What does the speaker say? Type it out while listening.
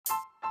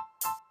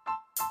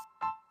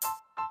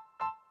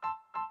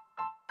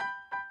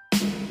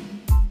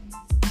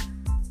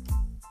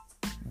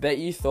Bet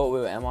you thought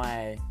we were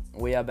MIA.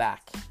 We are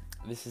back.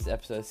 This is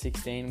episode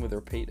 16 with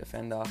repeat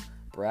offender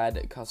Brad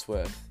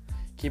Cusworth.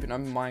 Keep an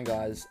open mind,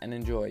 guys, and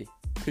enjoy.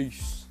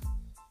 Peace.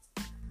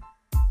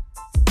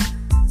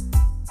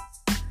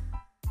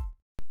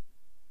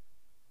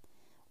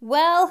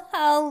 Well,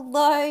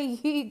 hello,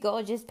 you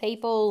gorgeous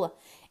people.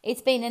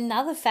 It's been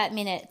another fat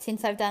minute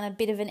since I've done a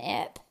bit of an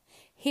ep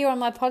here on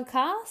my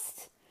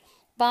podcast,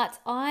 but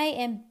I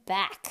am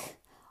back.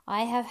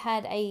 I have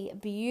had a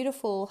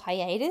beautiful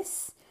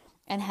hiatus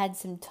and had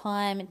some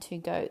time to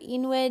go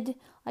inward.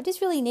 I just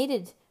really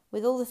needed,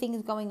 with all the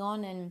things going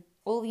on and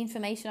all the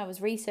information I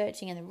was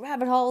researching and the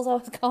rabbit holes I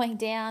was going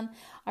down,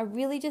 I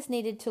really just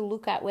needed to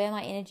look at where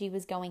my energy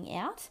was going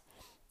out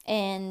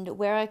and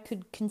where I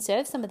could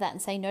conserve some of that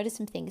and say no to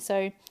some things.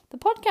 So the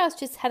podcast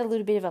just had a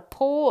little bit of a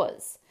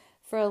pause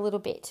for a little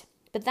bit,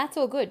 but that's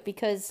all good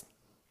because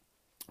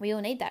we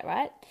all need that,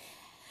 right?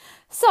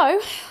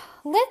 So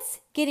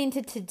let's get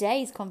into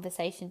today's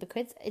conversation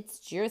because it's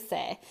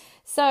juicy.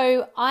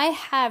 So I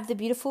have the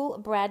beautiful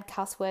Brad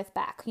Cusworth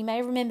back. You may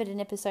have remembered an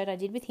episode I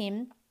did with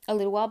him a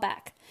little while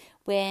back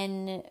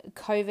when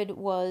COVID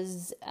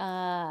was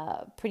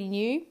pretty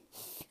new,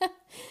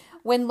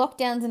 when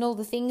lockdowns and all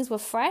the things were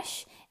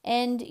fresh.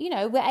 And, you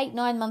know, we're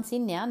 9 months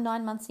in now,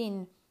 9 months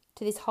in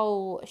to this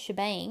whole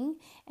shebang.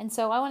 And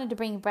so I wanted to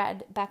bring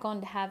Brad back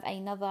on to have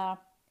another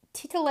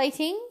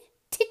titillating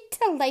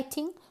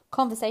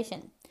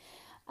conversation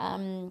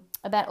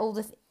about all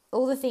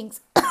the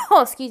things,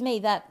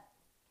 that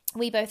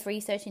we both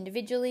research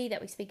individually,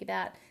 that we speak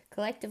about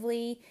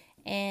collectively,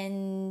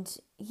 and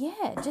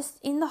yeah, just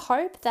in the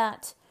hope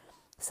that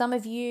some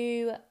of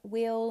you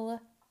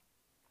will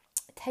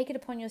take it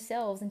upon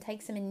yourselves and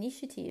take some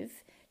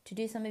initiative to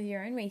do some of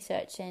your own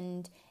research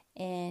and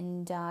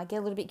get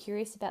a little bit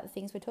curious about the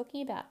things we're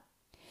talking about.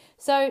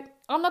 So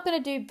I'm not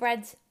going to do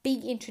Brad's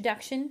big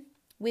introduction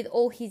with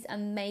all his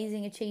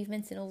amazing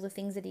achievements and all the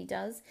things that he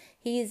does.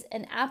 He is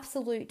an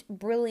absolute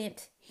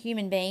brilliant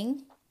human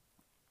being.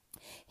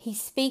 He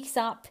speaks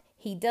up,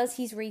 he does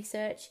his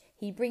research,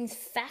 he brings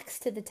facts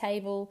to the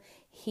table,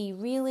 he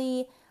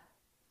really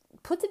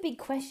puts a big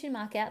question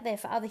mark out there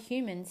for other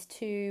humans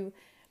to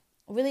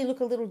really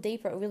look a little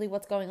deeper at really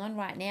what's going on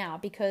right now,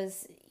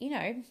 because, you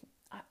know,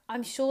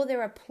 I'm sure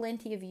there are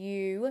plenty of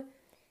you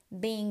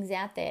beings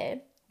out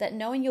there that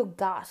know in your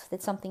gut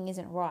that something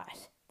isn't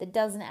right, that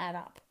doesn't add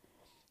up.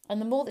 And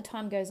the more the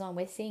time goes on,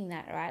 we're seeing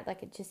that, right?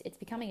 Like it's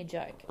becoming a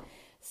joke.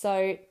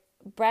 So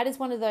Brad is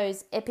one of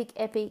those epic,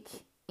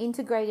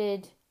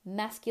 integrated,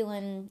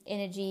 masculine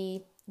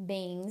energy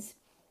beings.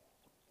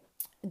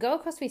 Go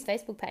across to his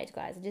Facebook page,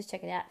 guys, and just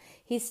check it out.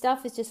 His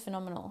stuff is just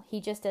phenomenal.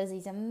 He just does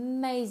these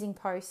amazing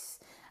posts.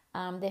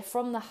 They're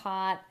from the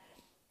heart,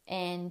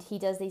 and he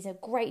does these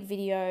great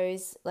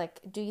videos. Like,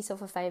 do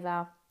yourself a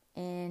favor,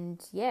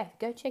 and yeah,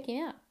 go check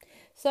him out.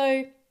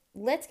 So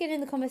let's get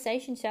in the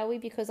conversation, shall we?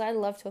 Because I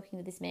love talking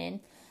with this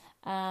man.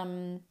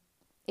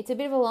 It's a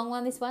bit of a long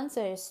one, this one,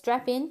 so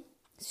strap in.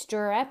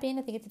 I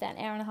think it's about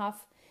an hour and a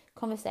half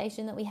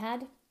conversation that we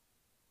had.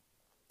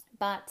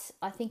 But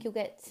I think you'll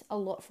get a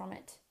lot from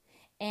it.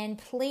 And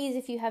please,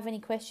 if you have any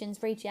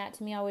questions, reach out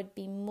to me. I would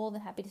be more than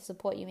happy to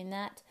support you in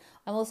that.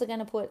 I'm also going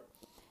to put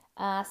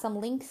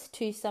some links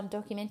to some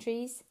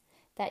documentaries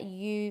that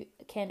you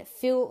can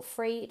feel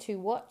free to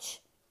watch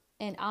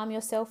and arm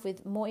yourself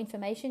with more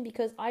information,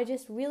 because I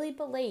just really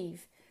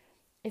believe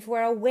if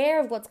we're aware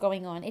of what's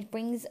going on, it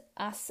brings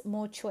us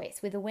more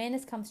choice. With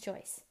awareness comes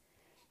choice.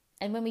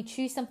 And when we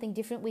choose something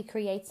different, we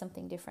create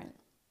something different.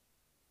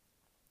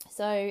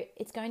 So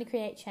it's going to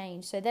create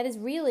change. So that is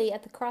really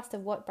at the crust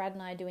of what Brad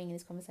and I are doing in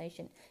this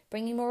conversation,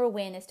 bringing more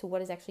awareness to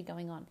what is actually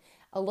going on.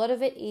 A lot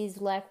of it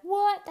is like,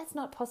 what? That's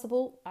not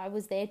possible. I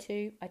was there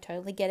too. I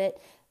totally get it.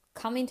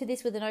 Come into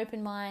this with an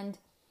open mind,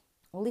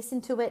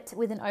 listen to it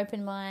with an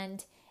open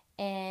mind,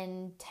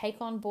 and take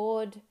on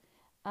board,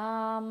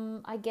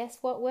 I guess,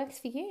 what works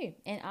for you,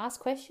 and ask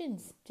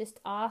questions. Just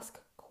ask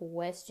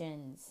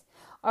questions.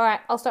 All right,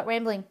 I'll stop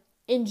rambling.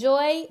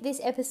 Enjoy this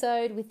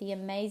episode with the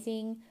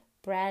amazing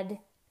Brad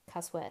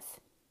Cusworth.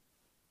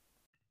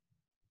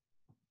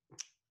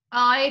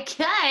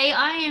 Okay,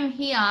 I am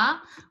here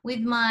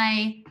with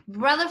my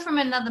brother from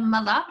another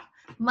mother,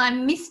 my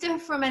mister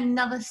from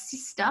another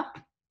sister,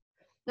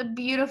 the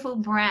beautiful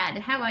Brad.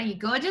 How are you,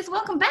 gorgeous?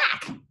 Welcome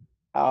back.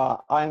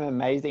 I'm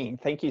amazing.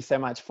 Thank you so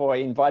much for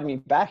inviting me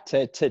back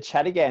to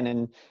chat again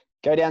and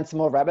go down some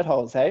more rabbit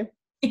holes, hey?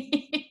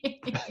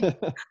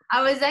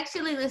 I was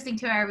actually listening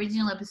to our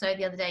original episode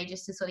the other day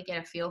just to sort of get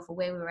a feel for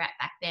where we were at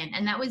back then,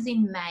 and that was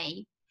in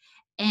May.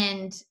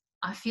 And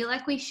I feel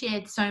like we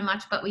shared so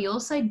much, but we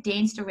also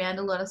danced around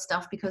a lot of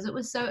stuff because it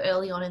was so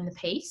early on in the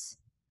piece.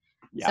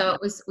 Yep. So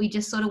we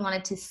just sort of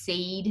wanted to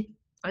seed,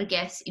 I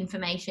guess,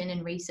 information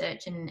and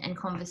research and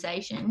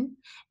conversation.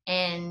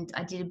 And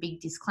I did a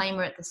big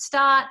disclaimer at the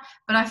start,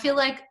 but I feel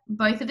like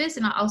both of us,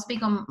 and I'll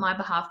speak on my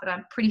behalf, but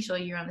I'm pretty sure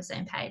you're on the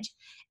same page.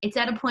 It's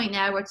at a point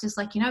now where it's just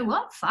like, you know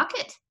what? Fuck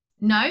it.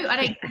 No,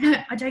 I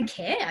don't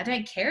care. I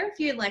don't care if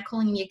you're like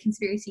calling me a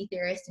conspiracy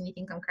theorist and you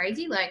think I'm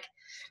crazy. Like,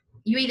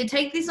 you either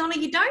take this on or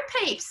you don't,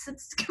 peeps.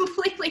 It's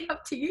completely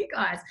up to you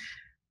guys.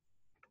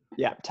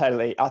 Yeah,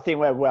 totally. I think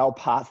we're well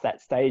past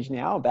that stage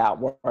now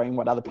about worrying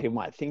what other people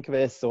might think of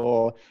us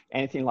or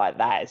anything like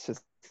that. It's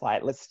just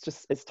like,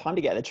 it's time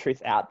to get the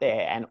truth out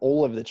there, and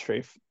all of the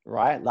truth,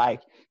 right?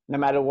 Like, no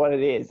matter what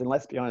it is. And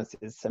let's be honest,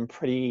 it's some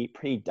pretty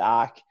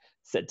dark,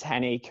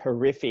 satanic,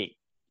 horrific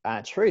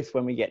truth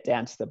when we get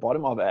down to the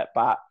bottom of it.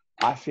 But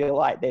I feel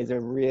like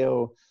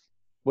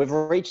we've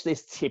reached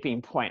this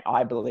tipping point,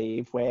 I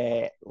believe,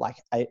 where like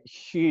a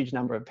huge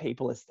number of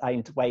people are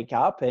starting to wake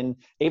up. And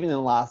even in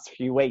the last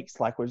few weeks,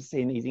 like we've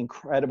seen these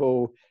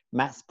incredible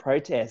mass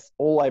protests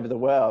all over the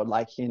world,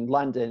 like in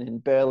London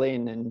and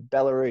Berlin and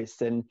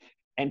Belarus, and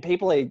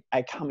people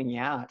are coming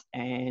out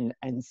and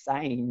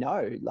saying,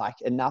 no, like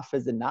enough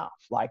is enough.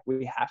 Like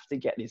we have to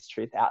get this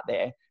truth out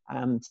there.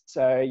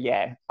 So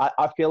yeah,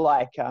 I feel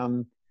like,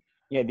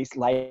 this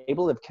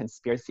label of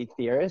conspiracy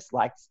theorists,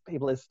 like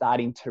people are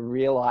starting to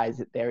realize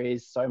that there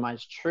is so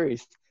much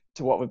truth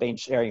to what we've been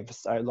sharing for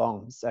so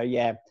long. So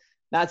yeah,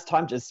 now it's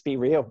time to just be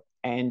real.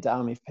 And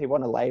if people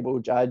want to label,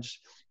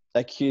 judge,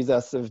 accuse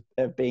us of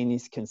being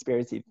this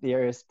conspiracy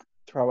theorist,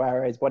 throw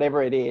arrows,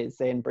 whatever it is,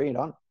 then bring it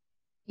on.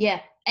 Yeah.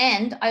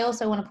 And I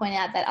also want to point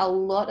out that a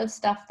lot of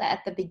stuff that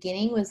at the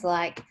beginning was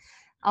like,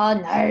 oh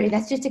no,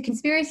 that's just a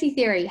conspiracy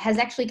theory, has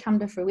actually come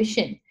to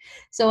fruition.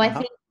 So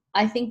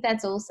I think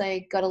that's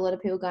also got a lot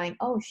of people going,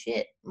 oh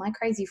shit, my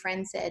crazy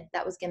friend said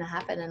that was going to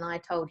happen, and I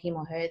told him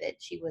or her that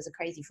she was a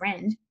crazy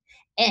friend,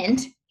 and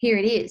here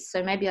it is.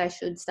 So maybe I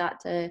should start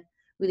to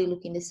really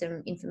look into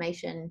some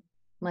information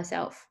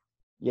myself.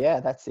 Yeah,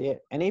 that's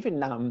it. And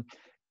even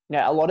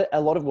a lot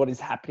of what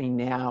is happening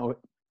now,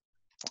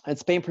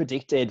 it's been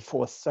predicted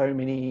for so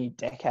many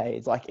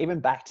decades. Like even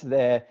back to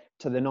the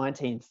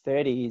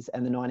 1930s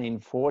and the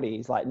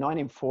 1940s. Like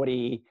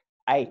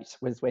 1948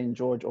 was when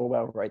George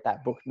Orwell wrote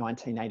that book,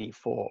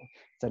 1984.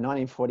 So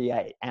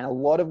 1948, and a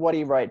lot of what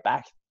he wrote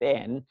back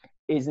then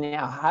is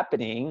now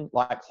happening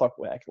like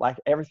clockwork. Like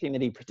everything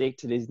that he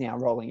predicted is now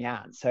rolling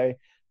out. So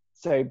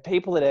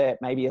people that are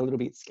maybe a little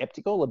bit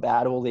skeptical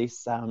about all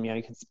this,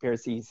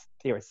 conspiracy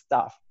theorist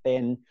stuff,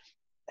 then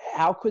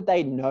how could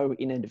they know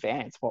in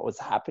advance what was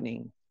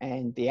happening?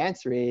 And the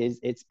answer is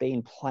it's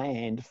been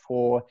planned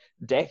for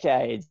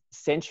decades,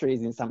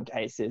 centuries in some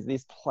cases.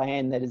 This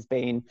plan that has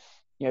been,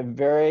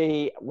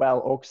 very well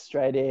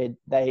orchestrated.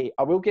 I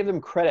will give them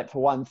credit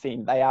for one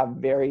thing. They are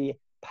very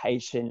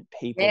patient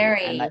people.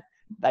 And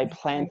they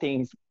plan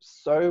things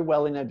so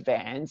well in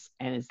advance.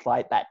 And it's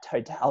like that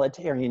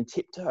totalitarian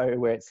tiptoe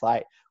where it's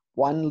like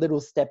one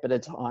little step at a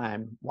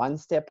time, one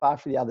step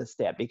after the other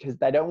step, because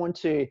they don't want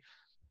to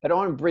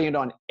bring it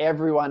on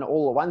everyone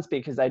all at once,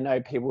 because they know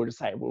people will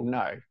say, well,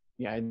 no,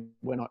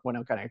 we're not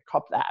going to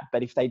cop that.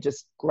 But if they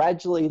just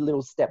gradually,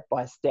 little step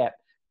by step,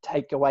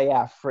 take away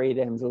our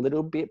freedoms a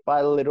little bit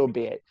by little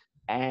bit,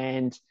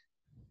 and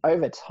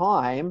over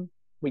time,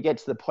 we get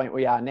to the point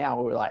we are now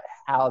where we're like,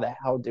 how the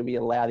hell do we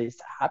allow this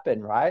to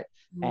happen, right?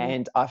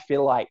 And I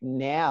feel like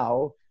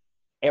now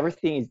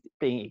everything is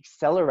being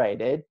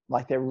accelerated.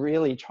 Like they're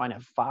really trying to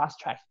fast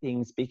track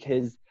things,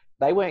 because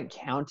they weren't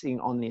counting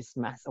on this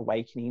mass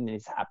awakening that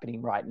is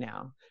happening right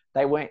now.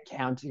 They weren't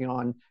counting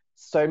on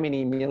so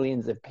many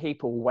millions of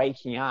people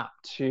waking up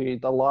to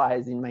the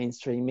lies in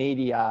mainstream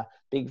media,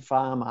 big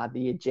pharma,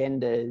 the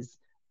agendas.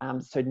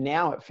 So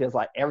now it feels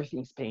like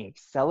everything's being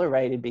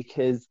accelerated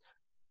because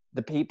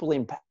the people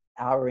in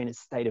power are in a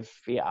state of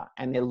fear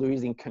and they're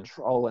losing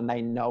control, and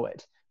they know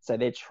it. So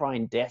they're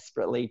trying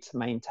desperately to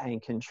maintain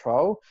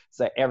control.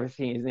 So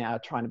everything is now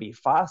trying to be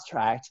fast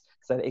tracked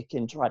so that it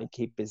can try to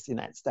keep us in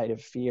that state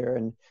of fear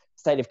and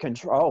state of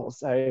control.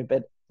 So,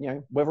 but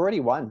we've already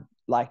won.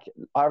 Like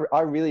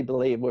I really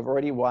believe we've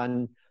already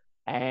won,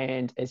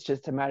 and it's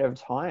just a matter of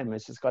time.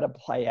 It's just got to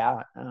play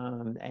out.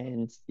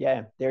 And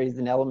yeah, there is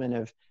an element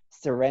of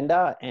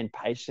surrender and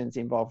patience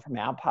involved from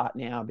our part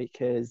now,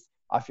 because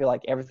I feel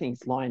like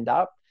everything's lined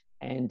up.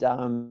 And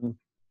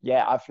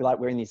I feel like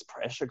we're in this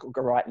pressure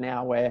cooker right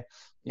now where,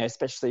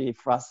 especially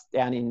for us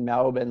down in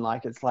Melbourne,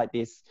 like it's like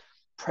this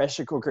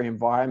pressure cooker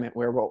environment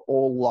where we're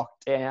all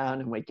locked down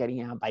and we're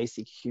getting our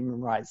basic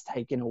human rights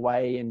taken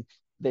away. And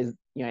there's,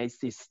 it's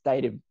this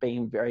state of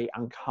being very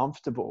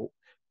uncomfortable.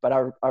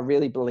 But I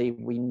really believe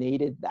we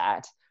needed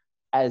that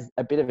as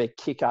a bit of a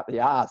kick up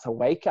the arse, a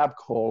wake up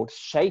call,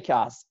 shake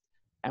us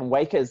and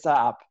wake us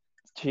up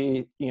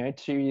to,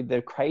 to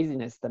the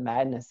craziness, the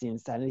madness, the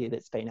insanity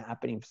that's been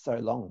happening for so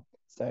long.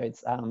 So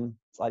it's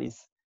like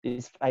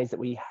this phase that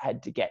we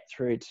had to get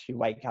through to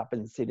wake up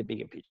and see the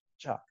bigger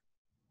picture.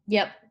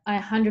 Yep, I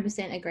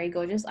 100% agree,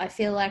 Gorgeous. I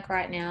feel like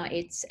right now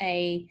it's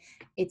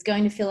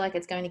going to feel like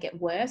it's going to get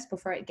worse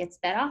before it gets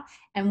better.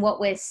 And what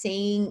we're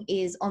seeing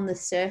is on the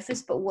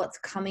surface, but what's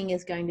coming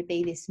is going to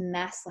be this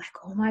mass, like,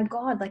 oh my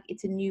God, like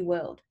it's a new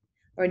world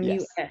or a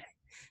new earth.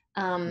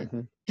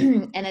 And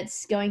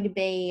it's going to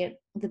be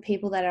the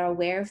people that are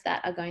aware of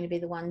that are going to be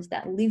the ones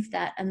that live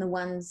that, and the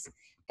ones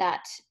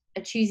that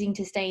are choosing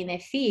to stay in their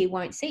fear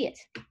won't see it.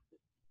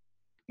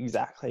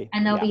 Exactly.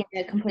 And they'll Yeah. be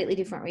in a completely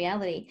different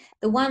reality.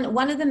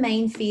 One of the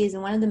main fears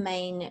and one of the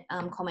main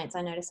comments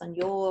I notice on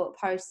your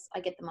posts, I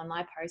get them on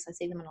my posts, I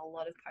see them on a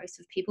lot of posts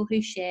of people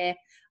who share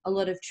a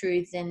lot of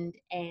truths and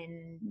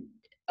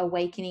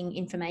awakening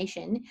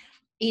information,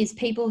 is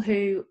people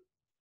who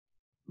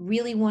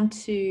really want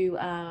to,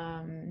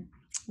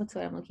 what's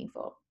what I'm looking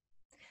for?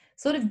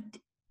 Sort of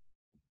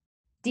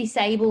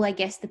disable, I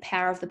guess, the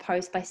power of the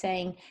post by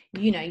saying,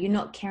 you know, you're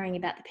not caring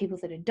about the people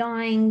that are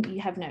dying, you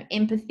have no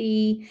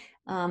empathy,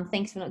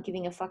 thanks for not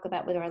giving a fuck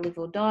about whether I live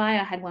or die.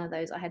 I had one of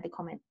those, I had the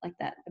comment like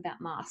that about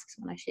masks.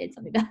 When I shared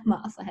something about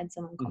masks, I had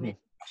someone comment,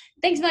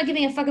 thanks for not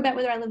giving a fuck about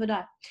whether I live or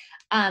die.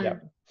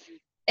 Yep.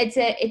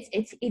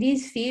 It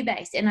is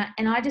fear-based, and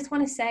I just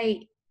want to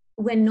say,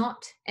 we're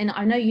not, and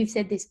I know you've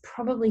said this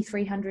probably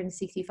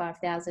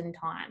 365,000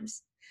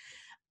 times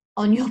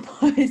on your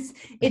posts,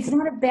 it's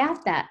not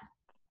about that.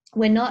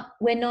 We're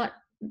not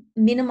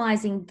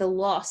minimizing the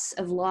loss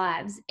of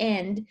lives,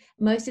 and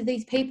most of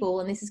these people,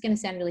 and this is going to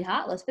sound really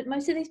heartless, but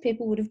most of these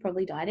people would have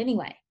probably died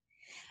anyway.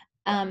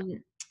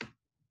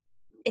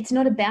 It's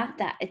not about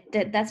that.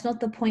 That's not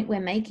the point we're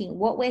making.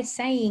 What we're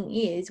saying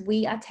is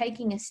we are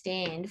taking a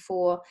stand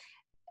for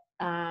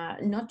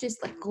not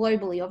just like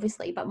globally,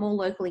 obviously, but more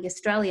locally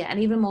Australia, and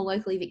even more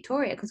locally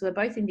Victoria, because we're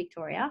both in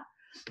Victoria.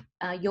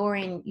 You're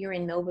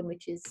in Melbourne,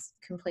 which is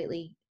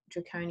completely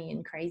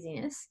draconian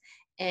craziness,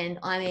 and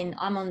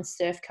I'm on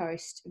Surf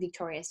Coast,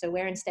 Victoria. So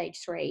we're in stage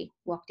 3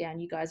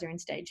 lockdown. You guys are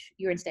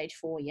you're in stage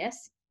 4,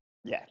 yes?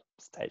 Yeah,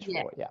 stage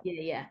 4.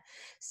 Yeah.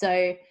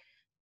 So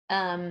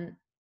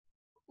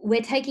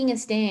we're taking a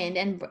stand,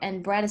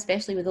 and Brad,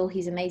 especially with all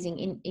his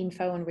amazing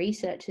info and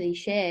research that he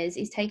shares,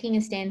 is taking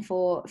a stand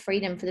for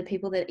freedom for the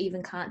people that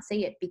even can't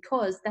see it,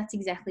 because that's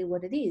exactly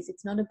what it is.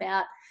 It's not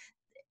about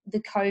the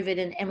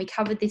COVID, and we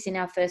covered this in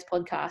our first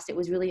podcast. It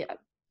was really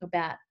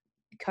about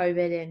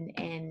COVID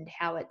and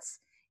how it's,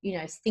 you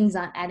know, things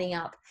aren't adding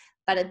up.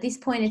 But at this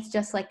point, it's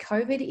just like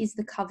COVID is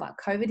the cover.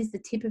 COVID is the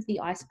tip of the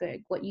iceberg.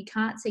 What you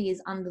can't see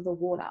is under the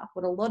water.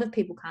 What a lot of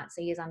people can't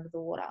see is under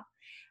the water.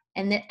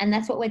 And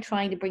that's what we're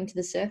trying to bring to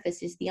the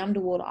surface, is the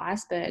underwater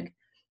iceberg,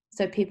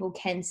 so people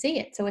can see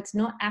it. So it's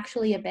not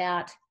actually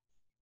about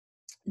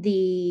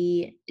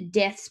the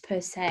deaths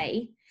per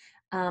se,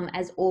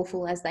 as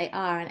awful as they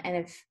are.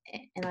 And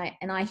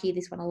I hear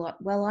this one a lot.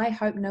 Well, I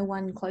hope no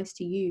one close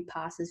to you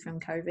passes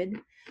from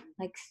COVID.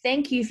 Like,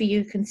 thank you for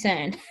your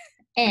concern.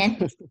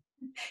 And if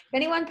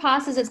anyone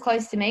passes as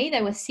close to me,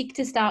 they were sick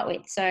to start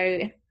with.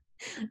 So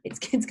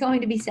it's going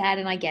to be sad,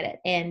 and I get it.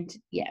 And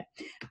yeah,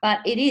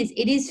 but it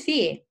is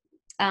fear.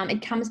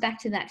 It comes back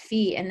to that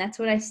fear, and that's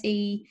what I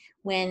see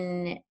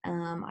when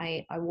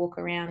I walk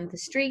around the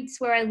streets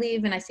where I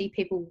live, and I see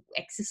people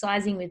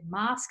exercising with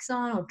masks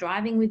on or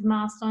driving with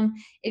masks on.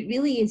 It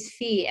really is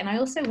fear. And I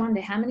also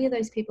wonder how many of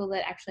those people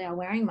that actually are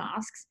wearing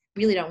masks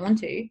really don't want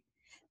to,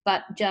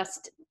 but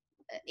just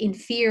in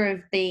fear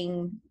of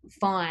being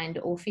fined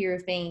or fear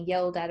of being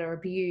yelled at or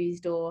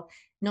abused or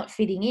not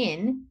fitting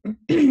in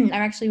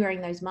are actually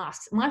wearing those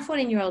masks. My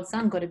 14-year-old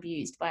son got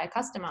abused by a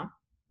customer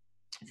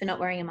for not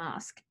wearing a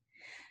mask.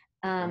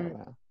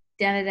 Down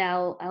at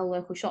our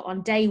local shop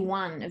on day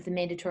 1 of the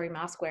mandatory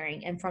mask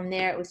wearing, and from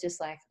there it was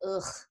just like,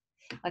 ugh,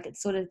 like it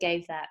sort of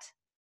gave that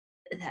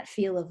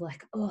feel of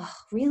like, oh,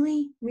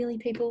 really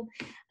people.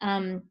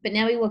 But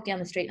now we walk down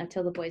the street and I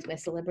tell the boys we're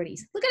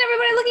celebrities. Look at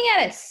everybody looking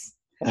at us.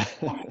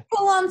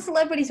 Full on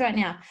celebrities right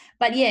now.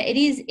 But yeah, it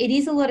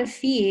is a lot of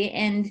fear,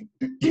 and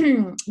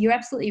you're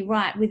absolutely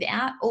right.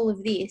 Without all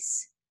of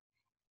this,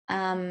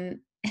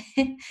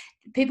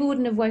 people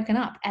wouldn't have woken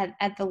up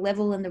at the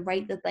level and the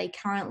rate that they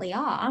currently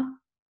are.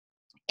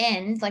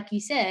 And like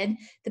you said,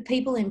 the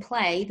people in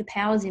play, the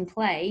powers in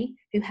play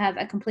who have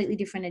a completely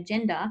different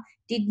agenda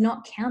did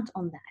not count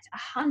on that.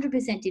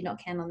 100% did not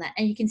count on that.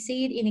 And you can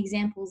see it in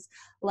examples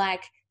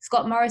like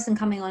Scott Morrison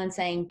coming on and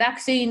saying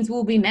vaccines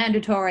will be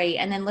mandatory.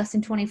 And then less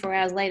than 24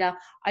 hours later,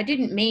 I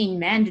didn't mean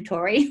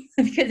mandatory,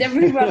 because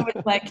everyone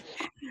was like,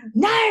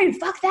 no,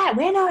 fuck that.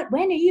 When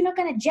are you not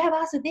going to jab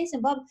us with this?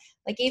 And blah, blah.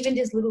 Like even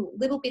just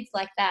little bits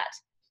like that.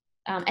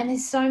 And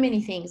there's so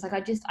many things.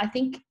 Like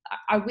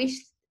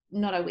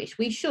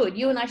we should,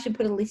 you and I should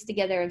put a list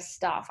together of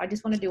stuff. I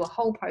just want to do a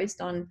whole post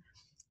on,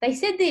 they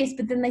said this,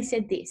 but then they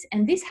said this,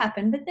 and this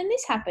happened, but then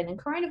this happened, and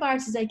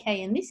coronavirus is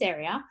okay in this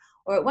area,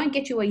 or it won't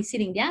get you while you're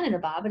sitting down in a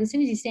bar, but as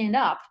soon as you stand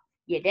up,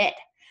 you're dead.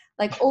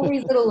 Like all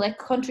these little like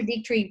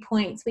contradictory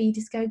points where you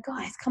just go,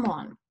 guys, come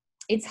on.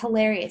 It's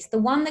hilarious. The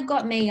one that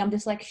got me, I'm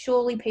just like,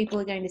 surely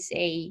people are going to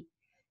see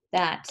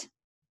that,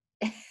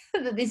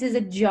 that this is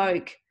a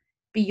joke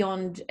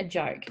beyond a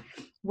joke.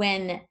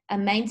 When a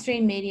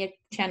mainstream media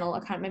channel,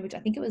 I can't remember, I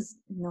think it was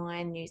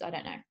 9 News, I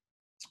don't know,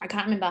 I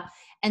can't remember,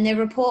 and their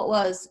report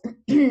was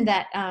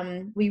that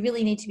we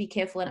really need to be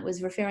careful, and it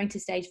was referring to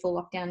stage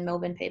 4 lockdown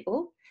Melbourne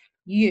people,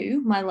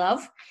 you, my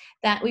love,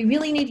 that people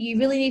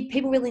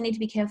really need to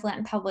be careful out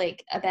in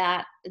public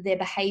about their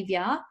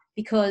behaviour,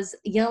 because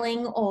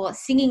yelling or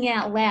singing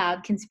out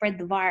loud can spread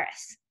the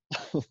virus.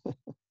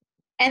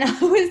 And I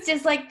was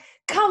just like,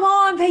 come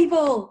on,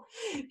 people.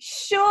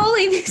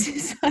 Surely this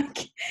is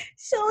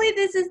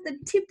the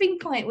tipping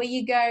point where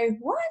you go,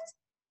 what?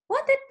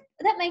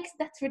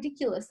 That's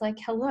ridiculous. Like,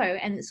 hello.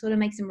 And it sort of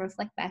makes them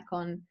reflect back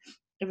on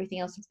everything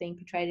else that's being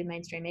portrayed in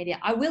mainstream media.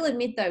 I will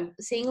admit, though,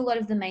 seeing a lot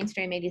of the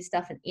mainstream media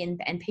stuff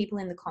and people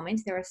in the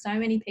comments, there are so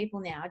many people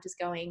now just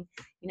going,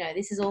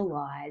 this is all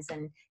lies,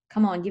 and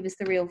come on, give us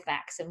the real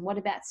facts, and what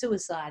about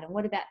suicide, and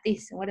what about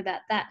this, and what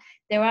about that?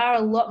 There are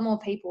a lot more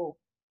people,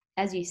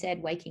 as you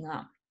said, waking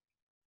up.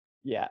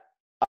 Yeah.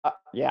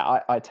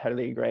 I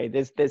totally agree.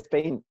 There's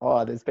been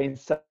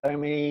so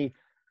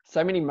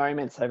many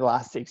moments over the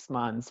last 6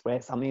 months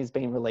where something's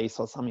been released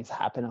or something's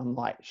happened. I'm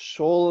like,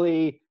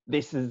 surely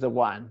this is the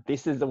one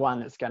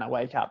that's going to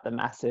wake up the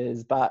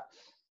masses. But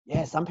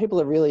yeah, some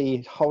people are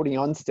really holding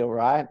on still,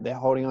 right? They're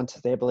holding on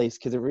to their beliefs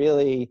because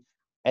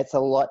it's a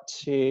lot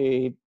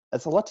to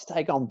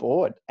take on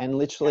board. And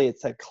literally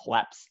it's a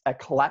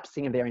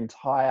collapsing of their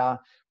entire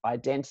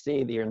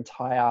identity, their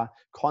entire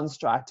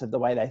construct of the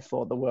way they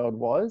thought the world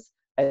was.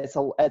 It's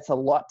a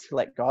lot to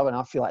let go of, and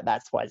I feel like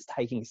that's why it's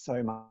taking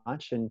so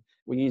much. And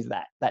we use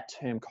that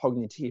term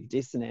cognitive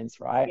dissonance,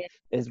 right?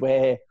 Yeah. Is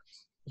where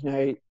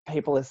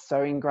people are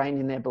so ingrained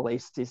in their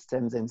belief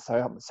systems and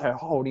so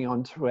holding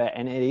on to it,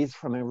 and it is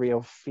from a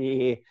real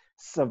fear,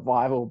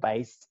 survival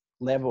based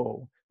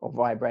level of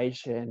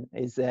vibration.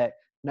 Is that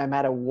no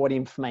matter what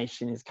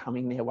information is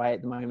coming their way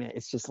at the moment,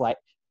 it's just like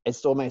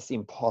it's almost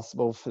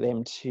impossible for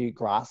them to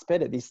grasp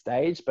it at this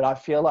stage. But I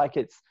feel like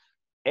it's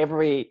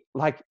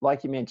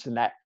like you mentioned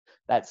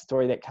that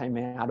story that came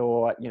out,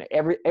 or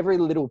every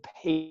little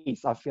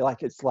piece, I feel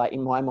like it's like,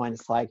 in my mind,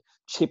 it's like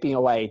chipping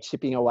away,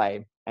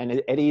 and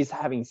it is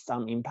having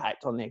some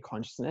impact on their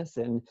consciousness.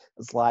 And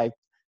it's like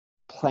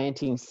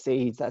planting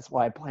seeds. That's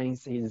why planting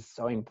seeds is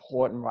so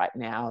important right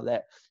now,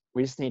 that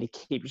we just need to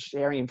keep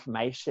sharing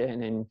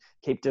information and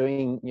keep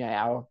doing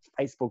our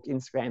Facebook,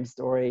 Instagram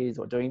stories,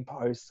 or doing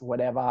posts or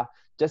whatever,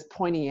 just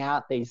pointing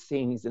out these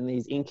things and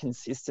these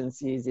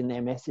inconsistencies in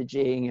their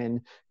messaging,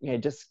 and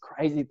just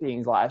crazy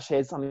things. Like I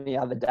shared something the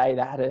other day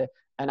that had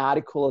an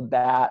article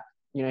about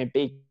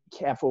be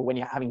careful when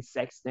you're having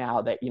sex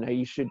now, that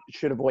you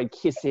should avoid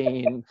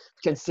kissing and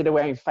consider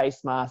wearing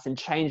face masks and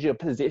change your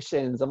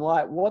positions. I'm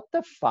like, what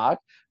the fuck?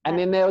 And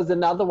then there was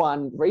another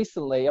one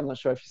recently, I'm not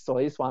sure if you saw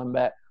this one,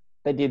 but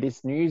they did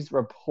this news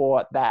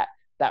report that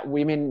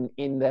women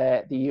in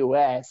the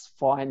US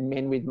find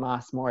men with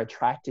masks more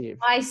attractive.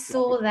 I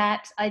saw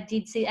that. I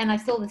did see, and I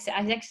saw this.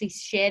 I actually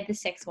shared the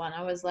sex one.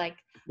 I was like,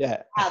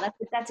 yeah, wow,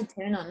 that's a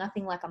turn on.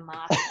 Nothing like a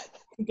mask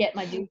to get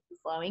my juices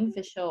flowing,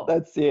 for sure.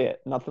 That's it.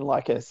 Nothing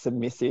like a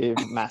submissive,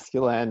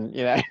 masculine,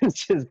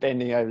 just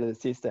bending over the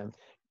system.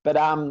 But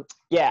I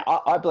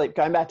believe,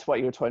 going back to what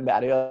you were talking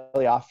about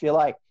earlier, I feel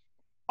like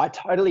I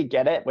totally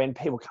get it when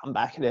people come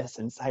back at us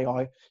and say,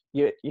 oh,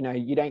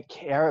 you don't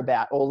care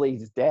about all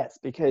these deaths,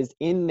 because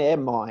in their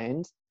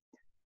mind,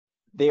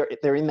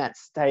 they're in that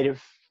state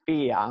of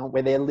fear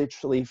where they're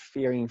literally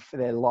fearing for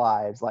their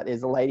lives. Like,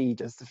 there's a lady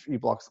just a few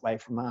blocks away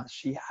from us.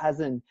 She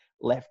hasn't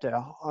left her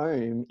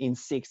home in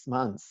 6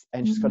 months,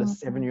 and she's got a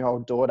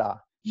 7-year-old daughter.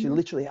 She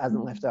literally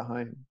hasn't left her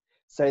home.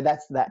 So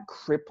that's that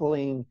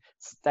crippling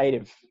state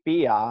of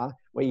fear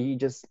where you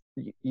just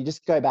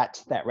go back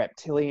to that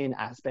reptilian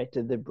aspect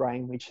of the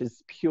brain, which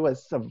is pure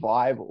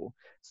survival.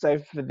 So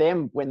for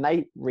them, when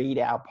they read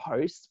our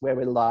posts where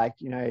we're like,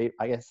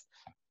 I guess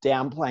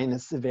downplaying the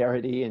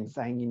severity and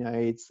saying,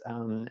 it's,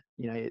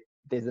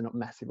 there's a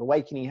massive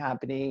awakening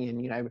happening,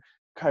 and,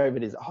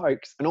 COVID is a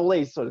hoax, and all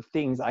these sort of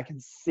things, I can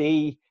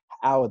see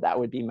how that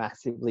would be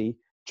massively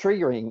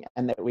triggering,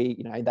 and that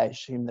they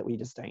assume that we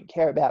just don't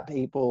care about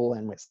people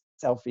and we're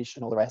selfish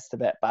and all the rest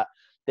of it. But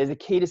there's a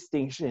key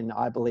distinction,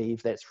 I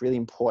believe, that's really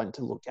important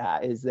to look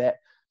at, is that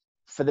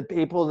for the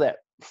people that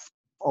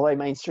follow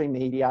mainstream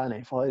media and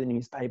they follow the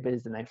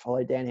newspapers and they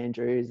follow Dan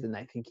Andrews and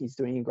they think he's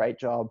doing a great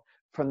job,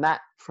 from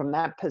that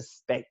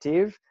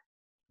perspective,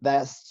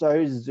 they're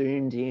so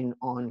zoomed in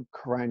on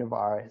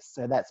coronavirus.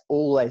 So that's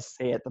all they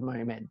see at the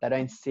moment. They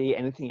don't see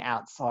anything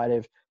outside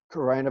of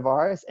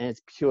coronavirus, and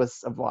it's pure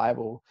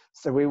survival.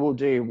 So we will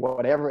do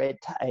whatever it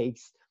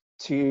takes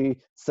to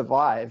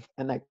survive.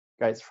 And that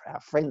goes for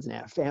our friends and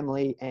our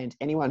family, and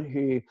anyone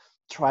who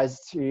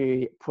tries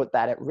to put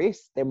that at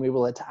risk, then we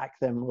will attack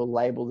them, we'll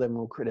label them,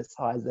 we'll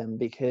criticize them,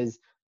 because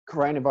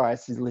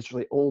coronavirus is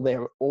literally all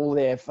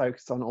they're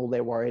focused on, all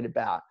they're worried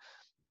about.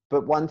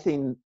 But one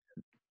thing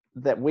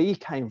that we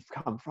come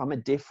from a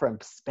different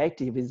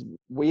perspective is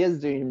we are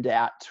zoomed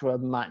out to a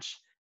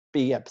much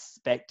bigger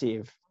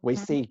perspective. We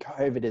see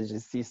COVID as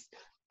just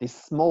this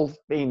small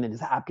thing that is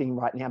happening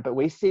right now, but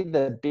we see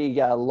the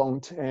bigger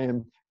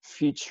long-term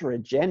future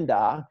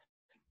agenda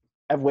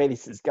of where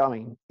this is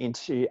going,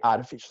 into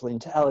artificial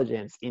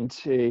intelligence,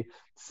 into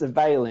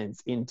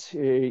surveillance,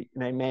 into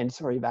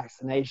mandatory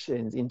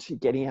vaccinations, into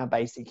getting our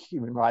basic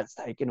human rights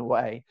taken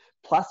away.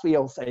 Plus, we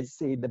also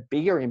see the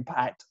bigger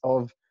impact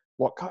of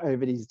what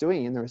COVID is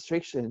doing and the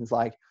restrictions.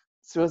 Like,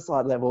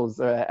 suicide levels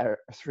are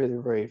through the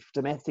roof.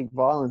 Domestic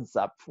violence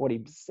up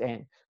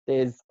 40%.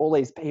 There's all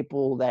these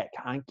people that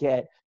can't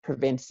get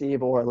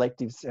preventive or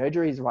elective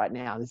surgeries right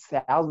now. There's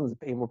thousands of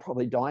people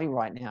probably dying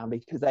right now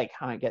because they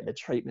can't get the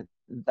treatment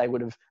they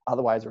would have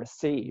otherwise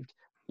received.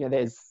 You know,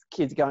 there's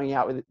kids going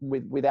out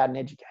without an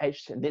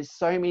education. There's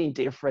so many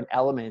different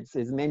elements.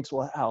 There's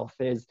mental health,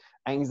 there's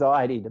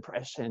anxiety,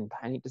 depression,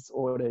 panic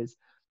disorders.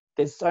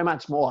 There's so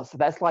much more. So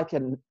that's like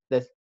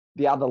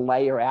the other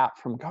layer out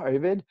from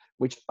COVID,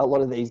 which a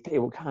lot of these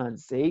people can't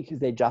see because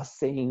they're just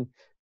seeing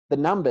the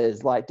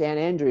numbers. Like Dan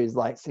Andrews,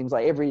 like seems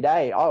like every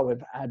day, oh,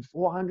 we've had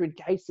 400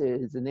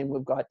 cases and then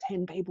we've got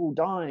 10 people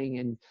dying.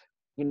 And,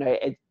 you know,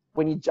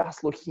 when you're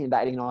just looking at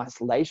that in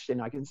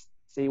isolation, I can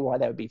see why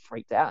they would be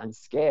freaked out and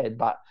scared.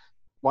 But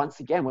once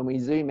again, when we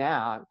zoom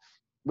out,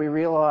 we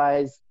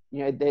realize,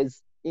 you know,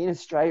 there's in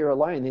Australia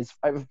alone, there's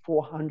over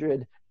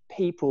 400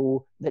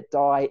 people that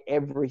die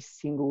every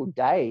single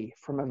day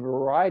from a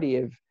variety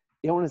of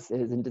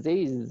illnesses and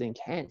diseases and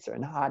cancer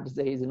and heart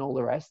disease and all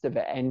the rest of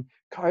it. And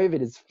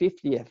COVID is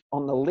 50th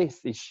on the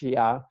list this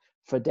year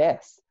for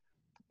deaths.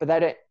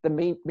 But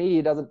the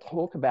media doesn't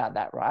talk about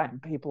that, right?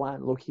 And people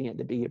aren't looking at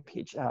the bigger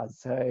picture.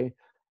 So,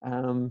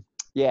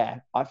 yeah,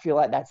 I feel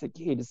like that's a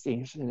key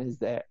distinction, is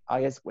that I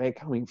guess we're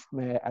coming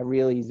from a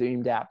really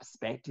zoomed out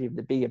perspective,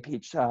 the bigger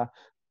picture.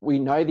 We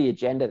know the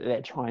agenda that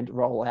they're trying to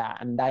roll out,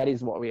 and that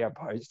is what we are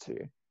opposed to.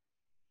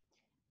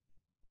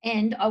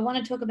 And I want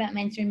to talk about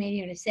mainstream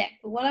media in a sec,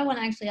 but what I want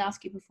to actually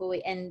ask you before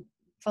we, and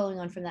following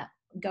on from that,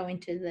 go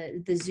into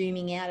the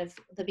zooming out of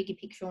the bigger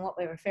picture and what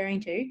we're referring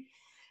to.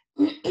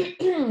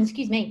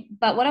 Excuse me.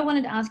 But what I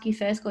wanted to ask you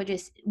first,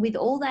 Gorgeous, with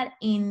all that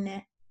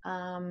in,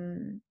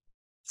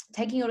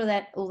 taking all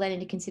that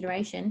into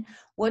consideration,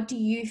 what do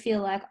you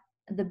feel like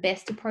the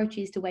best approach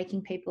is to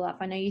waking people up?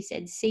 I know you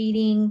said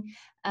seeding,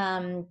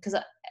 because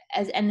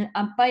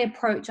by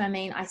approach I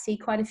mean I see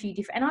quite a few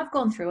different, and I've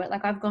gone through it.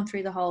 Like I've gone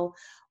through the whole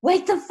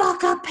wake the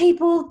fuck up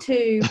people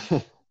to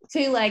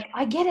like,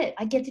 I get it,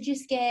 that you're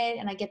scared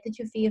and I get that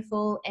you're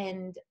fearful,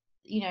 and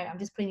you know, I'm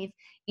just putting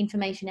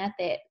information out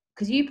there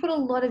because you put a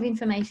lot of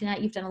information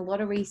out. You've done a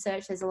lot of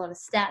research. There's a lot of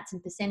stats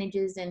and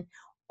percentages and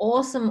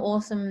awesome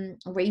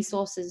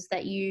resources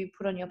that you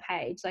put on your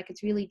page. Like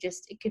it's really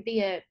just, it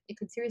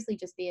could seriously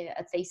just be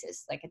a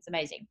thesis. Like it's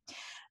amazing.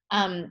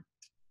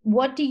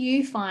 What do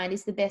you find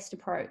is the best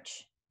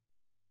approach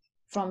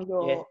from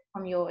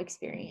your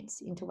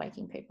experience into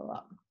waking people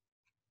up?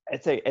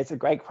 It's a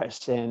great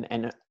question,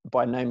 and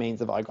by no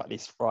means have I got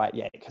this right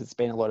yet, because it's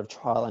been a lot of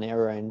trial and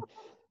error and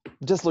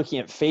just looking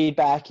at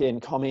feedback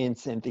and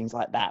comments and things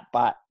like that.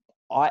 But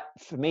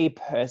for me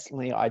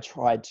personally, I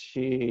try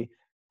to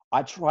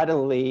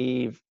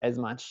leave as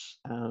much,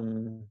 I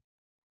don't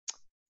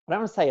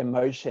want to say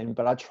emotion,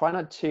 but I try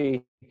not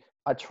to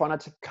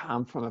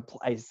come from a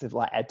place of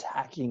like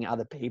attacking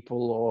other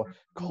people or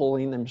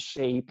calling them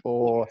sheep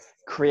or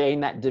creating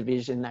that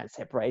division, that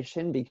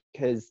separation,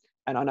 because,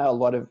 and I know a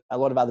lot of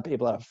other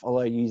people that I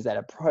follow use that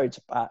approach,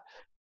 but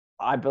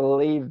I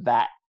believe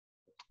that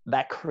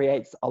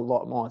creates a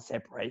lot more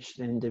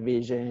separation and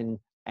division,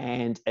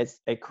 and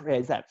it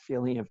creates that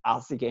feeling of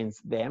us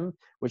against them,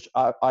 which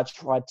I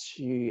try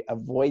to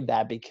avoid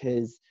that,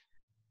 because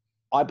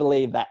I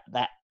believe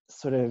that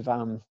sort of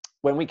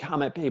when we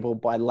come at people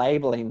by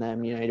labeling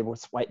them, you know,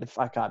 to wake the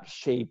fuck up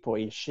sheep, or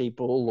you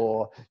sheeple,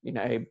 or you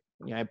know,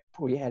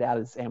 pull your head out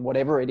of the sand,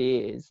 whatever it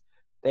is,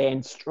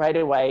 then straight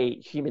away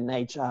human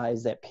nature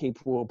is that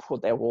people will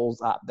put their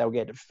walls up. They'll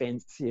get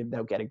defensive,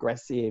 they'll get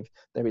aggressive,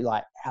 they'll be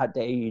like, how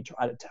dare you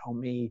try to tell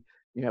me,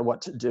 you know,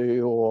 what to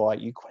do, or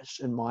you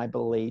question my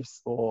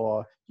beliefs,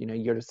 or you know,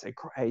 you're just a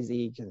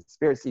crazy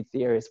conspiracy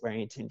theorist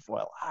wearing a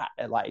tinfoil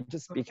hat. Like it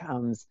just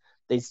becomes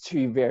these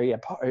two very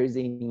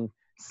opposing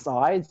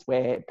sides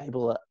where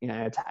people are, you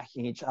know,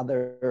 attacking each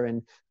other.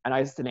 And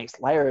I guess the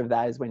next layer of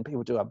that is when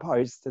people do a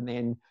post and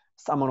then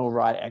someone will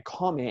write a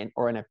comment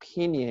or an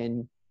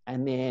opinion,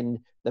 and then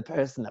the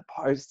person that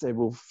posted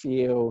will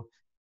feel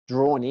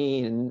drawn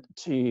in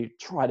to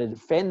try to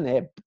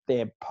defend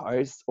their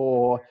post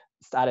or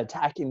start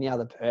attacking the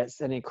other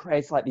person. It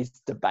creates like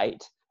this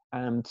debate.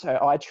 So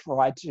I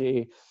try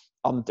to,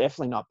 I'm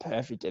definitely not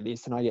perfect at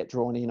this and I get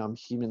drawn in, I'm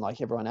human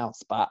like everyone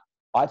else, but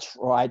I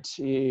try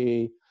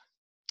to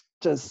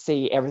just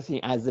see everything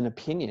as an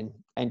opinion.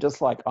 And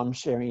just like I'm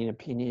sharing an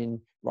opinion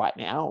right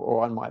now,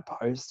 or on my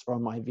posts or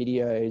on my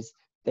videos,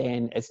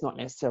 then it's not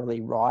necessarily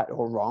right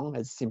or wrong.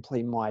 It's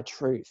simply my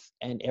truth.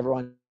 And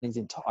everyone is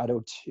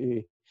entitled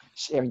to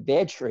sharing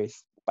their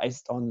truth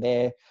based on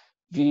their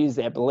views,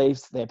 their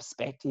beliefs, their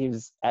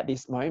perspectives at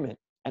this moment.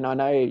 And I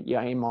know, you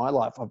know, in my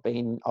life, I've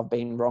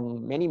been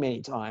wrong many,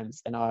 many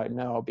times, and I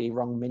know I'll be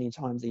wrong many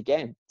times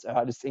again. So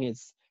I just think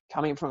it's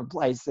coming from a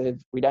place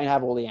of, we don't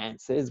have all the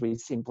answers. We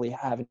simply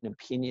have an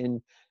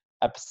opinion,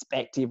 a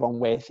perspective on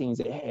where things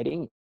are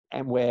heading,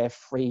 and we're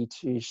free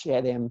to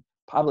share them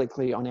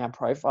publicly on our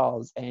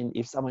profiles. And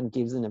if someone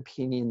gives an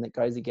opinion that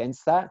goes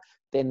against that,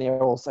 then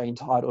they're also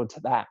entitled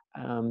to that.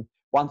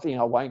 One thing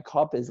I won't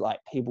cop is like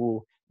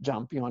people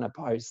jumping on a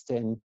post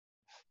and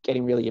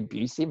getting really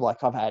abusive.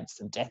 Like I've had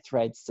some death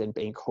threats and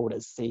being called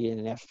a C and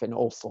an F and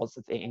all sorts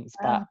of things.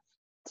 Wow. But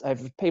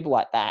so for people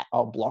like that,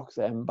 I'll block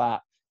them.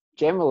 But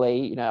generally,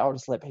 you know, I'll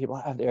just let people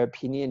have their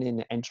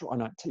opinion and try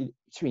not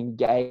to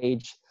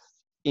engage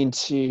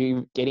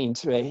into getting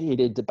into a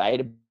heated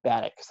debate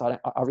about it, because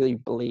I really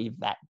believe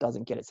that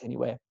doesn't get us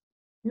anywhere.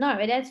 No,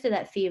 it adds to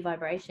that fear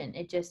vibration.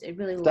 It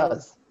really It lowers.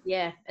 does.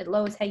 Yeah, it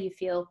lowers how you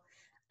feel.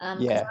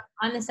 'Cause Yeah.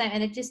 I'm the same,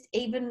 and it just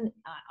even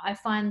I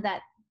find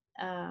that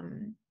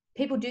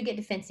people do get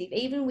defensive,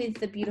 even with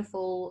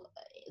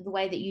the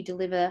way that you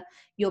deliver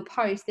your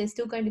post. There's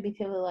still going to be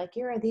people like,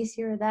 you're a this,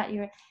 you're a that,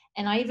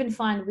 and I even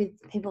find with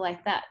people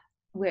like that,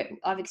 where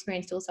I've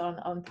experienced also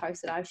on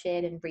posts that I've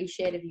shared and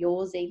reshared of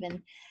yours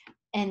even,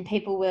 and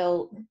people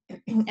will,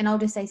 and I'll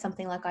just say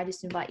something like, I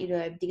just invite you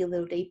to dig a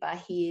little deeper,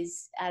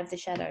 here's Out of the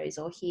Shadows,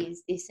 or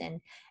here's this,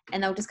 and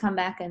they'll just come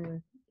back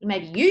and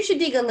maybe you should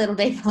dig a little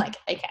deeper. Like,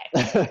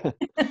 okay.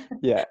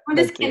 Yeah. I'm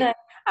just gonna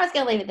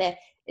leave it there.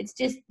 It's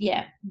just,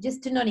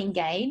 just to not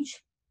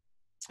engage,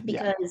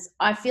 because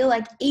I feel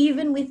like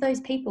even with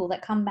those people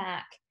that come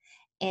back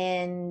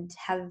and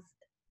have,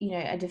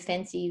 a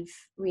defensive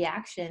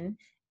reaction,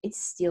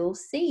 it's still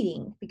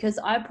seeding, because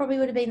I probably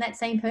would have been that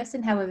same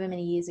person however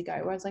many years ago,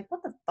 where I was like,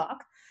 what the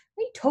fuck?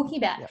 What are you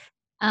talking about?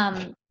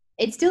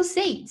 It still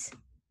seeds.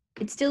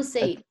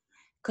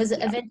 Because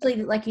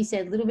eventually, like you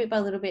said, little bit by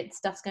little bit,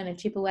 stuff's going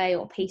to chip away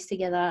or piece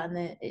together,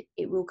 and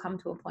it will come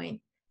to a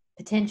point,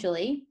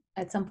 potentially,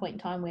 at some point in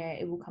time, where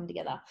it will come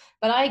together.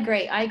 But I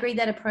agree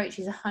that approach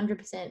is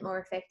 100% more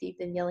effective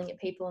than yelling at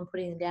people and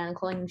putting them down and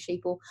calling them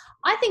sheeple.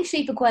 I think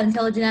sheep are quite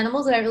intelligent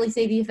animals. I don't really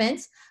see the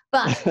offense,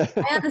 but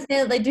I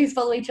understand that they do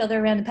follow each other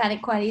around and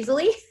panic quite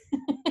easily.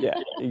 Yeah,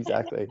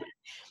 exactly.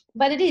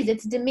 But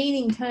it's a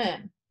demeaning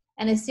term.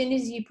 And as soon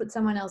as you put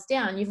someone else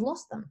down, you've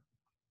lost them.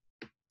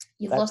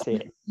 You've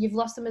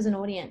lost them as an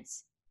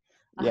audience.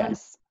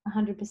 Yes.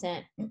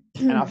 100%.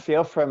 And I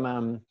feel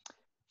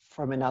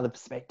from another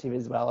perspective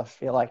as well, I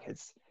feel like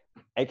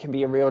it can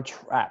be a real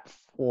trap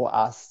for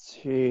us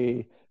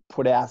to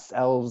put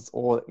ourselves,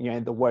 or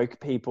the woke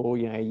people,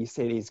 you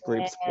see these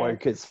groups,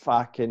 woke as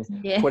fuck, and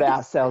put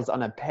ourselves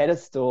on a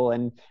pedestal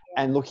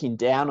and looking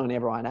down on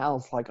everyone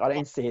else. Like, I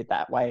don't see it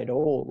that way at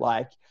all.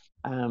 Like,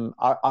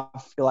 I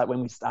feel like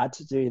when we start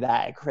to do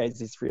that, it creates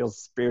this real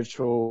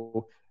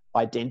spiritual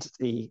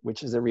identity,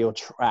 which is a real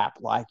trap.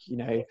 Like,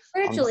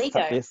 spiritual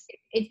ego.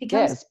 It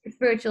becomes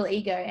spiritual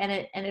ego, and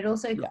it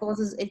also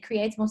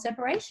creates more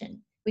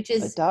separation, which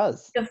is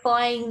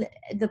defying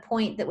the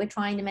point that we're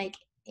trying to make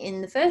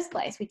in the first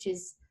place, which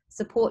is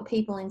support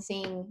people in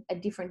seeing a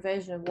different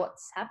version of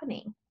what's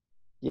happening.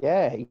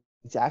 Yeah,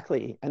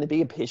 exactly. And the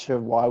bigger picture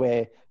of why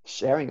we're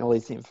sharing all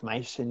this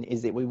information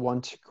is that we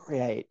want to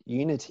create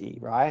unity,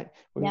 right?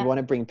 We want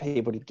to bring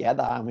people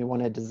together, and we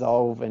want to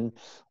dissolve and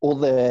all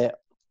the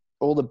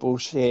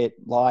bullshit,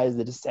 lies,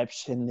 the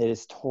deception that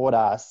has taught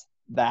us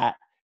that,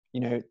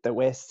 that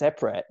we're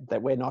separate,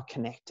 that we're not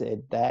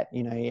connected, that,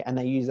 and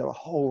they use a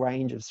whole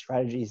range of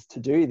strategies to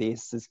do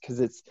this, is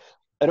because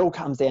it all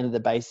comes down to the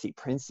basic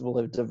principle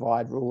of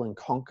divide, rule, and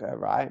conquer,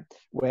 right?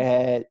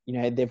 Where,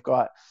 they've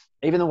got,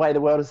 even the way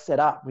the world is set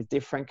up with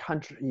different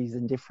countries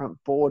and different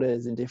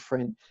borders and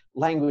different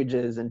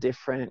languages and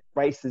different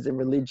races and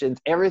religions,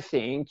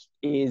 everything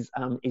is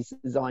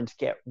designed to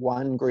get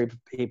one group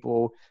of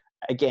people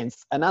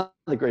against another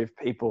group of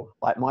people.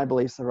 Like, my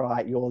beliefs are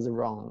right, yours are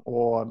wrong,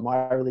 or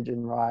my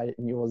religion right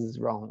and yours is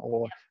wrong,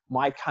 or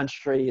my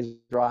country is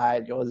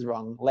right, yours is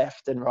wrong,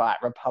 left and right,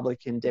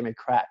 Republican,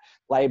 Democrat,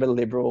 Labor,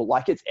 Liberal.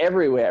 Like, it's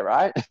everywhere,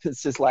 right?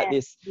 It's just like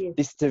this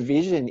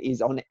division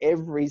is on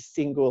every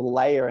single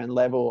layer and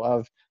level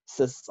of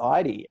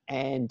society.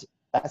 And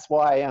that's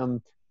why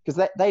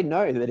because they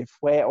know that if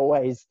we're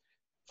always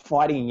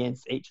fighting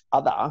against each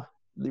other,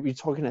 we're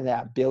talking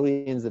about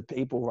billions of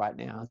people right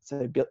now.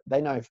 So they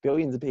know if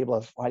billions of people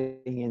are fighting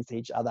against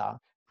each other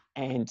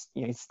and,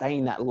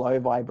 staying that low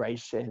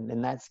vibration,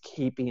 then that's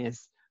keeping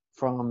us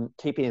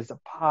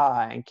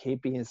apart and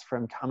keeping us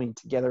from coming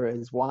together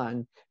as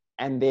one,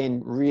 and then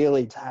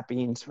really tapping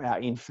into our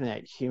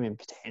infinite human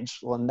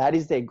potential. And that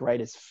is their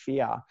greatest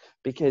fear,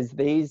 because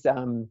these,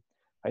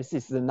 this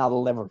is another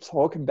level to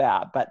talk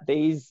about, but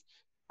these,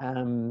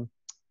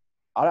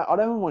 I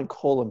don't want to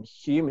call them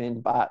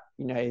human, but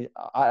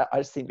I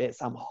just think there's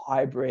some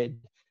hybrid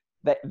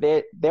that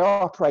they're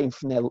operating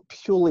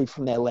purely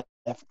from their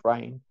left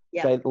brain.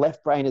 Yeah. So the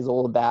left brain is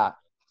all about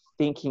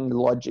thinking,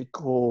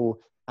 logical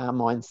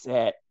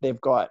mindset.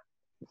 They've got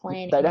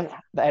planning. They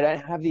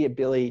don't have the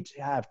ability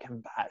to have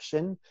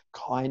compassion,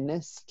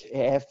 kindness,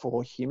 care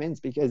for humans,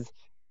 because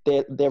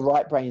their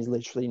right brain is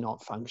literally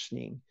not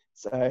functioning.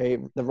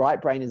 So the right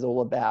brain is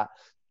all about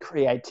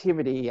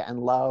creativity and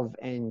love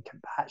and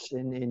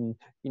compassion,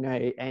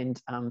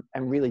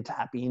 and really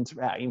tapping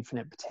into our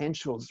infinite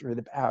potentials through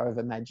the power of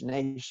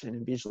imagination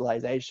and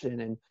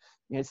visualization. And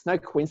it's no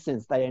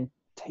coincidence they don't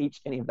teach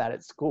any of that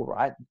at school,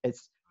 right?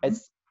 It's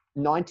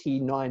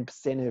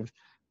 99% of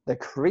the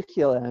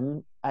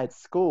curriculum at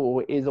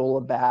school is all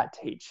about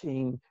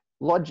teaching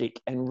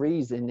logic and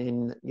reason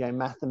in, you know,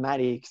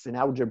 mathematics and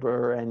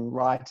algebra and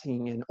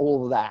writing and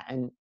all of that.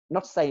 And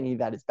not to say any of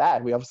that is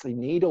bad. We obviously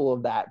need all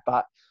of that.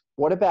 But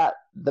what about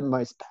the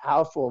most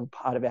powerful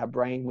part of our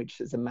brain,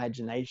 which is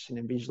imagination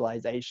and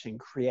visualization,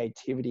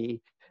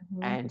 creativity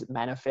and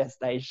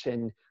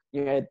manifestation?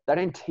 You know, they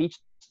don't teach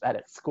that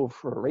at school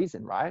for a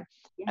reason, right?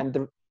 Yeah. And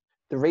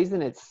the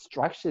reason it's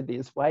structured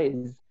this way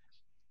is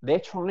they're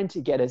trying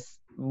to get us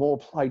more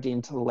plugged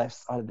into the left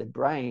side of the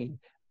brain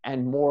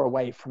and more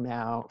away from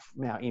our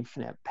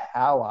infinite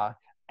power.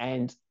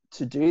 And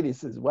to do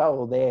this as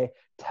well, they're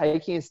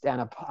taking us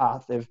down a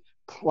path of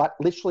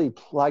literally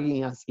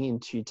plugging us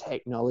into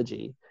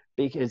technology,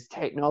 because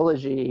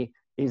technology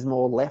is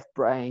more left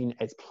brain.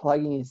 It's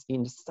plugging us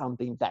into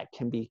something that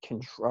can be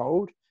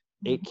controlled,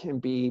 it can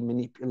be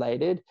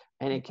manipulated,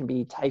 and it can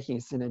be taking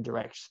us in a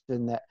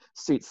direction that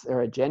suits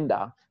their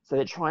agenda. So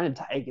they're trying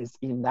to take us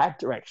in that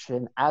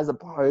direction, as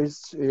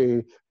opposed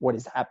to what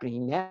is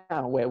happening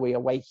now, where we are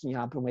waking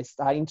up and we're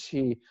starting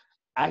to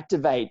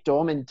activate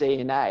dormant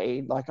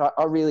DNA. Like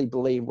I really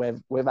believe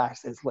we've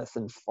accessed less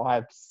than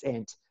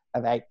 5%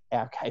 of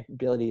our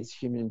capability as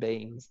human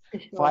beings.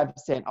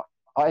 5%.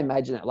 I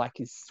imagine it like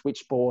a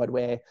switchboard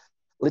where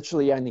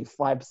literally only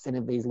 5%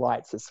 of these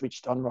lights are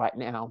switched on right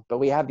now, but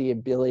we have the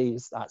ability to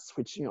start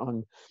switching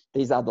on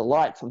these other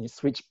lights on this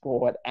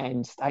switchboard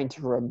and starting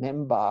to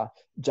remember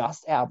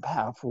just how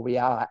powerful we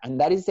are. And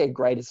that is their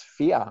greatest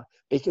fear,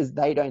 because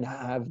they don't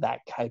have that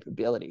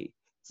capability.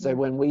 So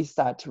when we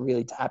start to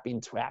really tap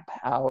into our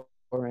power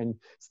and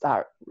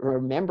start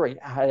remembering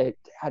how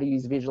to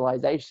use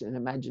visualization and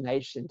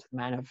imagination to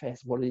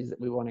manifest what it is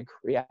that we want to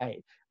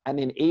create, and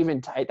then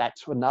even take that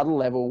to another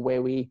level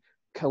where we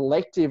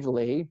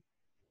collectively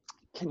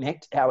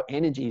connect our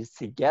energies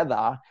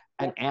together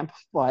and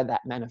amplify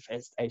that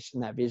manifestation,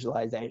 that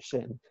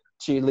visualization,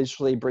 to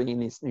literally bring in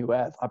this new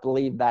earth. I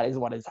believe that is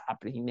what is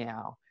happening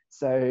now.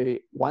 So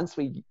once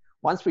we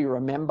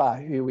remember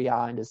who we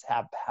are and just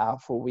how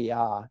powerful we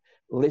are,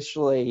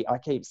 literally, I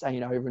keep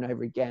saying over and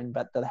over again,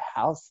 but the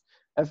house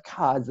of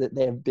cards that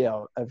they've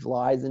built of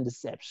lies and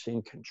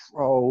deception,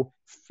 control,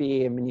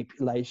 fear,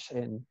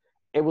 manipulation,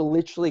 it will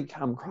literally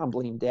come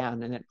crumbling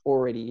down, and it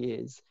already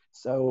is.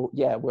 So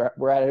yeah,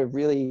 we're at a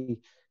really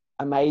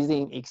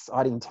amazing,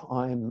 exciting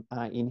time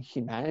in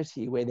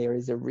humanity, where there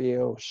is a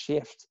real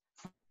shift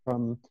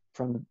from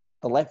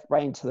the left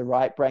brain to the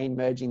right brain,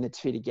 merging the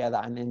two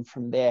together, and then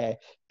from there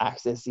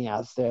accessing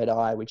our third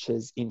eye, which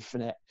is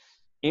infinite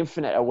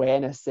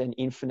awareness and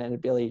infinite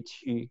ability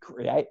to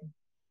create.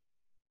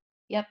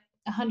 Yep,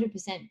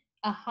 100%,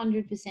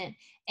 100%.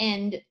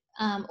 And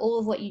all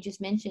of what you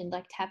just mentioned,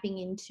 like tapping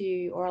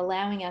into or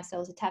allowing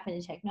ourselves to tap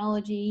into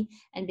technology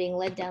and being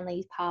led down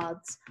these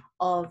paths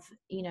of,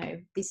 you know,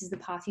 this is the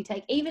path you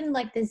take. Even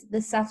like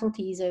the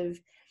subtleties of,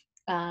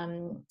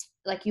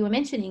 like you were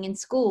mentioning in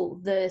school,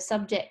 the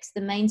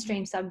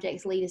mainstream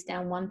subjects lead us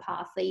down one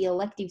path. The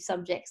elective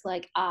subjects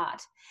like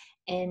art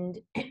and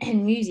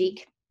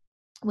music,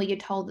 where you're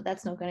told that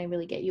that's not going to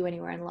really get you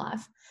anywhere in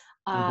life,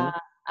 are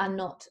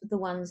not the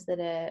ones that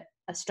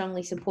are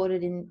strongly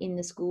supported in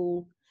the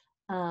school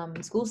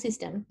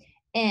system.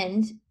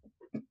 And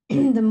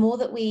the more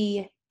that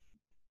we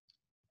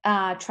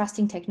are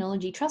trusting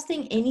technology,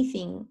 trusting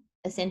anything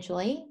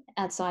essentially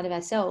outside of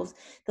ourselves,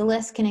 the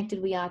less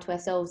connected we are to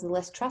ourselves, the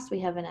less trust we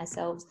have in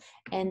ourselves,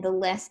 and the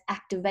less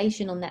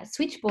activation on that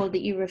switchboard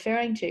that you're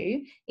referring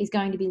to is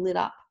going to be lit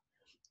up.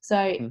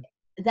 So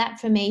that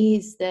for me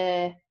is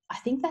I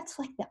think that's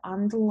like the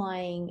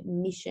underlying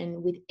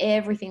mission with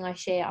everything I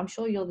share. I'm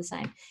sure you're the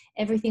same.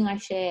 Everything I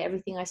share,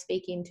 everything I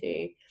speak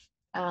into,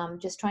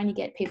 just trying to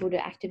get people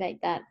to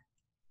activate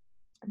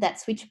that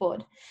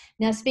switchboard.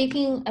 Now,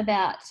 speaking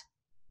about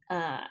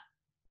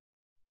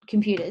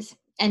computers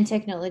and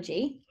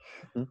technology,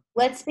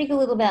 let's speak a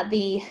little about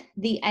the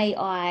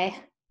AI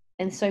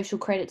and social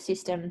credit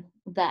system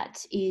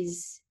that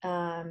is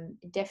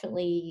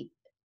definitely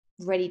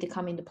ready to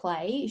come into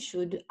play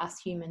should us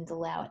humans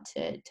allow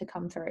it to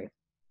come through.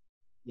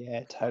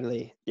 Yeah,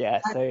 totally. Yeah.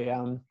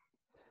 So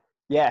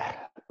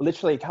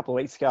literally a couple of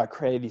weeks ago, I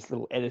created this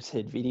little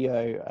edited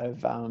video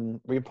of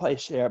we'll probably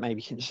share it.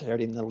 Maybe you can share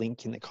it in the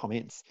link in the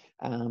comments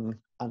under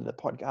the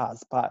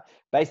podcast. But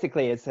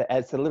basically, it's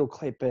a little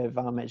clip of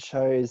it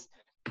shows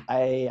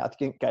I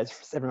think it goes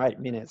for 7 or 8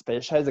 minutes, but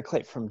it shows a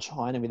clip from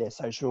China with their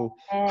social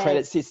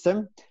credit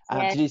system.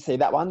 Did you see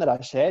that one that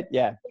I shared?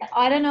 Yeah.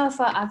 I don't know if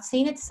I've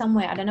seen it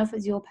somewhere. I don't know if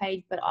it's your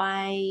page, but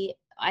I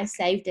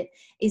saved it.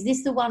 Is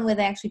this the one where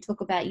they actually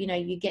talk about, you know,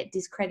 you get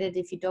discredited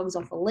if your dog's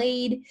off a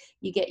lead,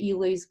 you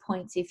lose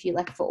points if you,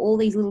 like, for all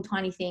these little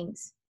tiny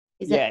things?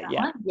 Is that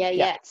one?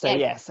 Yeah. So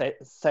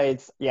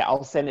it's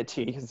I'll send it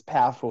to you because it's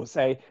powerful.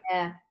 So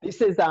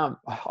this is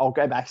I'll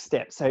go back a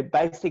step. So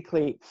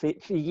basically,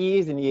 for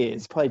years and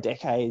years, probably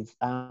decades,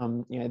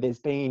 you know, it's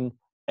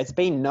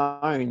been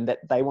known that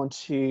they want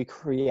to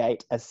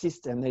create a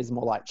system that is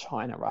more like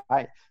China,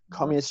 right?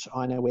 Communist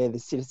China, where the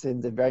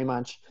citizens are very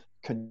much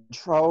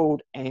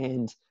controlled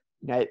and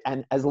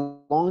and as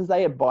long as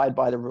they abide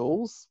by the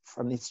rules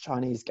from this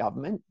Chinese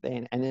government,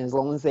 then, and as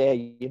long as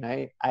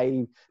they're,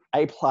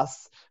 A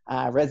plus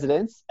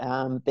residents,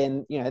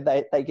 then,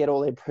 they get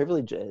all their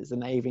privileges,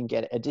 and they even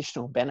get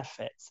additional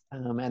benefits.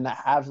 And they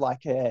have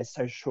like a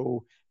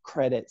social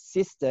credit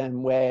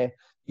system where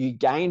you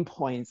gain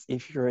points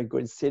if you're a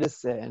good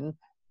citizen,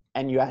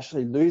 and you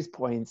actually lose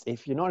points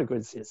if you're not a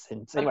good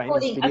citizen. So anyway,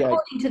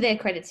 according to their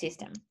credit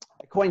system.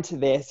 According to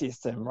their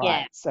system,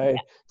 right? Yeah.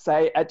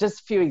 So just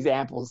a few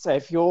examples. So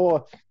if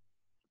you're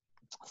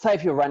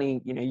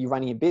running, you're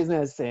running a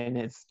business, and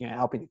it's,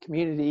 helping the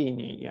community, and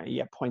you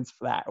get points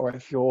for that. Or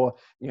if you're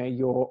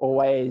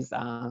always,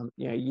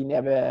 you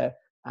never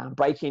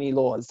break any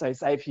laws. So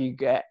say if you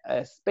get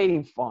a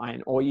speeding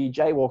fine, or you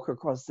jaywalk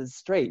across the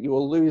street, you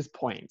will lose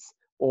points.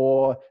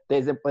 Or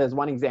there's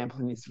one example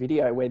in this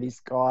video where this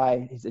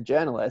guy, he's a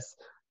journalist,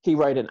 he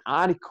wrote an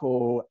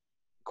article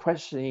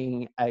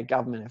questioning a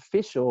government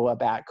official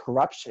about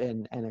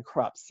corruption and a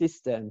corrupt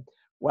system.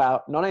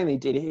 Well, not only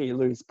did he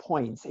lose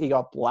points, he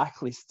got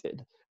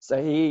blacklisted.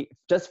 So he,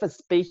 just for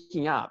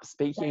speaking up,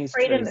 freedom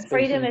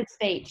of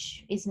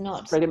speech is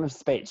not freedom of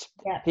speech.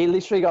 Yeah. He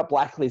literally got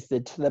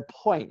blacklisted to the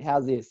point,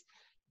 how's this?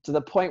 To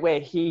the point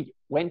where he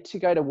went to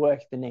go to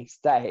work the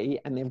next day,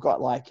 and they've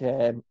got like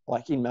in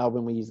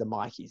Melbourne, we use a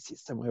Myki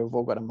system where we've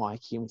all got a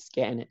Myki and we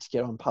scan it to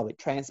get on public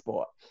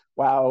transport.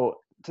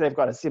 Well, they've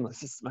got a similar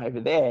system over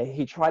there.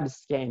 He tried to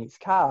scan his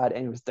card,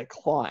 and it was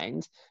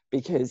declined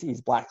because he's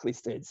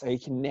blacklisted. So he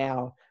can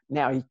now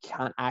he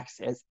can't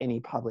access any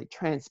public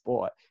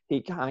transport.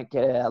 He can't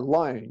get a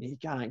loan. He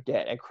can't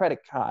get a credit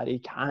card.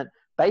 He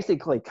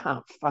basically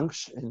can't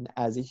function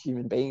as a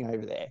human being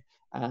over there.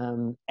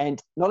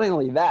 And not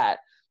only that,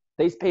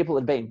 these people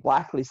have been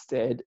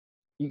blacklisted.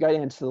 You go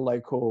down to the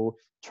local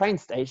train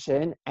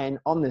station, and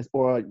on this,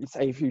 or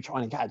say if you're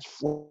trying to catch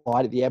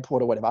flight at the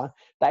airport or whatever,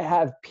 they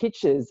have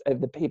pictures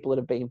of the people that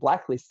have been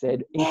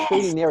blacklisted,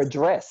 including their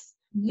address.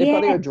 They've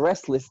got their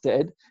address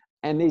listed,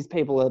 and these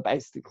people are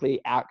basically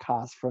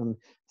outcast from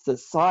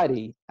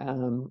society.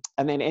 And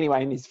then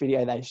anyway, in this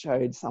video, they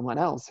showed someone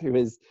else who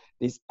is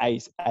this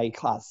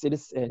A-class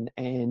citizen,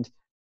 and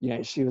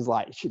she was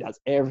like, she does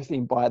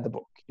everything by the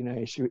book.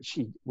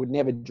 She would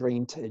never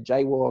dream to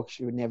jaywalk.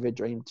 She would never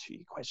dream to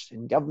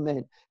question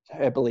government.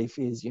 Her belief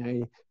is,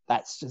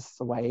 that's just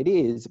the way it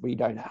is. We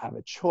don't have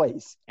a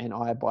choice, and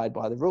I abide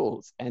by the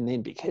rules. And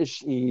then because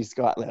she's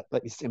got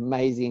like this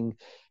amazing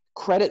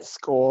credit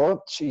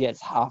score, she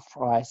gets half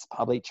price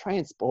public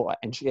transport,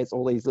 and she gets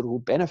all these little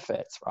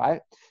benefits, right?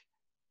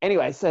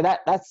 Anyway, so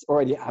that's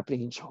already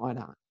happening in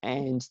China,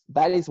 and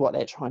that is what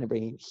they're trying to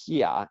bring in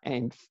here.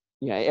 And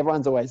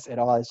everyone's always said,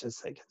 oh, it's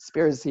just a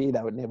conspiracy.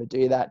 They would never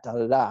do that,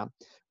 da-da-da.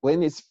 Well, in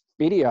this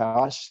video,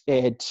 I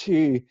shared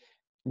 2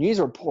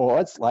 news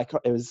reports. Like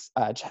it was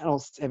Channel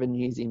 7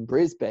 News in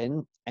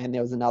Brisbane, and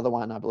there was another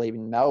one, I believe,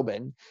 in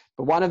Melbourne.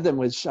 But one of them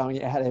was showing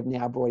how they've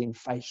now brought in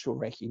facial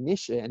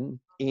recognition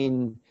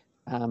in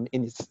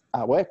this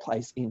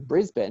workplace in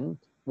Brisbane,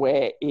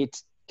 where it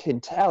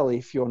can tell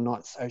if you're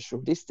not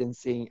social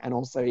distancing, and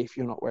also if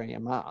you're not wearing a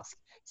mask.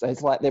 So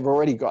it's like they've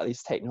already got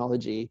this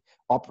technology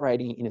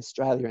operating in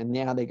Australia, and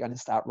now they're going to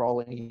start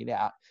rolling it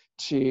out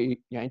to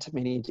to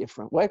many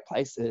different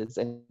workplaces.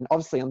 And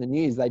obviously on the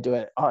news they do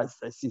it,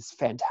 it's this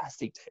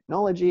fantastic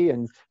technology,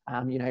 and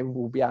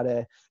we'll be able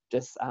to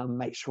just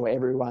make sure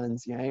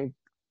everyone's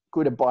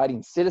good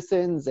abiding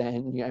citizens,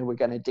 and we're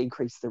going to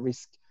decrease the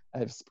risk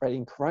of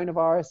spreading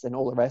coronavirus and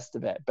all the rest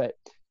of it. But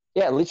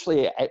yeah,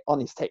 literally on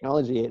this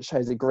technology, it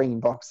shows a green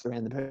box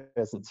around the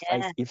person's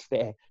face if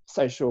they're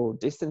social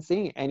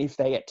distancing, and if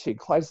they get too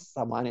close to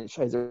someone, it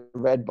shows a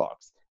red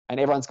box, and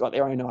everyone's got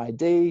their own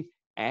ID.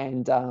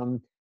 And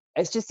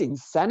it's just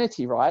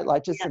insanity, right?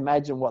 Like, just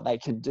imagine what they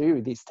can do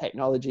with this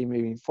technology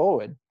moving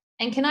forward.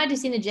 And can I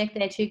just interject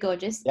there too,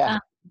 Gorgeous? Yeah.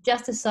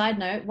 Just a side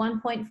note,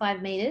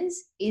 1.5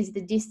 meters is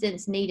the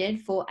distance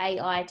needed for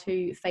AI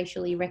to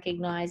facially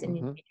recognize an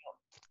individual.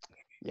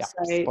 Yeah,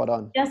 so spot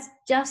on.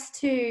 Just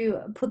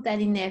to put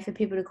that in there for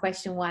people to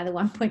question why the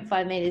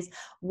 1.5 meters,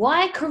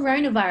 why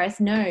coronavirus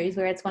knows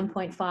where it's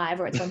 1.5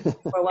 or it's 1.4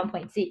 or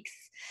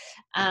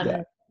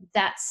 1.6.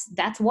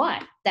 That's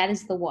why. That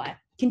is the why.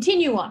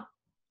 Continue on.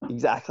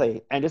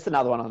 Exactly. And just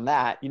another one on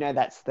that,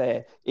 that's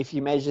if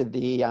you measure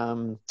the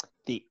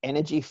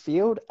energy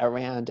field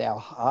around our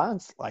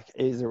hearts, like,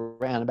 is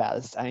around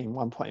about the same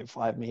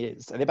 1.5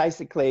 meters. So they're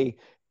basically,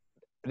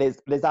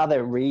 there's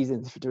other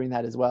reasons for doing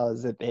that as well,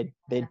 is that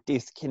they're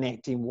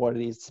disconnecting what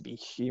it is to be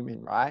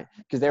human, right?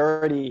 Because they're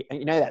already,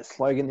 that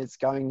slogan that's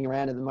going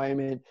around at the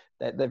moment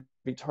that the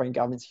Victorian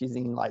government's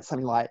using, like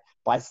something like,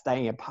 by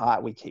staying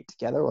apart we keep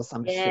together, or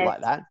some shit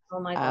like that.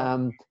 Oh my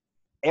God.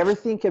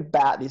 Everything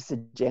about this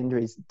agenda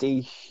is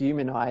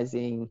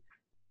dehumanizing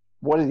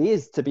what it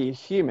is to be a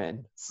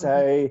human.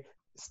 So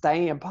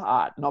staying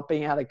apart, not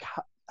being able to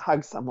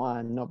hug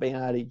someone, not being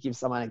able to give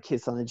someone a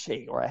kiss on the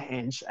cheek or a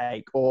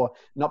handshake, or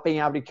not being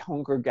able to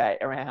congregate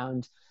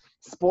around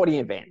sporting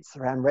events,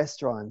 around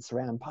restaurants,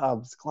 around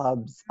pubs,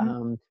 clubs,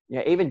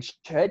 even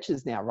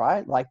churches now,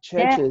 right? Like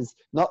churches,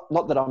 not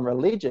that I'm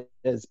religious,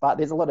 but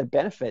there's a lot of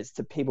benefits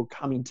to people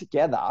coming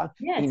together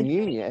in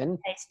union.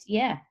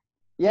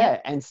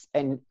 Yep.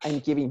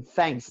 And giving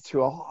thanks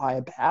to a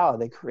higher power,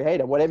 the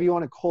creator, whatever you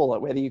want to call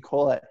it, whether you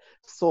call it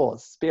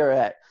source,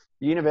 spirit,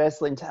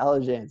 universal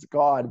intelligence,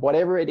 God,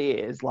 whatever it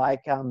is,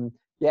 like,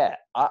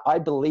 I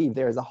believe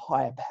there is a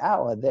higher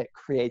power that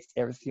creates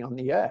everything on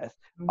the earth.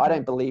 I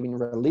don't believe in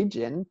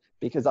religion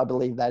because I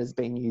believe that is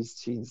being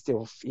used to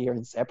instill fear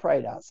and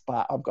separate us.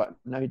 But I've got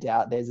no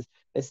doubt there's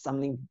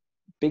something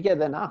bigger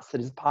than us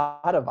that is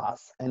part of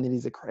us and that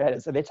is a creator.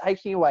 So they're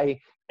taking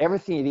away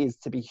everything it is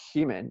to be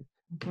human.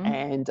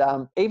 And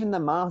even the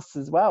masks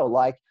as well.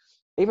 Like,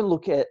 even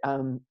look at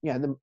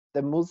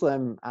the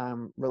Muslim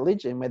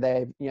religion, where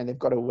they've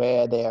got to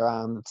wear their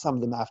some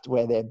of them have to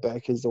wear their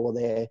burqas or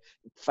their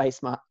face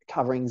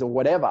coverings or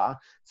whatever.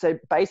 So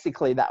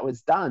basically, that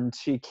was done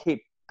to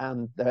keep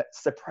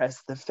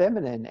suppress the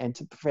feminine and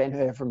to prevent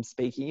her from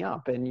speaking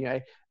up.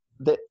 And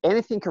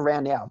anything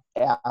around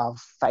our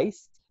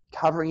face,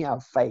 covering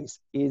our face,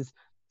 is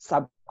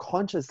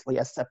subconsciously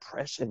a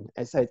suppression,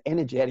 and so it's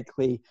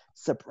energetically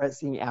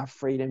suppressing our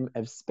freedom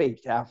of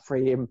speech, our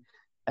freedom,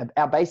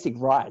 our basic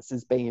rights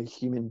as being a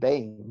human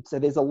being. So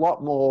there's a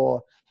lot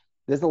more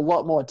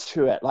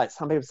to it. Like,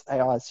 some people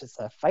say, oh, it's just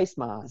a face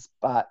mask,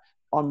 but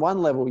on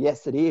one level,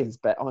 yes, it is,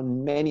 but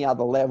on many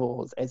other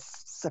levels,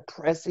 it's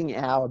suppressing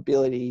our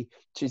ability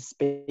to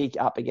speak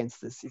up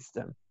against the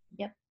system.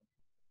 Yep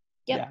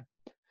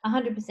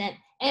 100%.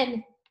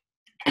 And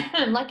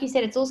like you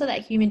said, it's also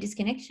that human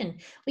disconnection.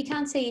 We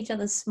can't see each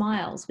other's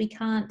smiles. We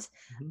can't.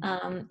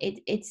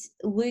 It's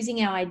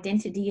losing our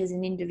identity as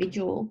an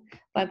individual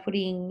by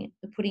putting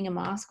a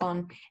mask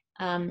on.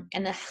 I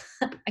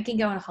can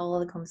go on a whole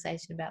other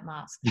conversation about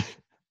masks,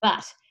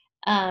 but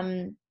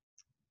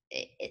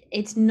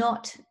it's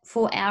not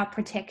for our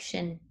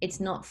protection.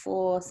 It's not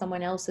for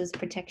someone else's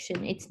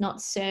protection. It's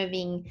not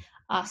serving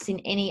us in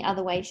any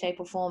other way, shape,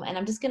 or form. And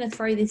I'm just going to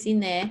throw this in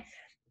there.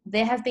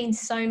 There have been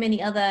so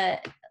many other,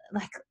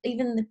 like,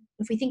 even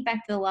if we think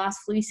back to the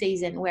last flu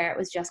season, where it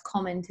was just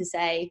common to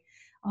say,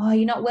 oh,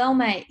 you're not well,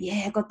 mate.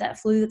 Yeah, I got that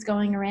flu that's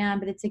going around,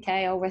 but it's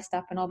okay. I'll rest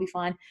up and I'll be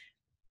fine.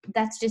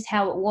 That's just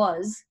how it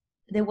was.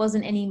 There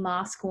wasn't any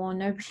mask worn.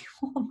 Nobody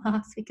wore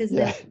masks because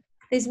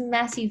there's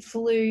massive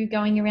flu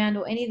going around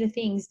or any of the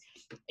things.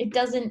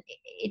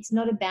 It's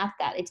not about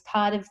that. It's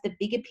part of the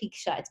bigger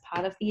picture. It's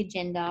part of the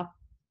agenda.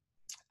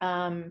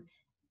 I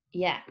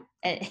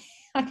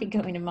could go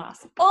into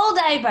masks all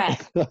day,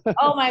 Brad.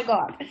 Oh my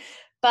God.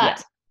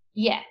 But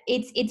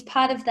it's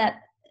part of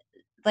that,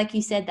 like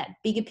you said, that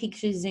bigger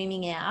picture,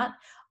 zooming out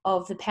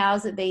of the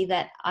powers that be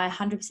that I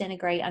 100%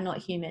 agree are not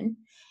human,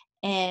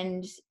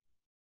 and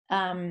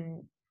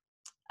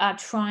are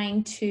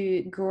trying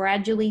to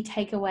gradually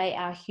take away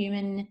our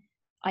human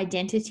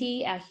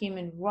identity, our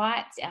human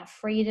rights, our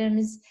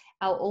freedoms,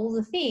 all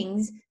the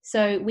things,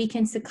 so we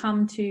can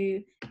succumb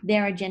to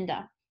their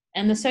agenda.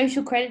 And the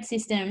social credit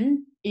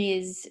system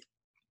is,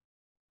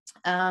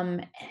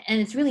 and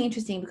it's really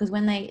interesting because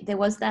when there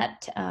was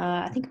that,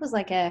 I think it was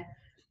like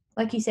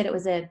you said, it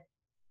was where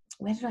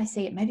did I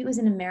see it? Maybe it was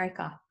in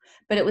America,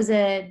 but it was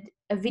a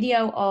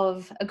video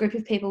of a group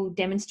of people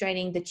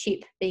demonstrating the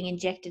chip being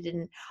injected,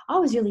 and I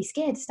was really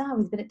scared to start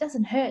with, but it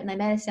doesn't hurt, and they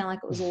made it sound like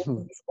it was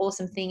this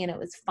awesome thing and it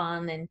was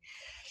fun,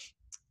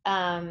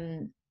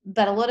 and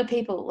but a lot of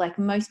people, like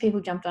most people,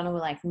 jumped on and were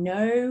like,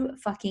 no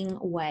fucking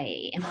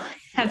way am I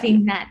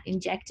having that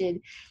injected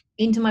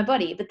into my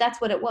body. But that's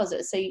what it was.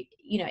 So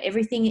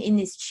everything in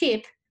this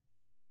chip,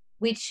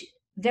 which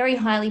very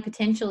highly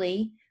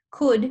potentially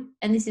could,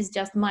 and this is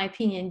just my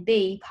opinion,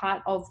 be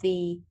part of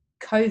the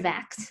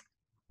COVAX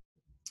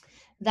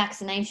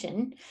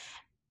vaccination.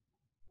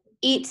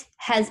 It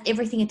has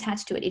everything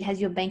attached to it. It has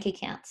your bank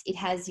accounts. It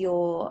has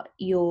all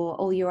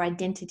your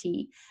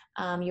identity.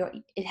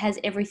 It has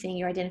everything,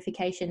 your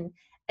identification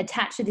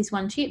attached to this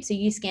one chip. So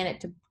you scan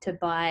it to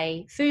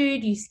buy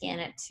food. You scan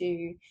it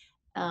to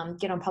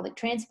get on public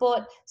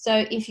transport.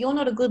 So if you're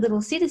not a good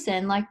little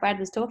citizen, like Brad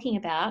was talking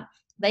about,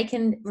 they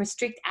can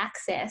restrict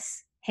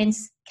access.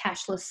 Hence,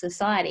 cashless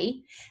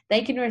society.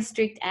 They can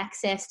restrict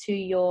access to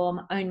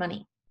your own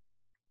money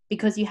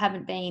because you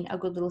haven't been a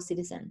good little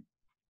citizen.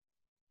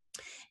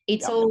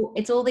 It's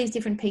all these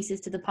different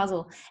pieces to the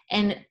puzzle.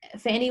 And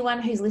for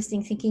anyone who's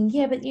listening thinking,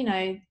 yeah, but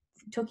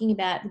talking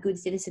about the good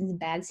citizens and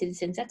bad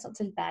citizens, that's not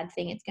such a bad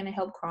thing. It's going to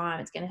help crime.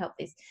 It's going to help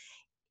this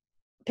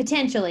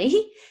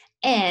potentially.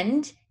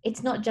 And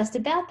it's not just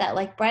about that.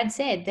 Like Brad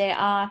said, there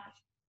are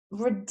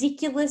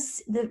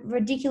ridiculous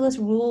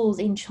rules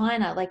in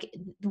China. Like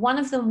one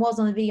of them was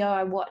on the video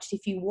I watched.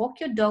 If you walk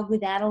your dog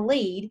without a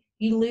lead,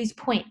 you lose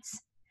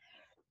points.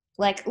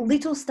 Like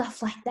little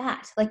stuff like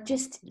that. Like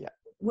just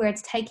where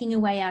it's taking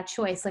away our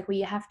choice, like where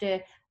you have to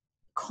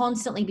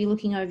constantly be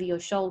looking over your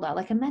shoulder.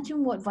 Like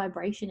imagine what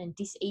vibration and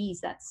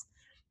dis-ease that's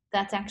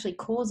actually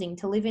causing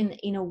to live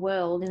in a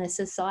world, in a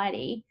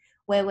society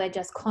where we're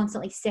just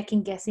constantly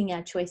second guessing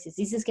our choices.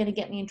 Is this going to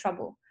get me in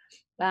trouble?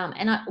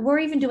 We're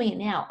even doing it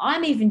now.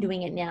 I'm even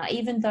doing it now,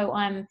 even though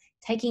I'm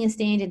taking a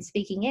stand and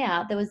speaking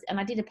out. And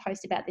I did a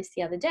post about this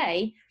the other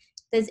day.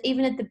 There's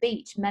even at the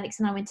beach, Maddox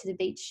and I went to the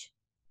beach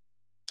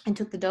and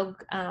took the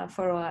dog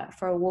for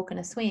a walk and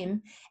a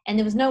swim, and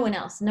there was no one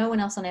else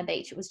on our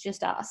beach. It was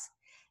just us.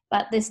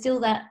 But there's still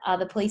that, are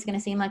the police going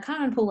to see my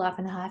car and pull up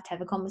and I have to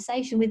have a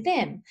conversation with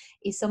them?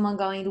 Is someone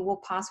going to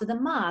walk past with a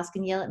mask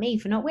and yell at me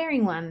for not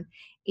wearing one?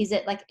 Is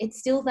it like, it's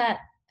still that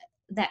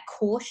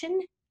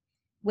caution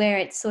where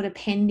it's sort of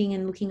pending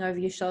and looking over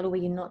your shoulder, where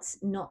you're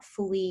not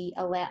fully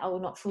allowed or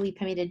not fully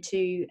permitted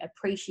to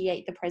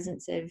appreciate the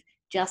presence of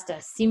just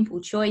a simple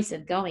choice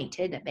of going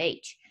to the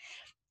beach.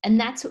 And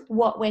that's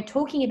what we're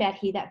talking about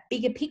here, that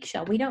bigger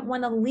picture. We don't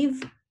want to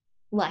live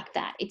like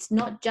that. It's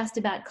not just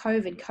about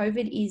COVID.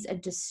 COVID is a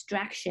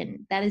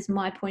distraction. That is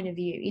my point of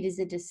view. It is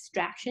a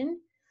distraction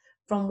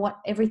from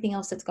everything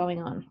else that's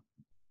going on.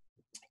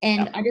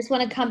 And I just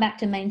want to come back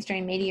to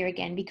mainstream media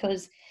again,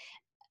 because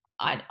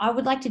I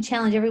would like to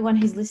challenge everyone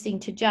who's listening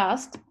to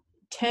just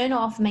turn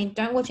off,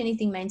 don't watch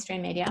anything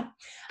mainstream media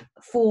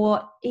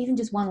for even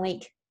just 1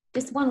 week.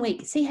 Just 1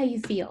 week. See how you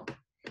feel.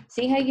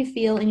 See how you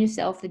feel in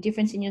yourself, the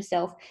difference in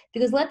yourself.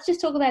 Because let's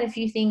just talk about a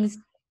few things.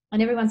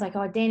 And everyone's like,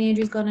 oh, Dan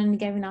Andrews got in and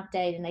gave an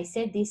update and they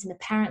said this, and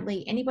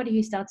apparently, anybody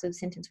who starts a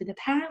sentence with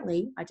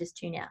apparently, I just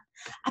tune out.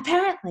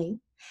 Apparently,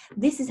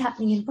 this is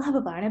happening in blah,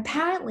 blah, blah, and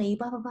apparently,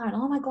 blah, blah, blah, and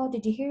oh my God,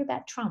 did you hear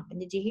about Trump? And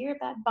did you hear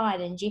about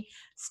Biden?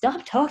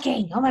 Stop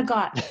talking. Oh my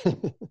God.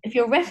 If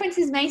your reference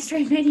is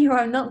mainstream media,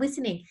 I'm not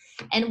listening.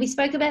 And we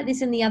spoke about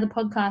this in the other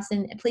podcast,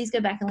 and please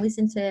go back and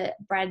listen to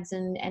Brad's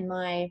and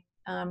my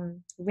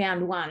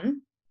round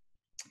one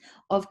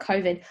of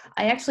COVID.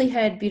 I actually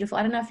heard beautiful,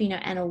 I don't know if you know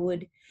Anna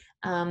Wood.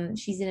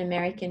 She's an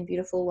American,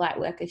 beautiful light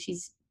worker.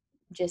 She's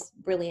just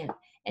brilliant.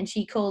 And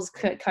she calls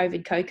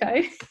COVID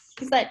cocoa.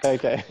 She's like,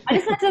 okay. I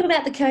just want to talk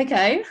about the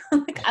cocoa.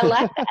 I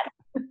like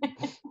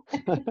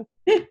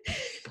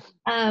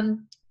that.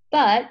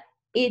 But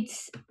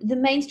it's the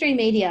mainstream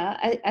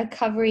media are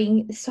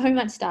covering so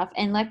much stuff.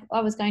 And like I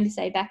was going to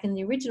say back in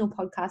the original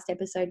podcast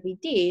episode we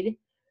did,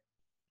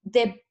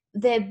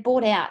 they're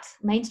bought out.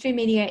 Mainstream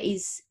media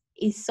is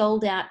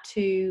sold out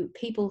to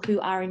people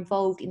who are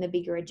involved in the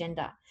bigger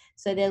agenda.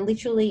 So they're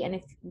literally, and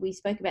if we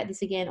spoke about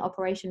this again,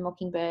 Operation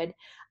Mockingbird,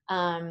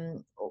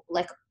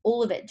 like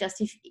all of it,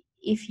 just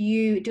if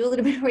you do a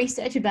little bit of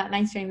research about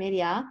mainstream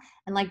media,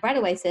 and like Brad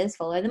always says,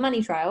 follow the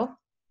money trail,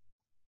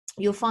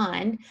 you'll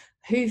find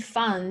who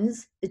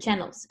funds the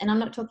channels. And I'm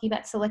not talking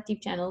about selective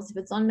channels. If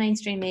it's on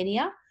mainstream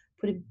media,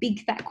 put a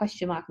big fat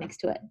question mark next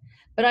to it.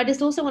 But I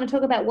just also want to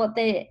talk about what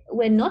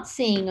we're not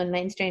seeing on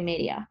mainstream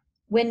media.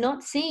 We're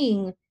not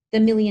seeing the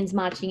millions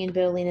marching in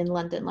Berlin and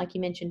London, like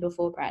you mentioned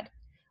before, Brad.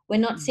 We're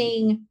not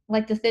seeing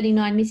like the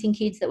 39 missing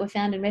kids that were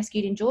found and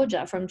rescued in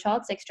Georgia from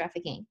child sex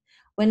trafficking.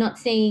 We're not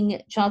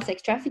seeing child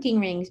sex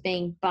trafficking rings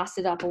being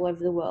busted up all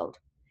over the world.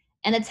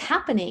 And it's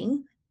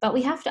happening, but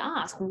we have to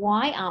ask,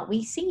 why aren't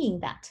we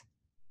seeing that?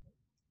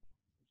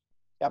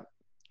 Yep,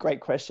 great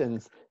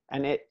questions.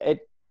 And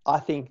I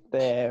think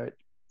they're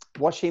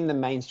watching the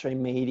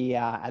mainstream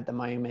media at the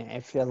moment. I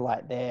feel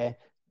like they're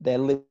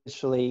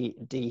literally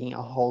digging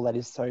a hole that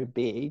is so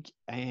big,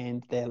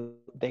 and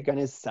they're going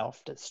to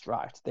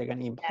self-destruct. They're going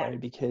to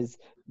implode because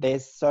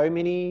there's so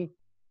many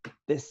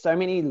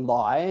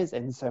lies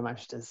and so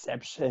much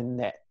deception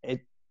that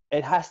it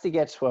has to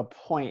get to a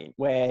point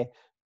where,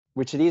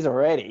 which it is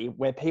already,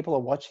 where people are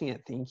watching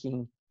it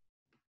thinking,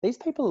 these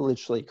people are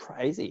literally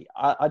crazy.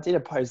 I did a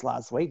post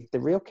last week. The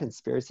real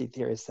conspiracy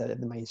theorists said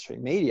in the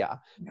mainstream media,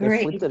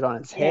 they flipped it on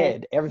its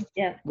head.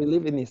 We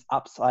live in this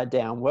upside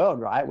down world,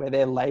 right? Where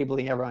they're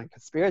labeling everyone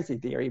conspiracy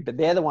theory, but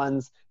they're the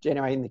ones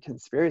generating the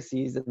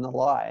conspiracies and the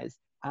lies.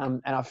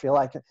 And I feel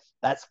like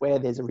that's where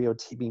there's a real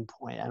tipping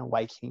point and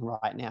awakening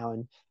right now.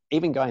 And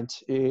even going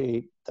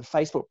to the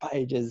Facebook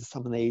pages,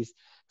 some of these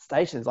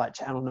stations like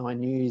Channel 9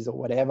 News or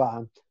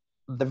whatever,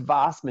 the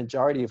vast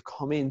majority of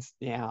comments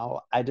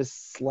now are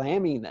just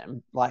slamming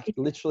them, like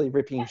literally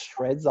ripping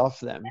shreds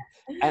off them.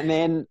 And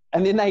then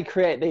they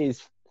create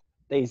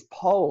these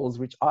polls,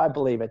 which I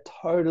believe are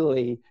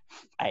totally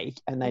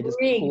fake, and they just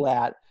pull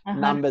out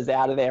numbers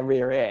out of their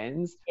rear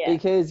ends.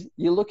 Because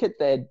you look at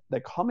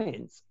the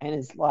comments, and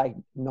it's like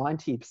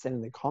 90%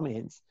 of the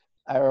comments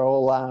are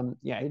all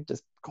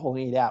just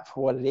calling it out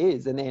for what it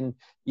is. And then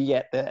you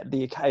get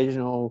the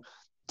occasional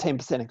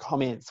 10% of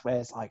comments where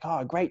it's like,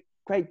 oh, great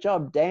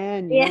job,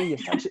 Dan. You're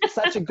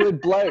such a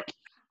good bloke.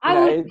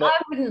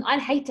 I'd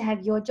hate to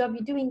have your job.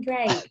 You're doing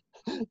great.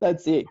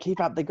 That's it. Keep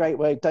up the great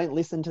work. Don't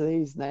listen to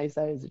these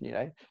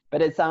naysayers,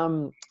 But it's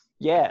like,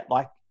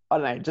 I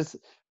don't know, just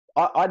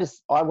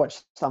I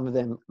watch some of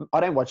them. I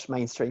don't watch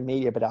mainstream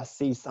media, but I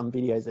see some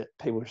videos that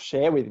people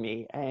share with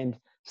me, and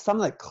some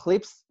of the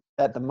clips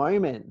at the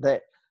moment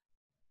that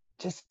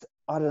just,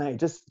 I don't know,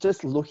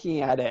 just looking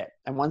at it,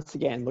 and once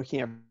again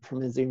looking at it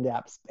from a zoomed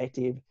out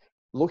perspective,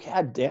 look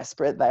how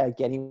desperate they are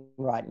getting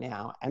right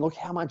now, and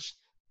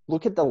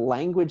look at the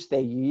language they're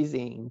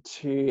using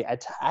to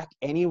attack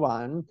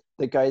anyone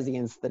that goes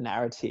against the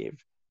narrative.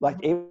 Like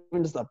even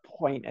just the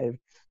point of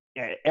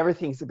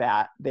everything's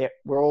about that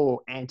we're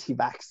all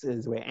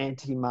anti-vaxxers, we're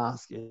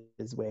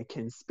anti-maskers, we're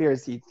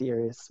conspiracy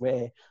theorists,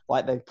 we're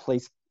like the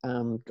police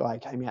guy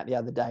came out the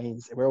other day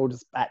and said we're all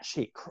just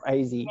batshit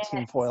crazy,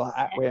 tinfoil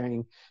hat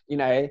wearing,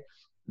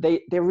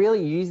 they're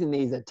really using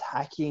these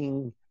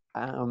attacking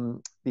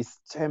this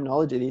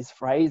terminology, these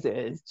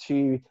phrases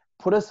to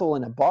put us all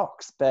in a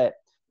box. But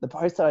the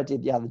post that I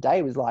did the other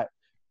day was like,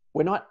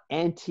 we're not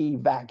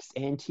anti-vax,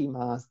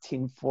 anti-mask,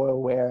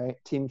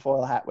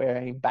 tinfoil hat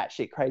wearing,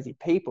 batshit crazy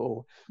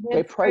people.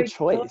 We're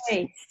pro-choice.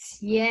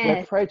 Yeah.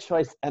 We're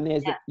pro-choice,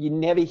 and you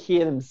never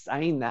hear them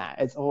saying that.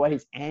 It's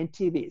always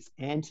anti this,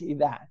 anti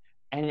that,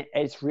 and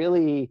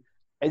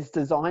it's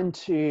designed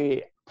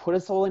to put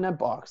us all in a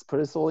box, put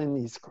us all in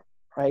this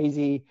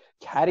crazy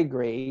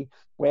category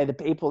where the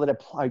people that are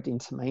plugged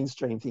into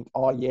mainstream think,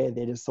 oh yeah,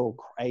 they're just all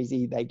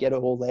crazy. They get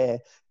all their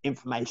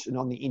information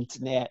on the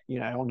internet,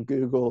 on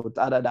Google,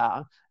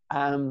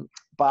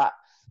 but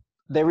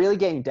they're really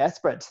getting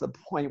desperate to the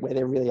point where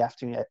they're really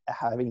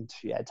having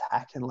to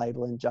attack and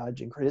label and judge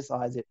and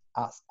criticize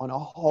us on a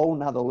whole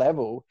nother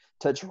level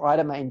to try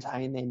to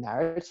maintain their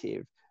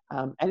narrative.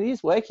 And it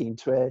is working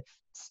to a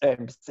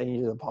certain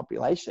percentage of the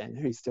population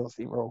who still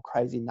think we're all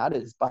crazy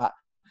nutters. But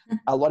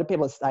a lot of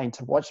people are starting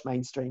to watch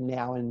mainstream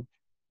now, and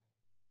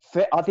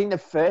I think the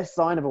first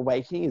sign of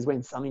awakening is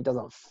when something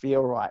doesn't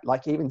feel right.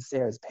 Like even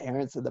Sarah's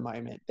parents at the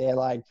moment, they're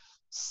like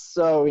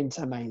so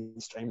into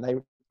mainstream.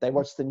 They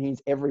watch the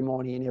news every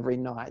morning and every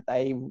night.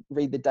 They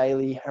read the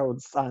Daily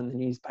Herald Sun, the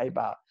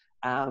newspaper.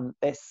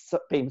 They've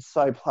been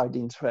so plugged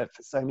into it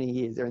for so many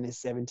years. They're in their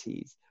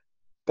 70s.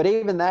 But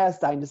even they are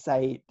starting to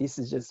say, this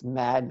is just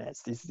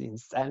madness. This is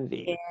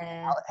insanity.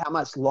 Yeah. How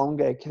much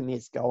longer can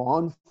this go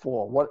on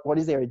for? What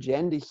is their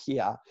agenda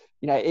here?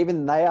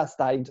 Even they are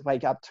starting to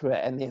wake up to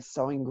it, and they're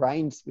so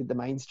ingrained with the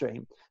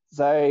mainstream.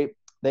 So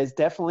there's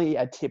definitely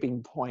a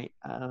tipping point.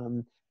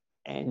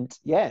 And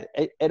yeah,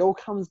 it all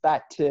comes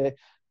back to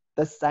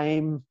the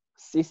same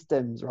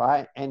systems,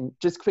 right? And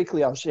just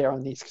quickly, I'll share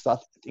on this because I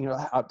think it'll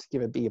help to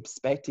give a bigger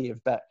perspective.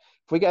 But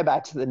if we go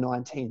back to the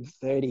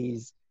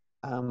 1930s,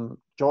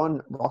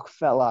 John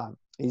Rockefeller,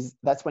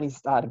 that's when he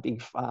started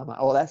Big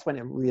Pharma, or that's when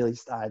it really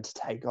started to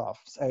take off.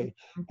 So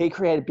he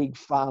created Big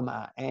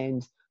Pharma,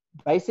 and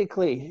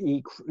basically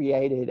he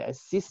created a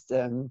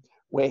system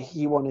where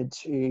he wanted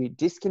to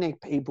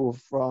disconnect people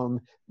from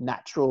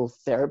natural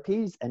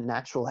therapies and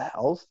natural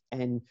health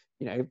and,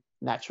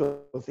 natural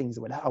things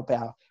that would help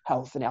our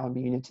health and our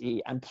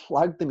immunity, and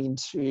plug them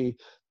into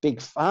Big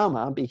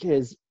Pharma,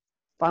 because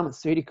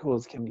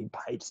pharmaceuticals can be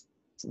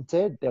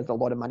patented. There's a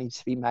lot of money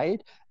to be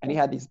made. And he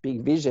had this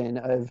big vision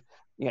of,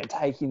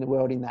 taking the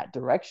world in that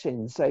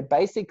direction. So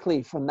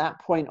basically from that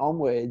point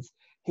onwards,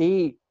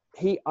 he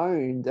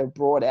owned or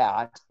brought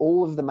out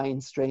all of the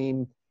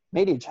mainstream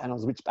media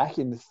channels, which back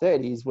in the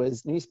 30s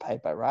was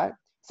newspaper, right?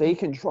 So he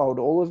controlled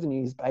all of the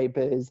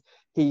newspapers.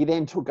 He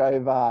then took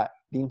over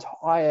the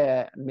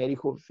entire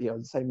medical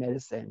field, so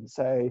medicine.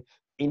 So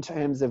in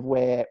terms of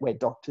where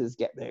doctors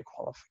get their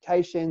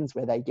qualifications,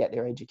 where they get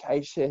their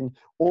education,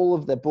 all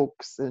of the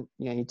books that,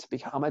 to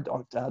become a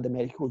doctor, the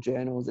medical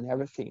journals and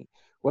everything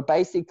were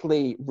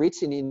basically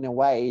written in a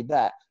way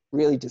that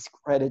really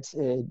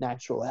discredited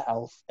natural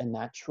health and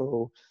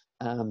natural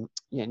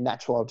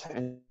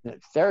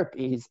alternative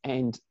therapies.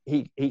 And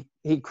he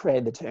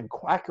created the term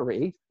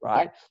quackery,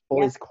 right?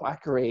 All this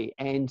quackery,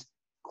 and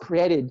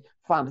created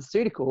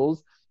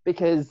pharmaceuticals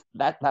because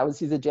that was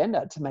his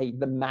agenda, to make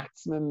the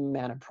maximum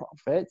amount of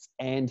profits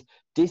and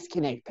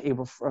disconnect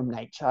people from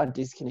nature,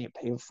 disconnect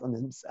people from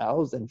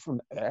themselves and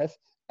from Earth,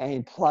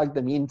 and plug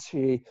them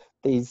into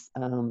these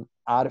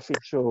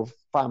artificial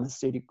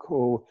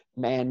pharmaceutical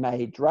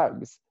man-made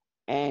drugs.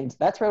 And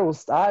that's where it all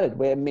started,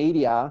 where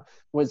media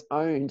was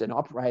owned and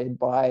operated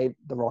by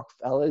the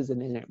Rockefellers,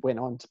 and then it went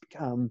on to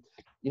become,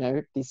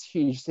 this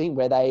huge thing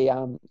where they,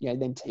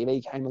 then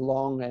TV came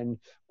along and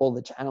all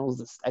the channels,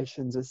 the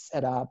stations were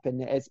set up,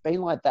 and it's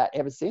been like that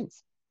ever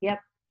since. Yep.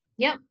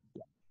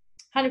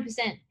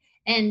 100%.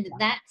 And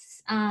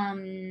that's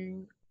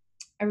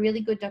a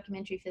really good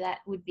documentary for that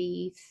would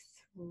be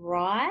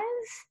Thrive.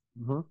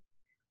 Mm-hmm.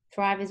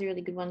 Thrive is a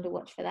really good one to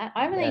watch for that.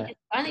 I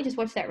only just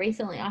watched that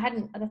recently.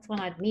 That's one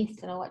I'd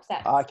missed, and I watched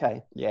that.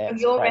 Okay, yeah,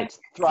 it's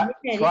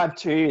great. Thrive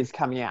 2 is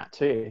coming out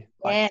too,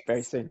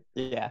 very soon.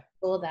 Yeah,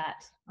 saw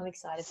that. I'm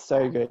excited.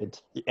 So good.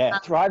 Yeah,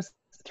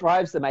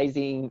 Thrive's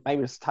amazing.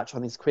 Maybe just touch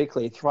on this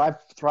quickly. Thrive.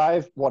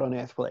 What on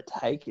earth will it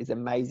take? Is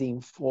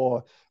amazing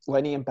for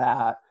learning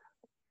about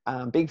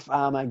big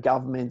pharma,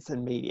 governments,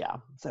 and media.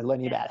 So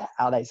learning about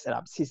how they set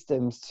up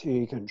systems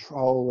to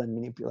control and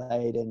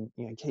manipulate and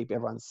keep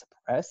everyone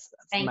suppressed.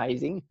 That's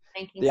amazing.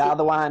 The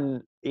other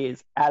one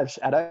is Out of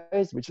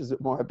Shadows, which is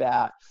more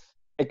about,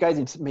 it goes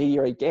into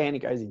media again, it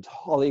goes into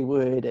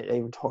Hollywood, it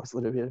even talks a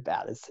little bit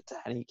about the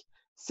satanic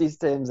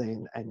systems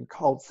and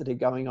cults that are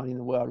going on in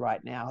the world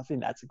right now. I think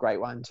that's a great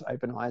one to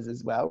open eyes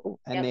as well.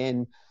 And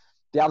then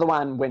the other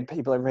one, When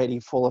People Are Ready,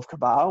 Fall of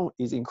Cabal,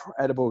 is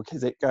incredible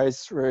because it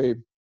goes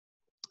through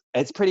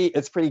it's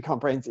pretty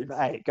comprehensive.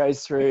 Hey, it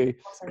goes through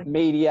Awesome.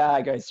 media,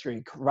 it goes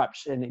through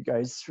corruption, it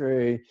goes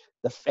through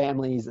the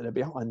families that are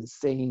behind the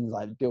scenes,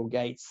 like Bill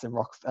Gates and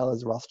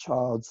Rockefellers,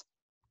 Rothschilds.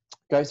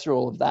 Goes through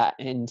all of that,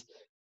 and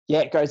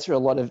yeah, it goes through a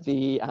lot of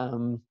the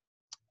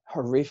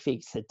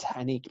horrific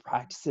satanic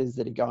practices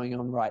that are going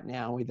on right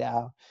now with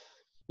our,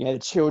 the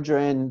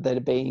children that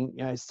are being,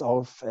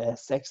 sold for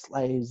sex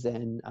slaves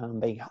and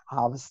being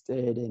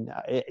harvested, and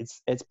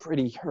it's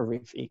pretty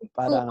horrific.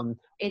 But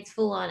It's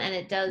full on, and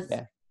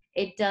yeah,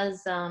 it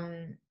does.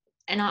 And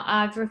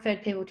I've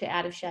referred people to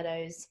Out of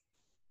Shadows,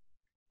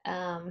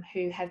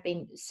 who have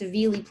been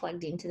severely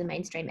plugged into the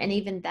mainstream, and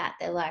even that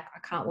they're like, I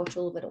can't watch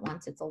all of it at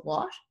once. It's a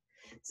lot.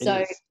 So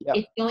it is. Yep.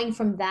 it's going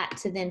from that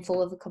to then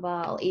Fall of the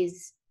Cabal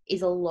is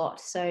a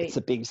lot. So It's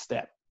a big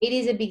step. it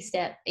is a big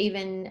step.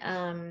 Even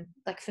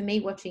like for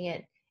me watching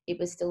it, it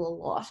was still a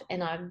lot,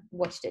 and I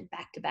watched it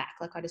back to back.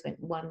 Like I just went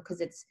one,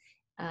 because it's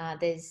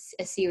there's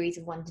a series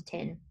of 1 to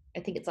 10. I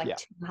think it's like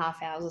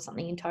 2.5 hours or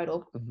something in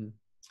total.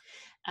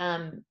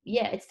 Mm-hmm.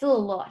 Yeah, it's still a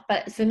lot,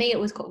 but for me it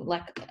was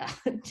like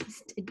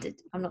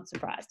I'm not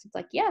surprised. It's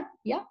like yep,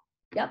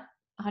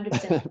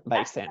 100%.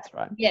 Makes sense,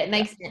 right? Yeah, it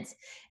makes sense.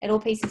 It all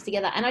pieces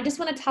together. And I just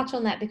want to touch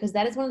on that, because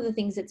that is one of the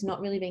things that's not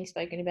really being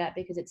spoken about,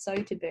 because it's so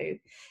taboo,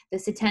 the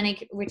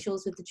satanic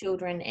rituals with the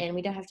children, and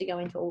we don't have to go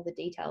into all the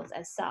details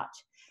as such.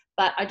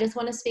 But I just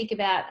want to speak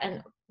about,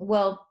 and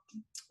well,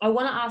 I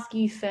want to ask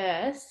you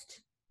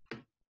first,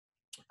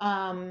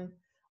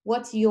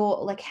 what's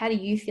your, like, how do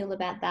you feel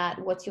about that?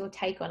 What's your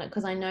take on it?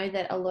 Because I know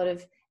that a lot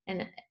of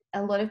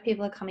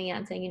people are coming out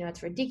and saying,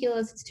 it's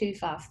ridiculous, it's too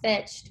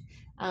far-fetched,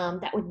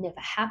 that would never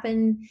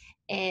happen.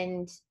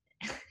 And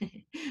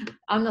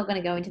I'm not going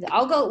to go into that.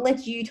 I'll go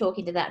let you talk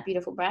into that,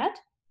 beautiful Brad.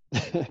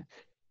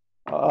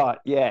 Oh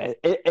yeah,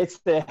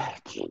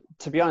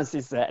 to be honest,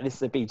 this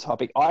is a big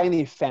topic. I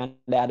only found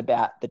out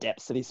about the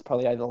depths of this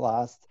probably over the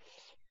last,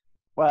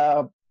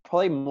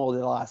 probably more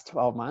than the last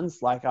 12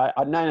 months. Like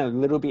I've known a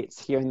little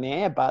bits here and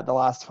there, but the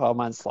last 12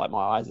 months, like my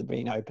eyes have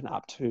been opened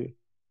up to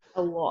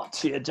a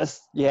lot.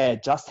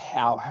 Just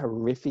how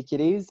horrific it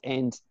is.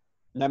 And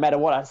no matter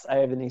what I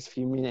say over the next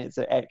few minutes,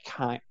 it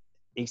can't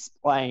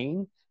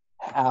explain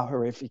how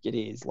horrific it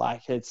is.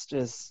 Like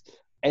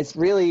it's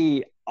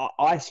really,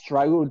 I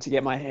struggled to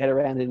get my head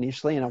around it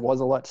initially, and it was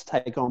a lot to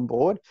take on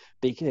board,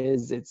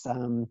 because it's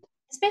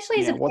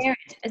especially as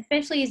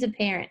a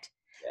parent,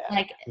 yeah.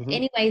 like Mm-hmm.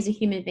 anyway, as a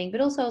human being,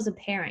 but also as a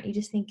parent, you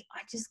just think,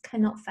 I just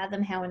cannot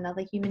fathom how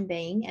another human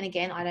being, and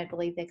again, I don't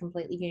believe they're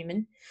completely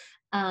human,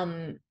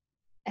 can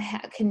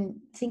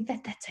think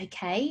that that's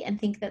okay, and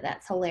think that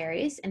that's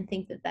hilarious, and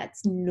think that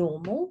that's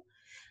normal.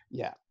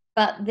 Yeah.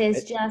 But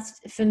there's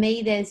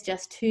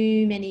just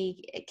too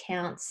many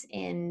accounts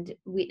and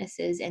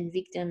witnesses and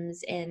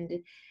victims and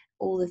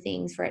all the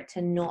things for it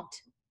to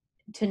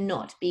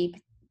not be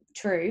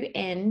true.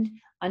 And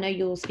I know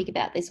you'll speak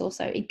about this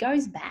also. It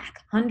goes back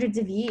hundreds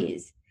of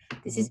years.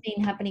 This has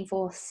been happening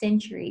for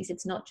centuries.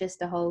 It's not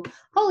just a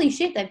holy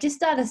shit, they've just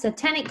started a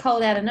satanic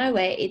cult out of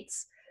nowhere.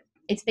 It's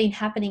been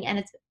happening, and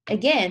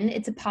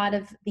it's a part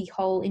of the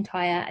whole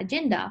entire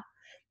agenda.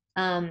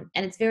 And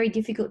it's very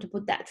difficult to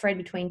put that thread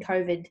between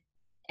COVID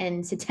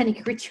and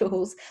satanic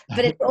rituals,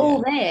 but it's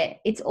all there.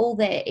 It's all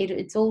there.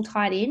 It's all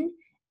tied in.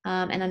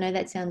 And I know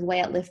that sounds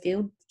way out left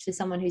field to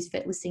someone who's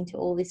listening to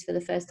all this for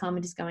the first time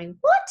and just going,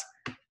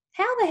 what?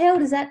 How the hell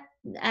does that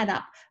add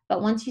up?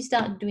 But once you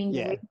start doing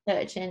the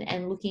research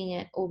and looking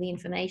at all the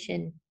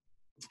information,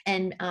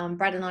 and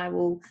Brad and I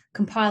will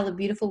compile a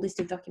beautiful list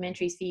of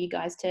documentaries for you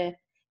guys to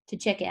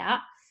check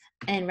out,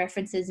 and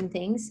references and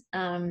things,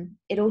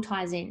 it all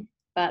ties in.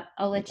 But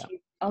I'll let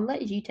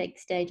you take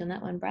the stage on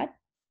that one, Brad.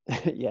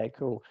 Yeah,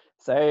 cool.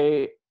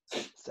 So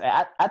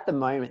at the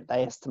moment,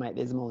 they estimate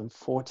there's more than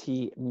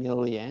 40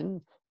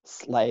 million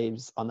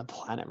slaves on the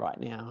planet right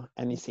now,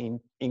 and this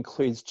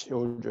includes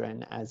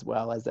children as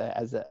well as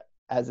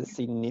a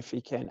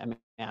significant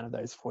amount of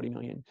those 40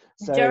 million.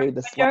 So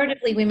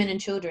majoritively women and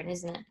children,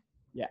 isn't it?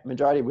 Yeah,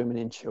 majority of women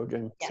and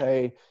children.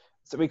 Yeah.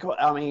 So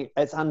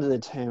it's under the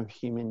term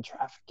human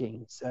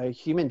trafficking. So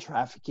human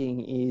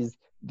trafficking is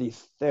the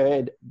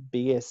third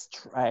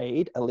biggest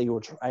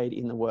illegal trade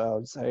in the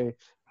world. So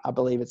I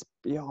believe it's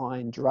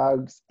behind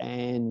drugs,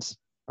 and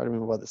I don't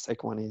remember what the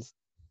second one is.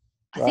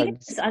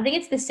 Drugs. I think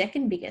it's the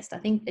second biggest. I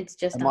think it's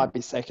just. It might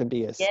be second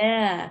biggest.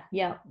 Yeah.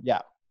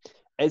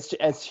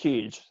 It's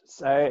huge.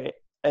 So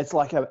it's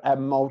like a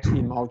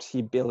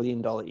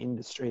multi-billion-dollar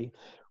industry.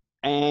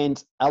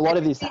 And a lot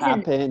of this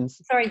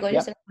happens. Sorry,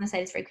 Gorgeous, I want to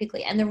say this very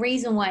quickly. And the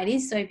reason why it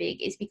is so big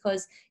is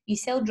because you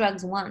sell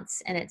drugs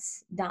once and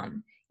it's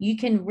done. You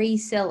can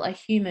resell a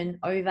human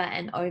over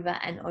and over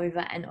and over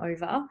and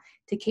over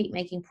to keep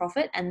making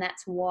profit. And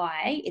that's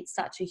why it's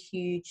such a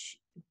huge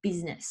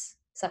business,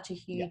 such a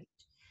huge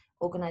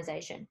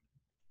organization.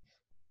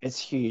 It's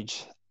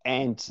huge.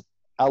 And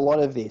a lot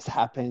of this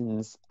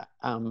happens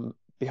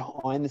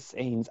behind the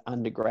scenes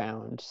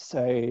underground.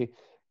 So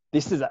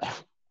this is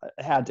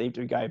how deep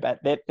do we go? But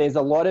there's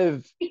a lot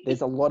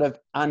of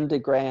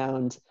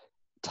underground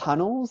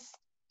tunnels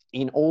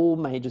in all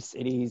major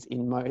cities,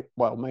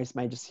 most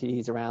major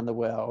cities around the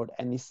world,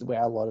 and this is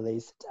where a lot of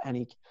these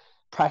satanic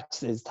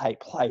practices take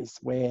place,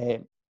 where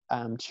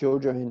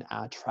children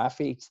are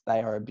trafficked, they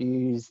are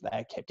abused, they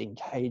are kept in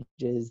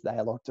cages, they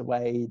are locked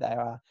away, they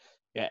are,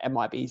 it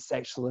might be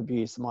sexual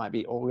abuse, it might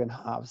be organ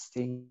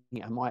harvesting,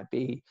 it might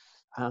be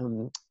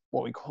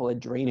what we call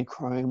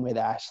adrenochrome, where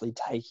they're actually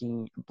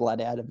taking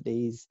blood out of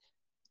these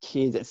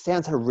kids. It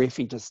sounds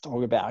horrific to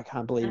talk about. I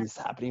can't believe this is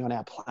happening on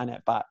our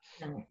planet, but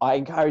I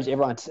encourage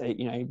everyone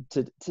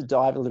to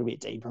dive a little bit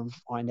deeper and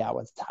find out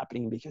what's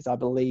happening, because I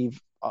believe,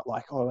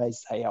 like I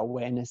always say,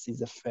 awareness is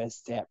the first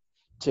step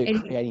to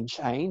creating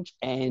change.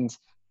 And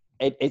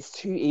it's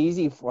too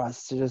easy for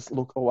us to just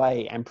look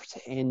away and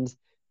pretend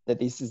that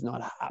this is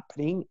not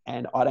happening.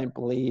 And I don't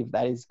believe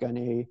that is going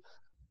to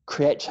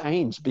create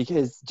change,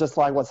 because just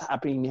like what's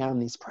happening now in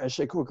this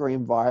pressure cooker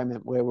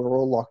environment where we're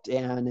all locked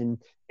down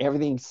and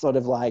everything's sort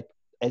of like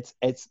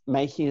it's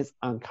making us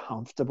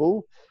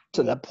uncomfortable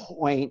to the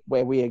point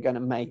where we are going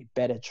to make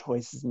better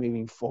choices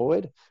moving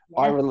forward.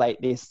 I relate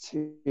this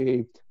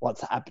to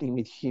what's happening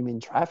with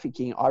human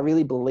trafficking. I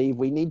really believe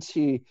we need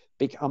to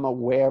become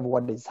aware of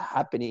what is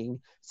happening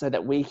so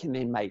that we can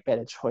then make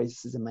better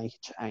choices and make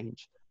a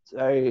change.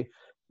 So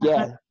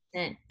yeah.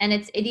 And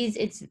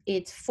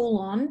it's full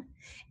on,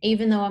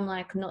 even though I'm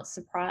like not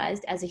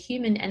surprised as a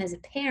human and as a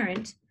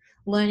parent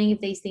learning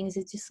of these things.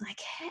 It's just like,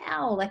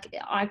 how, like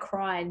I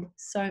cried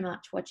so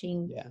much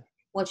watching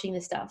the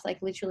stuff, like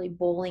literally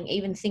bawling,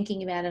 even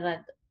thinking about it.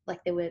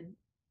 Like there were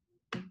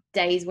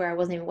days where I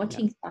wasn't even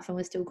watching stuff and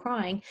was still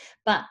crying,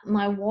 but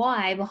my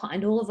why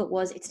behind all of it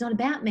was, it's not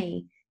about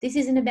me. This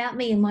isn't about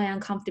me and my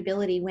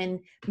uncomfortability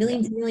when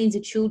millions and millions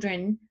of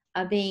children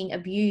are being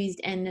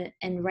abused and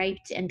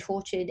raped and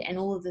tortured and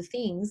all of the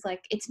things.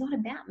 Like, it's not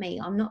about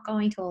me. I'm not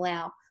going to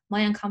allow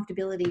my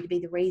uncomfortability to be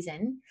the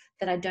reason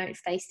that I don't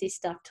face this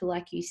stuff, to,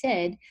 like you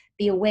said,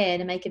 be aware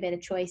to make a better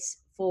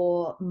choice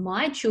for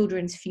my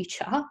children's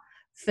future,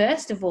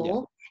 first of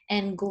all,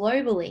 and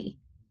globally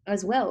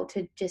as well,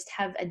 to just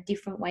have a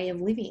different way of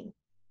living.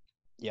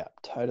 Yeah,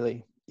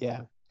 totally.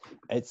 Yeah.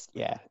 It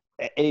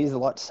is a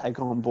lot to take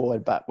on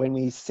board, but when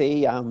we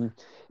see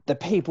the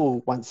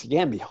people once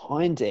again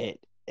behind it,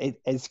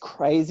 as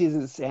crazy as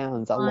it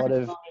sounds, a lot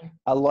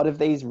of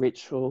these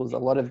rituals, a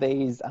lot of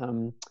these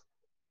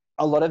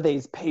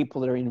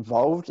people that are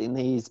involved in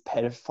these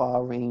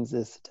pedophile rings,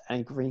 the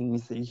satanic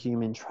rings, the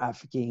human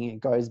trafficking, it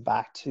goes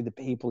back to the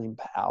people in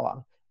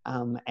power,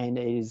 and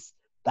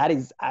that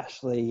is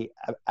actually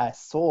a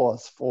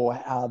source for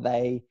how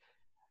they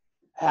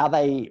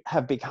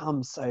have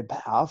become so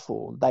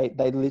powerful. They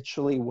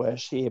literally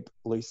worship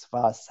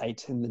Lucifer,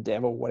 Satan, the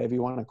devil, whatever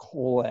you want to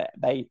call it.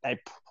 They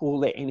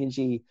pull their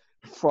energy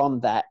from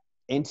that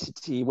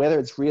entity, whether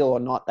it's real or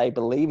not, they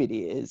believe it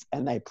is,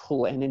 and they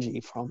pull energy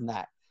from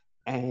that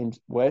and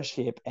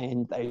worship,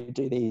 and they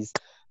do these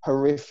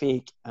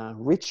horrific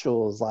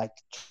rituals, like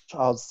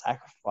child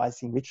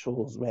sacrificing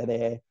rituals,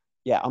 where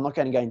I'm not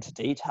going to go into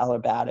detail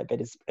about it,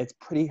 but it's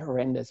pretty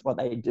horrendous what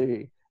they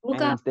do. Look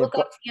up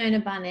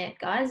Fiona Barnett,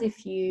 guys,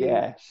 if you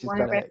she's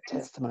got a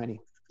testimony.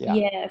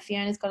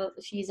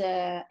 She's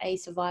a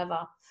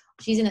survivor.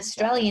 She's an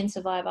Australian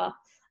survivor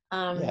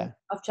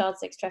of child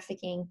sex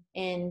trafficking,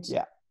 and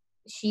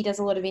she does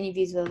a lot of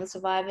interviews with other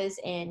survivors,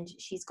 and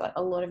she's got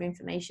a lot of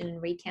information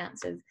and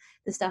recounts of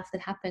the stuff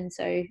that happened.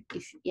 So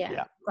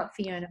got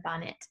Fiona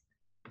Barnett.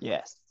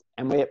 Yes,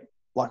 and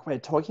we're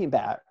talking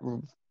about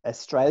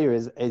Australia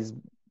is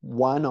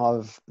one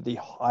of the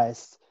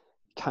highest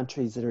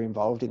countries that are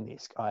involved in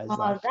this, guys.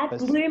 That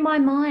blew my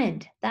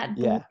mind.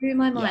 Blew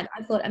my mind.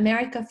 I thought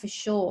America for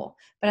sure,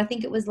 but I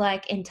think it was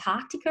like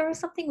Antarctica or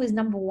something was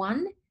number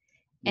one,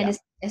 and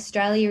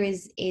Australia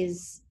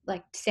is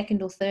like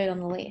second or third on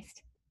the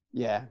list.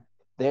 Yeah,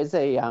 there's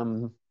a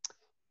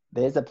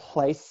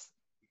place,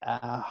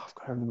 I've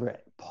got to remember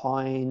it,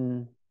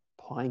 Pine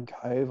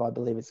Cove, I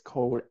believe it's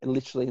called,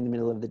 literally in the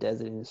middle of the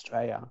desert in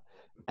Australia.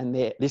 And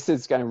this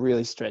is going to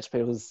really stretch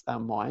people's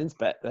minds,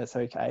 but that's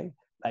okay.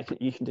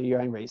 You can do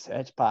your own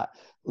research, but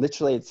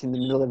literally it's in the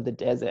middle of the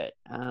desert,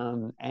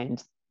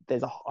 and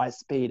there's a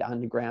high-speed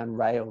underground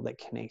rail that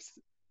connects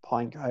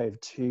Pine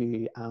Cove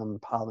to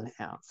Parliament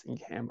House in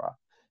Canberra.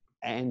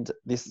 And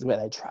this is where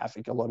they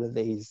traffic a lot of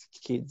these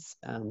kids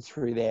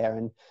through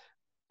there.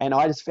 And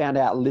I just found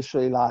out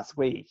literally last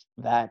week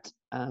that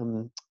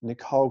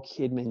Nicole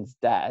Kidman's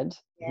dad,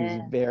 who's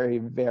very,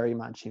 very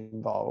much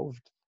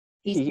involved,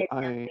 he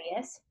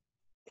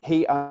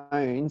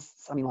owns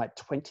something like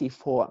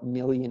 24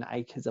 million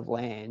acres of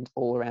land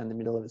all around the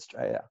middle of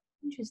Australia.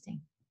 Interesting.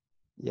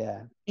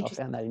 Yeah, I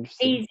found that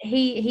interesting.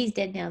 He's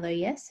dead now, though.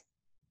 Yes.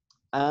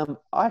 I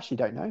actually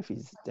don't know if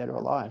he's dead or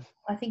alive.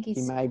 I think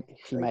he may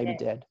be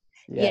dead.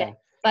 Yeah.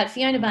 But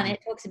Fiona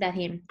Barnett talks about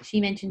him. She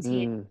mentions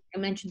him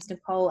and mentions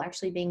Nicole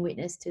actually being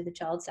witness to the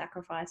child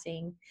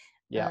sacrificing.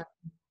 Yeah.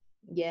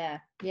 Wow.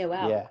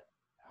 Yeah.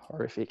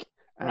 Horrific.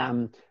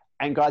 Wow.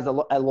 And guys, a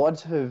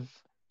lot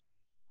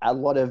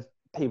of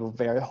people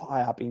very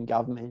high up in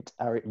government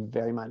are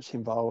very much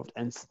involved,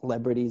 and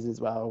celebrities as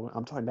well.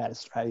 I'm talking about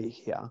Australia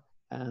here.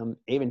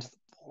 Even to the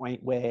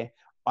point where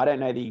I don't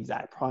know the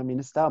exact prime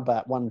minister,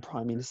 but one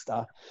prime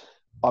minister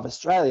of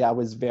Australia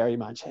was very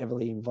much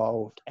heavily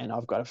involved, and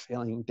I've got a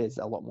feeling there's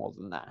a lot more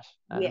than that.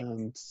 Yeah.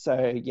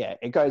 So yeah,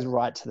 it goes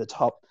right to the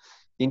top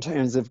in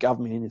terms of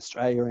government in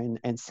Australia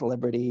and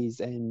celebrities,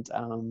 and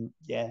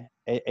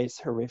it's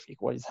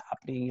horrific what is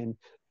happening. And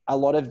a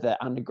lot of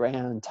the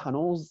underground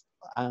tunnels,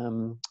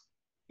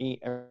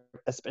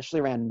 especially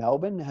around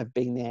Melbourne, have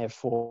been there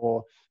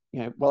for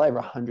well over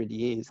 100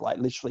 years, like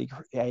literally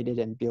created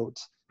and built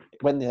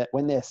when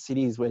their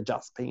cities were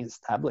just being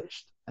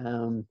established.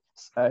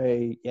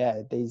 So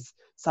yeah,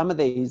 some of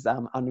these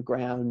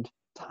underground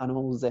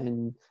tunnels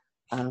and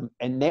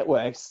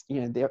networks,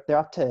 they're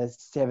up to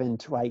 7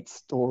 to 8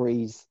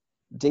 stories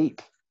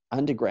deep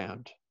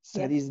underground.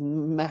 So these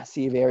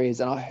massive areas.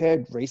 And I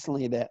heard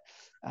recently that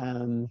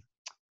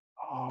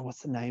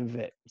what's the name of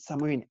it?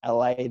 Somewhere in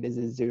LA, there's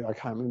a zoo. I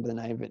can't remember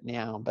the name of it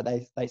now, but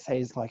they say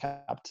it's like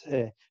up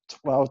to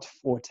 12 to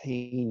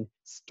 14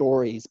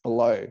 stories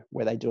below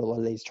where they do a lot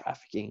of these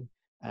trafficking,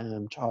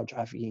 child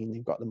trafficking.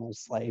 They've got them all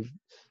slave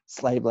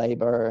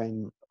labor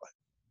and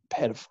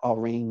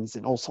pedophile rings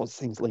and all sorts of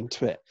things linked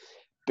to it.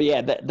 But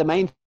yeah, the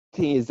main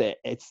thing is that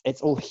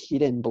it's all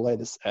hidden below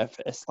the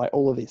surface. Like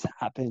all of this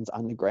happens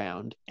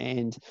underground,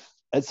 and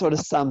it sort of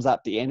sums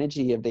up the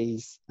energy of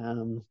these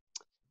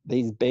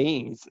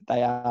beings.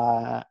 They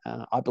are,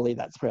 I believe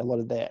that's where a lot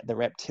of the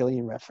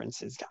reptilian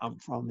references come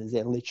from, is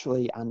they're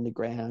literally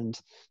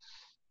underground,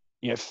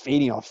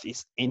 feeding off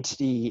this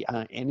entity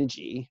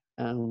energy,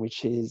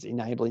 which is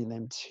enabling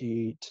them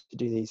to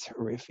do these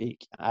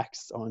horrific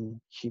acts on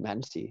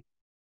humanity.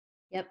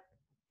 Yep.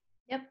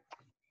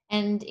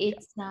 And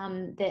it's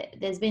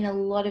there's been a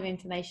lot of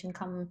information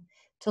come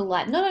to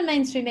light, not on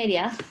mainstream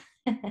media,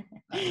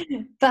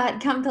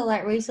 but come to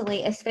light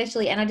recently,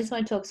 especially, and I just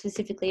want to talk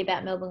specifically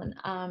about Melbourne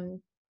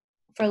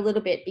for a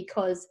little bit,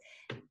 because,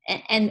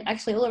 and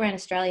actually all around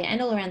Australia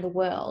and all around the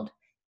world,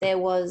 there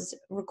was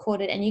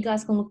recorded, and you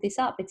guys can look this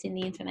up, it's in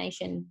the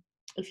information,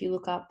 if you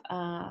look up,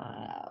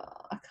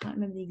 I can't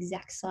remember the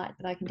exact site,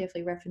 but I can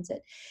definitely reference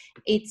it.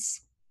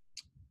 It's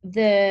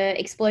the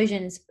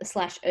explosions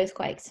 /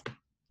 earthquakes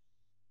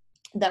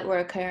that were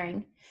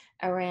occurring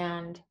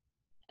around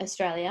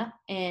Australia,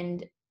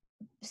 and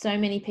so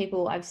many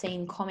people I've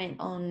seen comment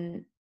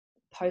on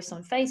posts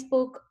on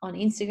Facebook, on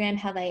Instagram,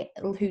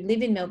 who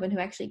live in Melbourne, who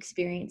actually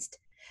experienced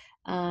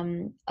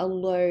a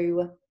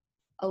low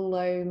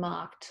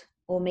marked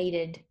or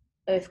metered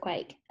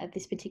earthquake at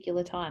this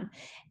particular time.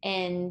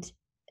 And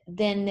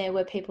then there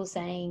were people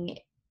saying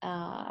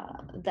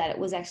that it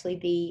was actually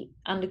the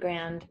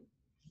underground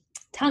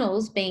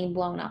tunnels being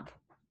blown up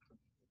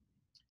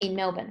in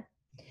Melbourne.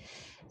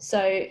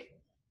 So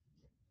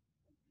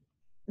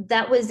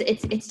that was,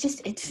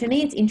 it's for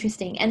me, it's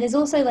interesting. And there's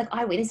also like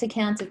eyewitness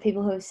accounts of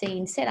people who have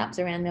seen setups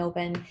around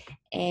Melbourne,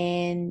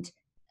 and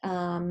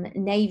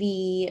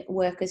Navy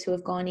workers who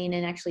have gone in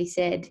and actually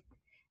said,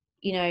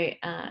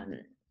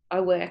 I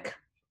work,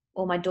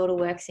 or my daughter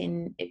works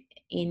in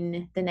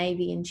the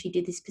Navy, and she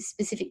did this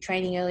specific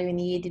training earlier in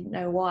the year, didn't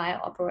know why,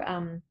 what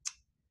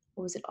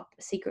was it,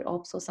 secret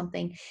ops or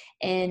something,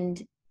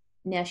 and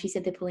now she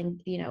said they're pulling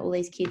all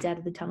these kids out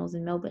of the tunnels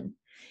in Melbourne.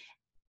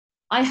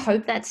 I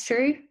hope that's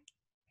true.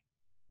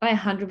 I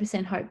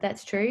 100% hope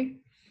that's true.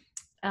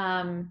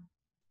 But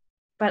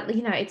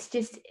it's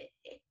just,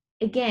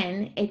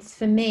 again, it's,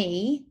 for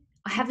me,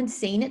 I haven't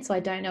seen it, so I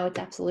don't know its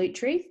absolute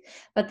truth,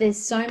 but there's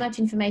so much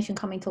information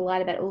coming to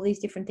light about all these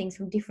different things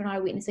from different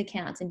eyewitness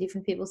accounts and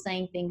different people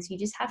saying things. You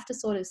just have to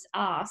sort of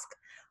ask,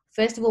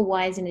 first of all,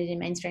 why isn't it in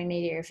mainstream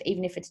media,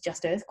 even if it's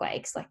just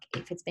earthquakes, like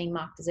if it's being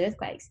marked as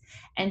earthquakes?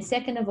 And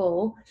second of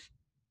all,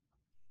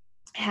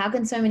 how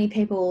can so many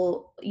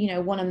people,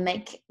 want to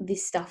make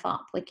this stuff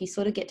up? Like, you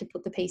sort of get to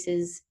put the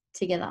pieces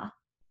together.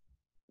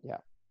 Yeah,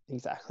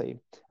 exactly.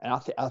 And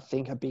I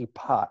think a big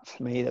part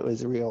for me that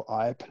was a real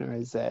eye opener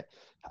is that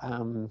I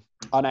know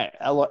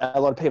a lot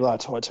of people I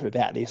talk to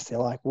about this, they're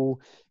like,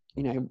 well,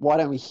 why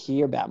don't we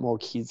hear about more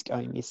kids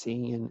going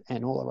missing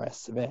and all the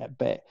rest of it?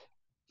 But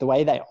the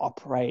way they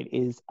operate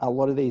is a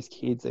lot of these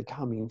kids are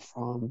coming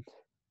from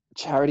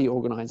charity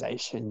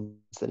organizations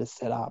that are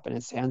set up, and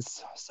it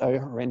sounds so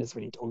horrendous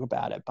when you talk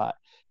about it, but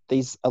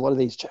a lot of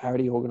these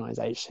charity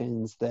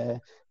organizations, the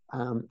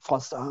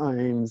foster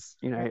homes,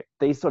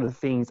 these sort of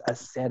things are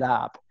set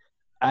up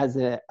as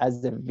a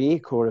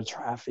vehicle to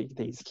traffic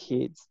these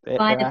kids. They're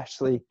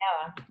actually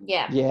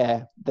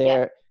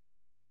they're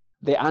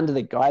under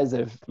the guise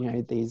of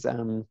these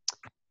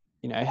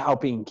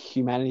helping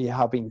humanity,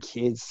 helping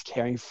kids,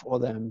 caring for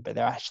them, but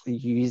they're actually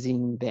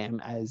using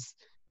them as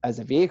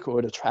a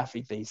vehicle to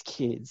traffic these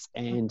kids.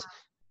 And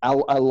a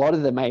lot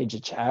of the major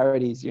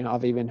charities,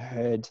 I've even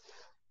heard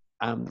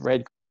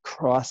Red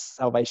Cross,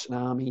 Salvation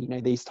Army,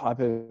 these type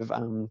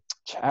of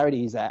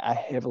charities are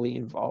heavily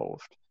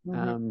involved.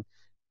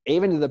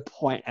 Even to the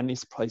point, and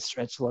this probably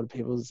stretched a lot of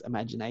people's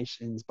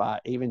imaginations, but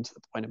even to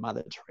the point of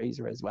Mother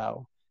Teresa as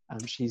well.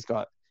 She's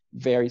got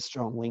very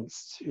strong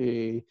links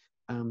to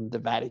the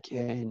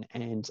Vatican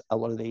and a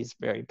lot of these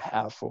very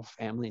powerful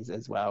families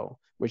as well,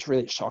 which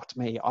really shocked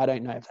me. I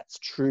don't know if that's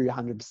true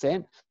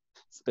 100%,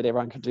 but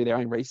everyone could do their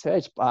own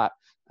research. But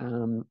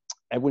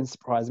it wouldn't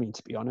surprise me,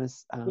 to be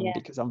honest,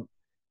 because I'm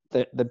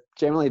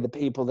generally the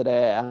people that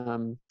are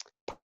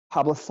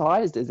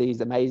publicized as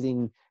these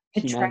amazing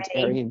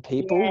humanitarian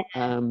people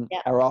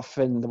are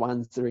often the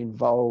ones that are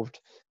involved.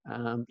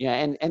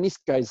 And this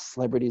goes to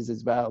celebrities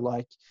as well,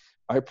 like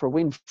Oprah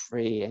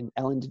Winfrey and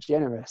Ellen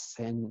DeGeneres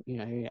and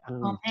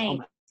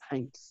Tom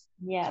Hanks,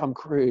 Tom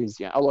Cruise.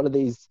 A lot of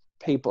these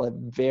people are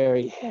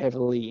very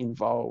heavily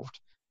involved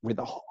with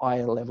the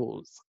higher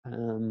levels,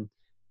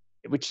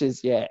 which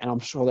is and I'm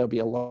sure there'll be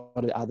a lot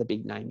of other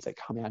big names that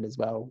come out as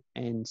well.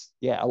 And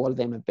a lot of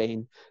them have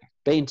been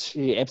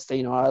to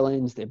Epstein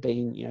Islands. They've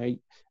been,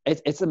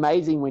 it's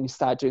amazing when you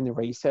start doing the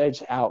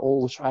research how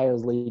all the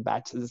trails lead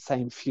back to the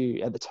same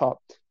few at the top.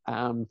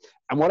 And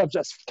what I've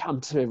just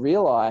come to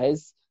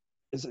realize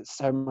is it's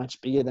so much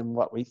bigger than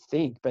what we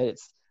think. But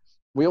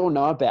we all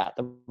know about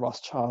the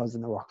Rothschilds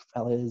and the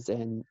Rockefellers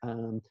and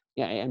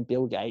and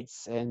Bill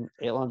Gates and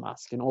Elon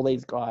Musk and all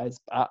these guys.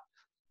 But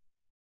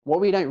what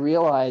we don't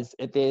realize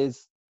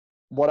is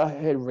what I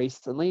heard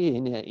recently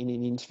in an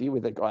interview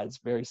with a guy that's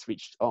very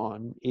switched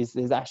on is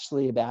there's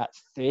actually about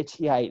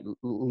 38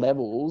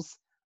 levels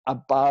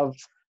above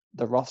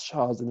the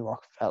Rothschilds and the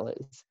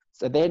Rockefellers.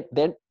 So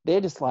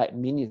they're just like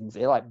minions.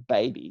 They're like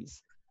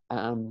babies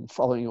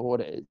following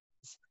orders.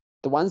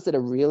 The ones that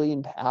are really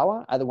in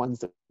power are the ones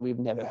that we've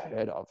never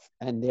heard of,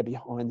 and they're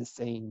behind the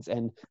scenes.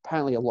 And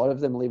apparently a lot of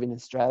them live in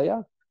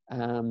Australia.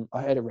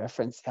 I heard a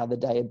reference the other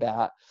day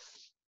about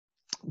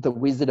the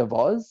Wizard of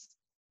Oz,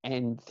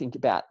 and think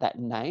about that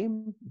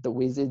name, the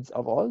Wizards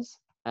of Oz,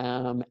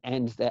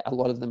 and that a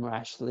lot of them are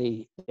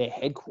actually, their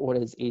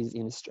headquarters is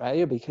in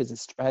Australia, because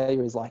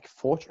Australia is like a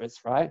fortress,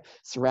 right?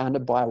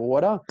 Surrounded by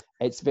water.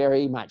 It's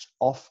very much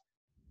off.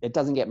 It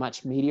doesn't get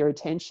much media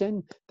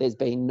attention. There's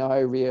been no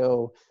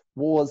real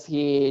wars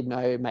here,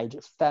 no major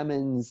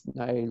famines,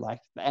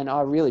 and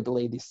I really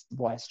believe this is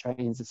why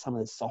Australians are some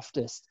of the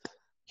softest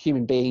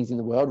human beings in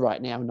the world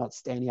right now, not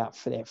standing up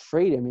for their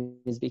freedom,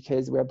 is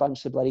because we're a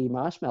bunch of bloody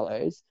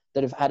marshmallows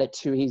that have had it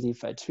too easy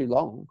for too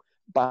long.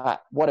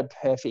 But what a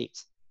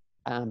perfect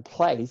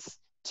place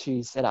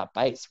to set up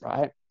base,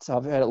 right? So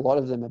I've heard a lot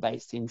of them are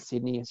based in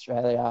Sydney,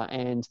 Australia,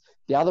 and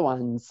the other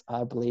ones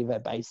I believe are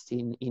based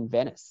in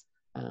Venice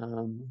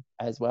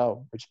as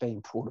well, which are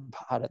being pulled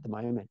apart at the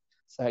moment.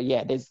 So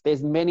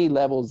there's many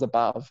levels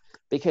above,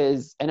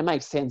 because, and it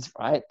makes sense,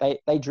 right?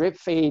 They drip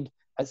feed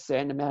a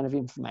certain amount of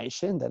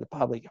information that the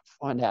public can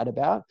find out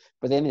about,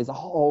 but then there's a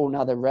whole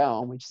nother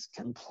realm which is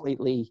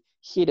completely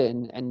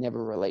hidden and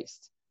never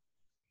released.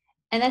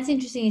 And that's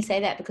interesting you say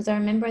that, because I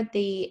remember at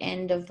the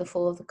end of The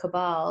Fall of the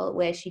Cabal,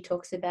 where she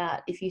talks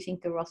about, if you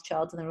think the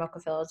Rothschilds and the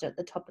Rockefellers are at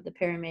the top of the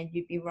pyramid,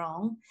 you'd be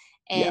wrong.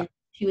 And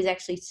she was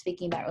actually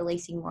speaking about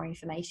releasing more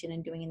information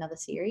and doing another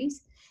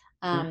series.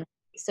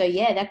 So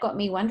that got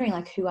me wondering,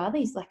 like, who are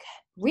these? Like,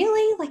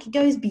 really? Like, it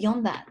goes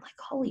beyond that. Like,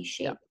 holy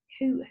shit.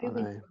 Who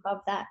is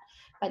above that?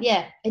 But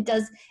it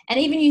does. And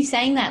even you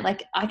saying that,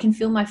 like, I can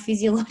feel my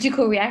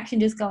physiological reaction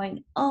just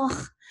going,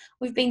 oh,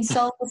 we've been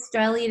sold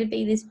Australia to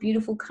be this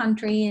beautiful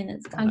country, and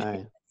it's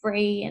country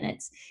free, and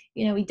it's,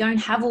 we don't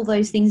have all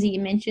those things that you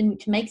mentioned,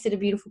 which makes it a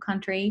beautiful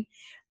country,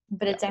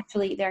 but it's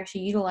actually, they're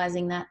actually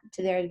utilizing that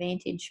to their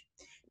advantage.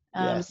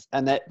 Yes.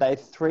 And the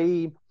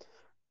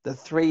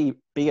three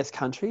biggest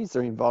countries that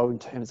are involved in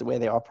terms of where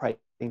they're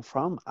operating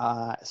from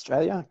are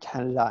Australia,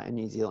 Canada, and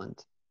New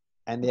Zealand.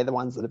 And they're the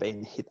ones that have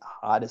been hit the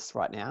hardest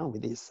right now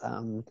with this,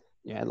 the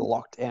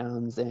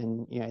lockdowns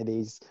and,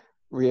 these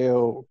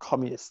real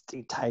communist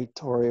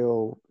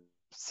dictatorial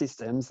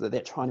systems that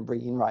they're trying to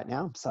bring in right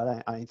now. So I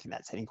don't think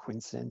that's any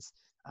coincidence.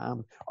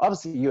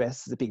 Obviously, the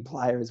US is a big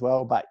player as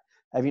well, but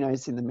have you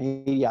noticed in the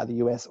media, the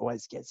US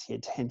always gets the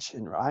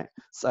attention, right?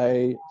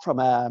 So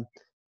I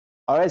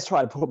always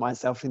try to put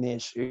myself in their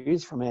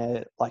shoes from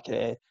a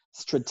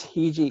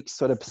strategic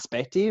sort of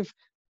perspective.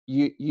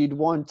 You'd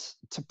want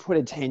to put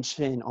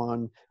attention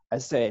on a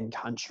certain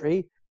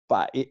country,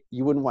 but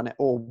you wouldn't want it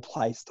all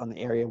placed on the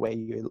area where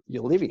you're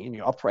living and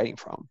you're operating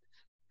from.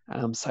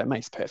 So it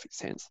makes perfect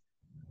sense.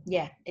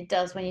 Yeah, it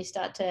does when you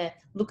start to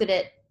look at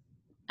it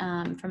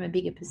from a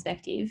bigger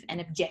perspective and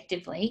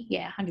objectively.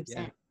 100%.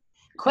 Yeah.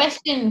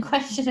 Question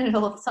it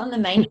all. If it's on the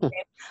mainstream,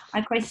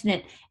 I question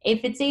it.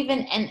 If it's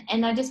even,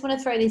 and I just want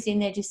to throw this in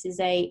there just as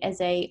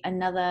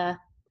another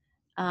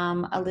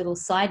a little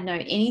side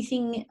note.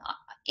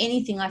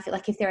 Anything I feel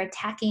like if they're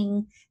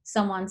attacking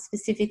someone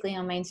specifically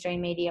on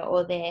mainstream media,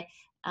 or they're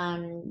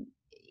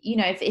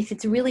if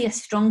it's really a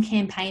strong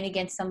campaign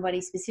against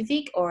somebody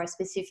specific or a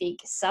specific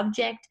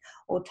subject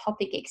or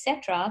topic,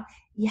 etc.,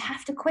 you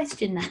have to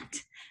question that.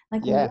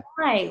 Like,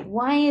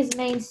 why is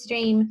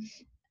mainstream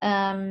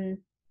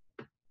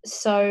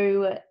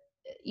so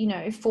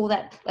for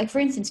that? Like, for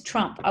instance,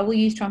 Trump. I will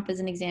use Trump as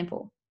an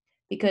example,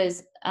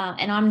 because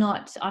and I'm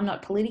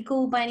not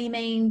political by any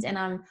means, and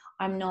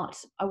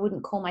I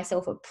wouldn't call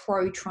myself a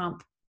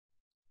pro-Trump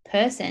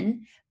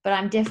person, but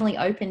I'm definitely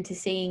open to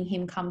seeing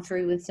him come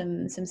through with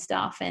some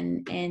stuff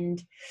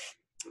and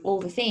all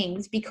the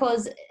things,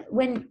 because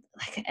when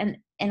like and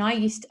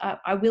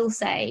I will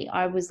say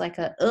I was like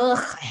I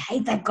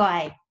hate that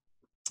guy.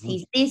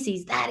 He's this,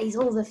 he's that, he's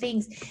all the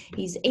things.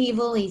 He's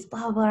evil, he's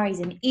blah, blah, he's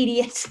an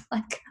idiot.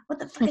 Like, what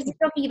the fuck is he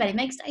talking about? It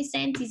makes no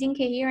sense. He's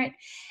incoherent.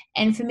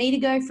 And for me to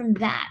go from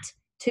that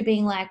to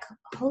being like,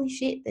 holy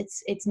shit,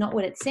 it's not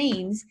what it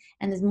seems.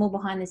 And there's more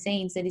behind the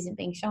scenes that isn't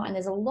being shown. And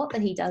there's a lot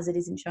that he does that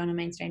isn't shown on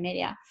mainstream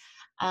media.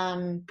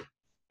 And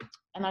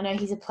I know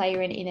he's a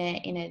player in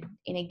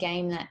a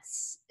game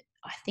that's,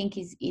 I think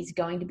is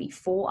going to be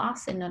for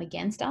us and not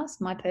against us,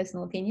 my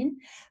personal opinion.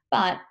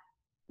 But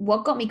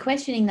what got me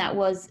questioning that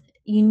was,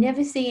 you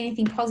never see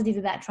anything positive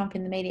about Trump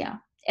in the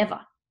media, ever.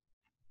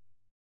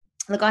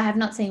 Look, I have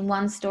not seen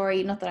one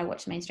story, not that I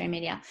watch mainstream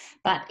media,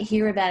 but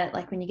hear about it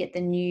like when you get the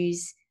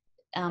news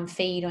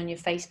feed on your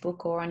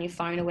Facebook or on your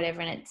phone or whatever,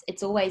 and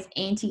it's always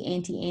anti-Trump,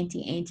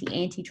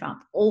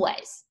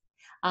 always.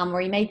 Or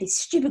he made this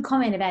stupid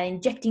comment about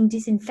injecting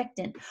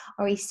disinfectant,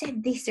 or he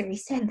said this or he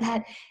said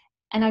that.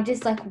 And I'm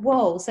just like,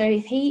 whoa. So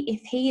if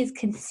he is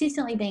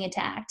consistently being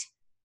attacked,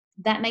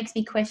 that makes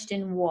me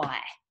question why.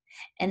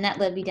 And that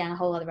led me down a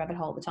whole other rabbit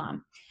hole at the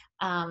time,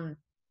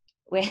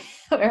 where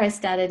I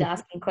started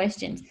asking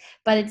questions.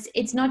 But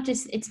it's not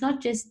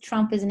just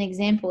Trump as an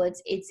example.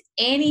 It's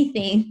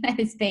anything that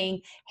is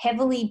being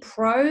heavily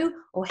pro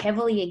or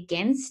heavily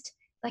against.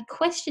 Like,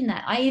 question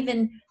that.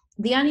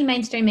 The only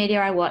mainstream media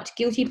I watch,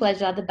 guilty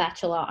pleasure, The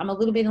Bachelor. I'm a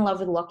little bit in love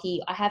with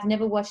Lockie. I have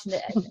never watched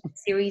a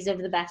series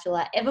of The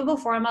Bachelor ever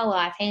before in my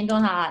life, hand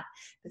on heart.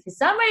 But for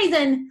some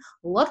reason,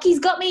 Lockie's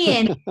got me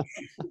in.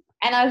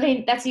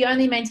 And that's the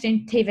only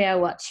mainstream TV I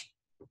watch.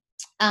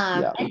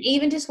 And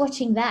even just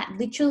watching that,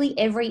 literally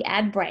every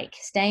ad break,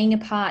 staying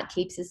apart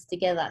keeps us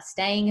together.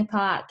 Staying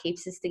apart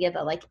keeps us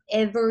together. Like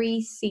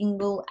every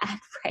single ad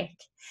break.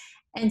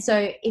 And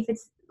so if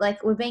it's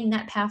like we're being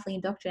that powerfully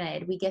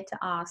indoctrinated, we get to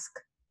ask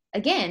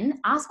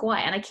why.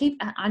 And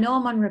I know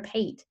I'm on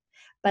repeat,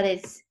 but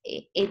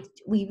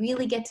we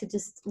really get to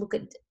just look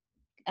at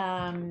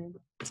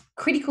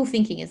critical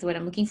thinking is the word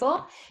I'm looking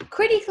for.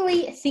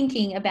 Critically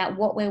thinking about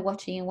what we're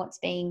watching and what's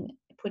being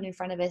put in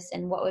front of us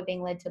and what we're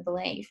being led to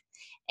believe.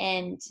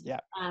 And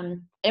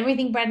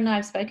everything Brad and I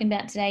have spoken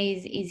about today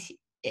is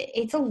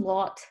it's a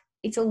lot.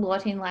 It's a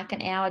lot in like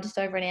an hour, just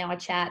over an hour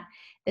chat.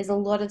 There's a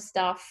lot of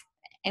stuff,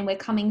 and we're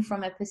coming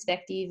from a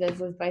perspective of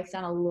we've both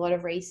done a lot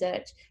of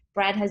research.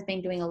 Brad has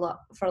been doing a lot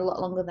for a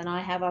lot longer than I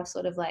have. I've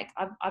sort of like,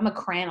 I'm a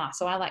crammer,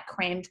 so I like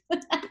crammed.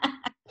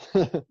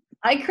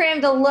 I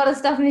crammed a lot of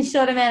stuff in a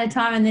short amount of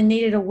time and then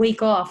needed a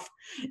week off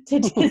to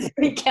just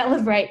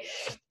recalibrate.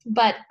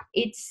 But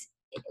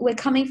we're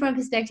coming from a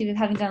perspective of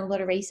having done a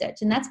lot of research.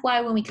 And that's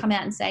why when we come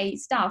out and say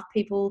stuff,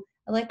 people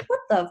are like, what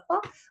the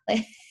fuck?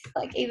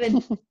 Like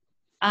even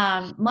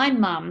my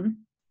mum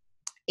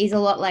is a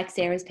lot like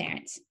Sarah's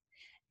parents.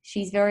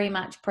 She's very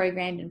much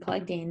programmed and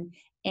plugged in.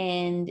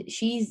 And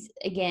she's,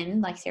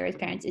 again, like Sarah's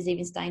parents, is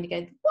even starting to go,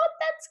 what?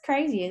 That's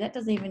crazy. That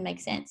doesn't even make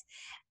sense.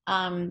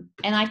 And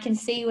I can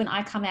see when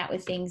I come out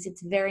with things,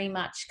 it's very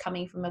much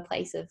coming from a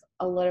place of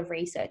a lot of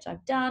research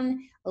I've done,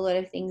 a lot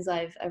of things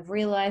I've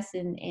realized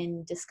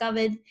and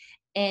discovered,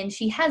 and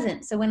she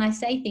hasn't. So when I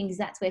say things,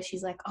 that's where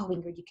she's like, oh,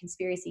 Ingrid, you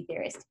conspiracy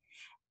theorist.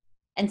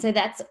 And so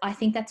I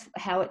think that's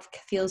how it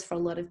feels for a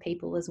lot of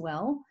people as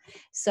well.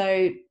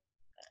 So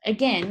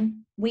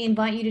again, we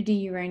invite you to do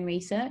your own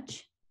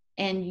research,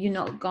 and you're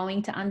not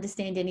going to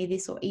understand any of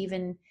this or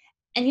even,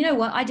 and you know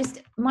what,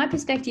 my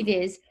perspective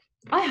is,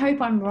 I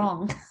hope I'm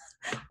wrong.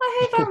 I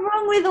hope I'm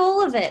wrong with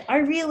all of it. I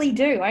really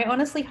do. I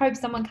honestly hope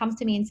someone comes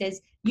to me and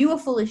says, you are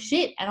full of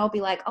shit. And I'll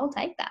be like, I'll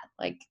take that.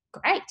 Like,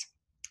 great.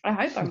 I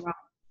hope I'm wrong.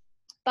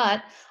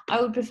 But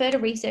I would prefer to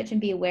research and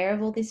be aware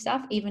of all this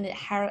stuff, even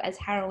as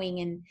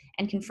harrowing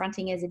and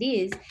confronting as it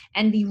is,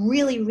 and be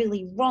really,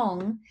 really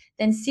wrong,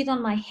 than sit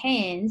on my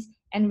hands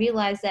and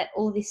realize that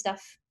all this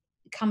stuff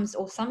comes,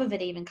 or some of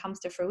it even comes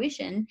to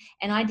fruition,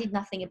 and I did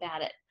nothing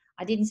about it.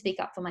 I didn't speak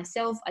up for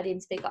myself. I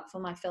didn't speak up for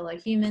my fellow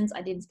humans.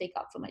 I didn't speak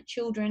up for my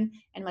children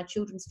and my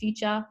children's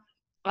future.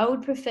 I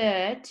would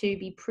prefer to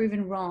be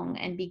proven wrong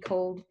and be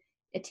called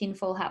a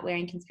tinfoil hat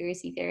wearing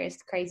conspiracy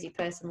theorist, crazy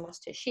person,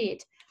 lost her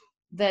shit,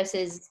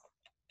 versus,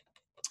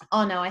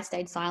 oh no, I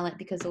stayed silent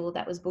because all of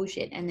that was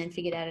bullshit and then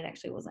figured out it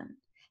actually wasn't.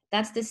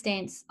 That's the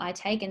stance I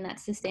take, and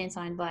that's the stance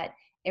I invite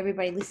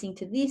everybody listening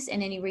to this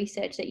and any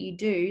research that you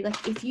do.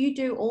 Like, if you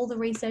do all the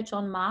research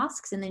on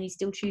masks and then you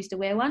still choose to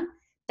wear one,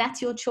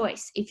 that's your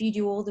choice. If you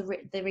do all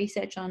the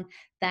research on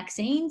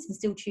vaccines and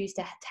still choose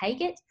to take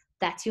it,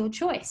 that's your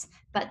choice.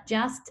 But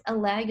just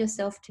allow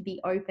yourself to be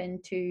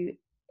open to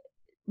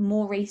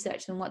more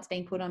research than what's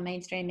being put on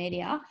mainstream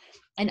media,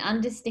 and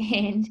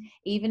understand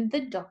even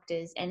the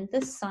doctors and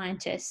the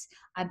scientists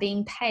are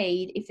being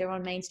paid, if they're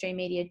on mainstream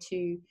media,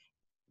 to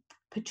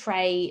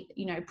portray,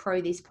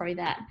 pro this, pro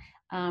that.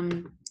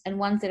 And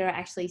ones that are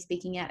actually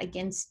speaking out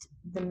against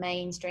the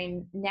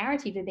mainstream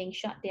narrative are being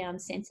shut down,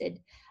 censored,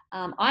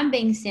 I'm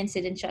being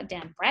censored and shut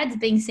down. Brad's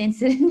being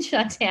censored and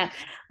shut down.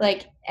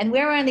 Like, and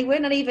we're like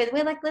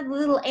the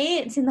little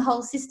ants in the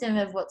whole system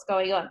of what's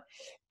going on.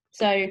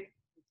 So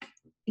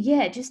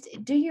yeah, just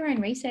do your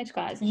own research,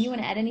 guys. And you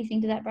want to add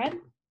anything to that, Brad?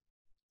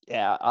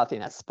 Yeah, I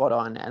think that's spot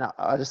on. And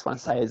I just want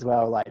to say as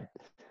well, like,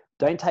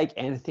 don't take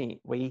anything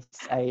we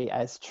say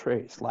as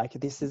truth. Like,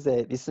 this is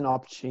an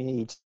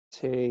opportunity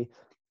to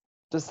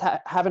just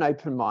have an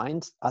open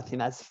mind. I think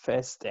that's the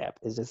first step,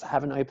 is just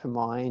have an open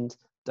mind.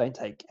 Don't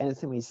take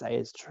anything we say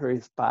as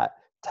truth, but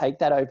take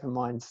that open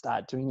mind,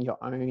 start doing your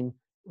own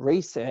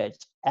research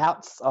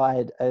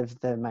outside of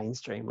the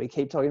mainstream. We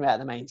keep talking about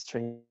the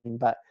mainstream,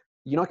 but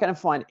you're not going to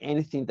find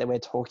anything that we're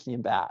talking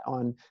about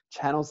on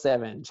Channel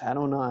 7,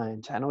 Channel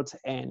 9, Channel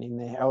 10, in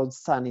the Herald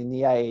Sun, in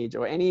the Age,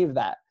 or any of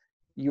that.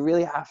 You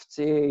really have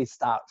to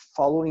start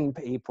following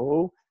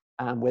people,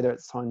 whether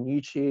it's on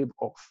YouTube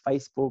or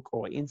Facebook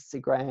or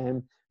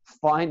Instagram.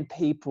 Find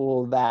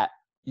people that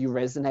you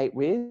resonate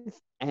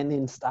with, and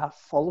then start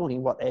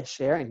following what they're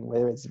sharing,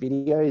 whether it's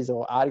videos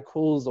or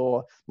articles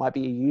or might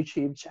be a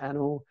YouTube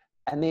channel,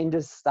 and then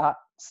just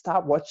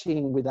start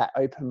watching with that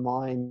open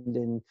mind,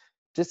 and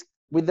just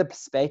with the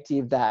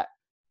perspective that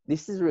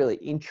this is really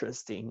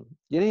interesting.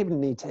 You don't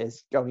even need to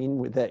go in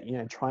with it,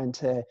 trying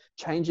to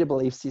change your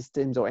belief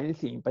systems or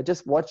anything, but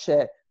just watch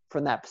it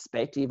from that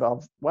perspective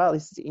of, wow,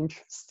 this is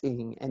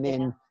interesting. And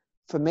then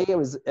for me, it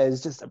was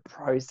just a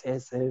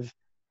process of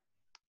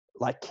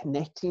like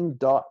connecting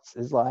dots.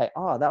 Is like,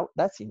 oh,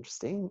 that's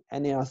interesting.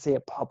 And then I see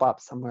it pop up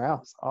somewhere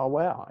else. Oh,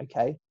 wow.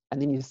 Okay.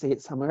 And then you see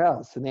it somewhere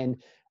else. And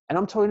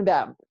I'm talking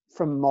about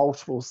from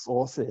multiple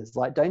sources.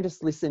 Like, don't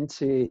just listen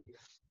to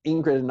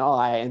Ingrid and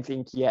I and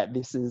think, yeah,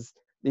 this is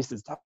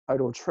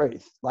total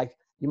truth. Like,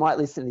 you might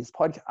listen to this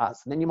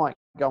podcast, and then you might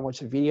go and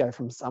watch a video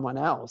from someone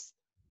else,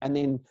 and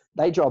then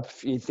they drop a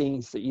few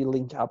things that you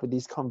link up with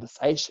this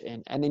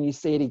conversation, and then you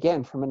see it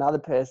again from another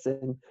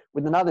person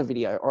with another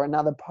video or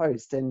another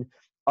post. And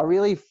I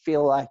really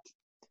feel like,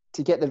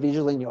 to get the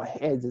visual in your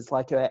heads, it's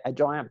like a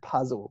giant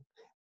puzzle,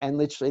 and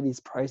literally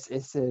this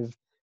process of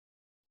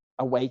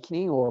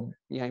awakening, or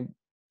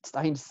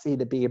starting to see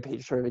the bigger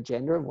picture of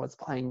agenda of what's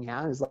playing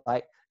out, is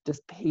like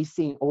just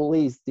piecing all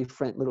these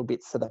different little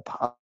bits of the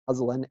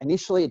puzzle. And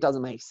initially it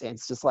doesn't make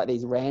sense, just like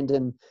these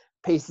random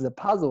pieces of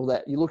puzzle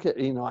that you look at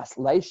in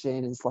isolation,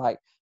 and it's like,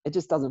 it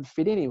just doesn't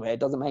fit anywhere.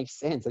 It doesn't make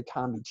sense. It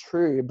can't be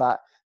true. But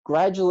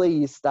gradually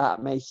you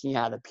start making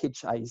out a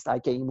picture. You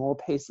start getting more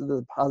pieces of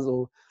the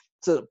puzzle,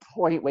 to the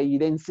point where you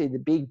then see the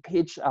big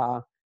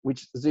picture,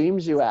 which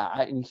zooms you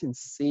out, and you can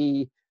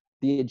see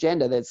the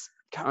agenda that's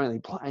currently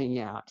playing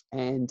out.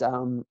 And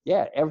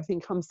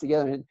everything comes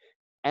together.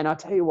 And I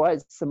tell you what,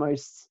 it's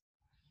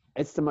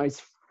the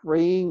most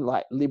freeing,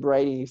 like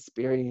liberating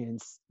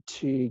experience,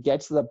 to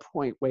get to the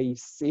point where you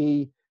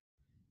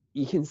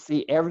can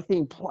see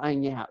everything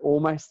playing out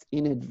almost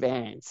in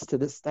advance, to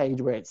the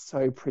stage where it's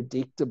so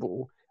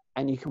predictable,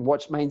 and you can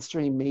watch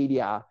mainstream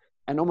media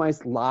and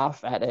almost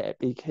laugh at it,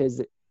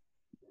 because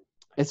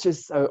it's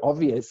just so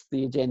obvious,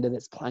 the agenda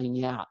that's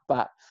playing out.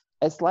 But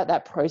it's like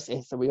that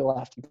process that we all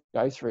have to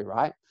go through,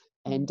 right?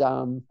 And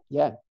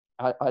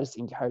I just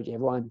encourage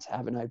everyone to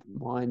have an open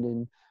mind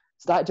and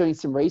start doing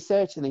some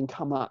research, and then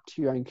come up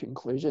to your own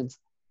conclusions.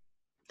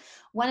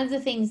 One of the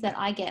things that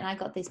I get, and I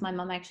got this, my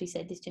mum actually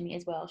said this to me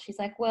as well. She's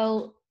like,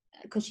 well,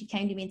 because she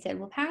came to me and said,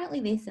 well, apparently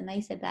this, and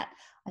they said that.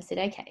 I said,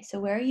 okay, so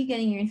where are you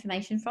getting your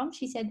information from?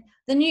 She said,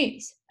 the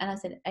news. And I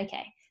said,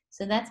 okay,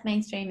 so that's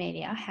mainstream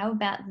media. How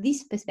about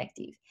this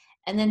perspective?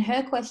 And then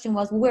her question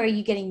was, well, where are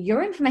you getting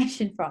your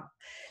information from?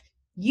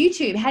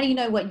 YouTube, how do you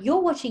know what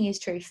you're watching is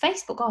true?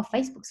 Facebook,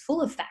 Facebook's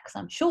full of facts,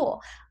 I'm sure.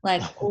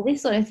 Like, all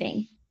this sort of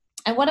thing.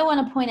 And what I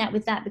want to point out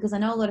with that, because I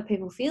know a lot of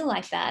people feel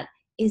like that,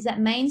 is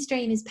that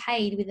mainstream is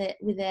paid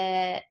with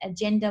a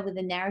agenda, with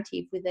a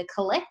narrative, with a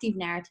collective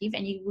narrative.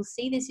 And you will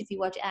see this if you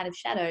watch Out of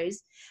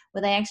Shadows,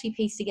 where they actually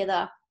piece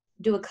together,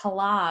 do a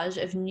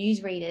collage of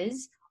newsreaders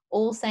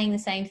all saying the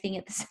same thing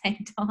at the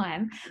same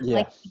time,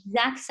 like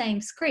exact same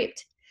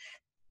script.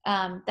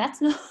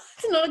 That's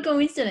not a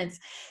coincidence.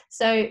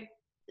 So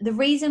the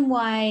reason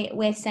why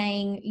we're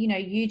saying,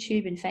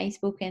 YouTube and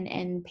Facebook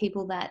and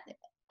people that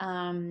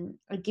are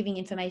giving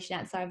information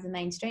outside of the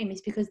mainstream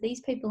is because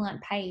these people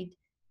aren't paid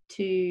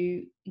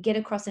to get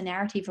across a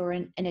narrative or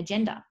an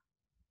agenda.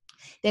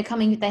 They're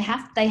coming. They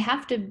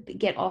have to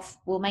get off.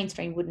 Well,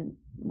 mainstream wouldn't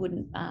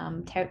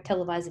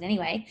televise it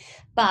anyway,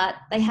 but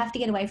they have to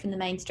get away from the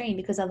mainstream,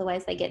 because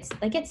otherwise they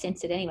get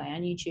censored anyway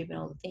on YouTube and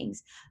all the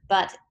things.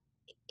 But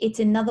it's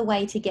another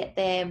way to get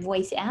their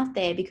voice out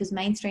there, because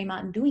mainstream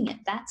aren't doing it.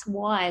 That's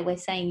why we're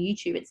saying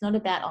YouTube. It's not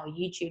about,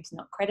 YouTube's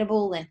not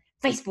credible and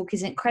Facebook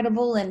isn't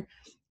credible. And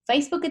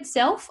Facebook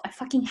itself, I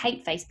fucking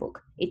hate Facebook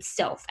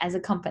itself as a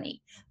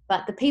company.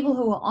 But the people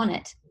who are on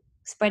it,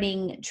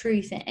 spreading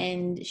truth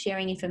and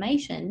sharing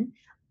information,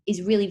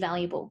 is really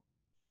valuable.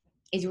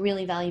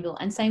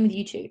 And same with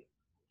YouTube.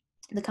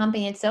 The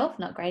company itself,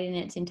 not great in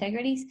its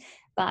integrities,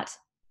 but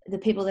the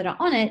people that are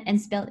on it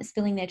and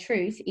spilling their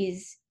truth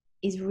is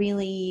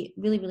really,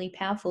 really, really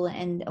powerful,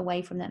 and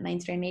away from that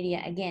mainstream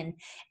media again.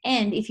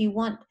 And if you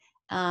want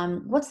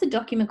What's the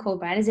document called,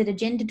 Brad? Is it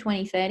Agenda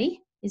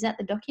 2030? Is that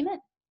the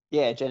document?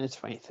 Yeah, Agenda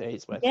 2030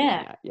 is worth Yeah.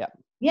 looking at. Yeah.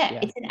 Yeah, Yeah.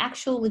 it's an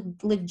actual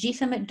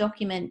legitimate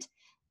document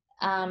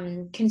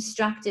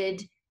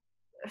constructed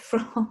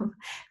from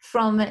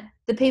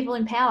the people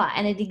in power,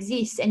 and it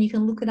exists, and you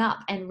can look it up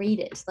and read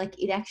it.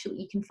 Like, it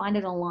actually, you can find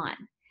it online.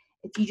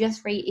 If you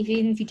just read,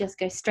 even if you just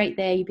go straight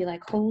there, you'd be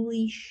like,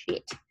 holy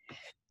shit.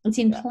 It's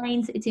in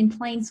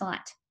plain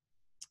sight.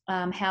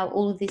 How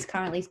all of this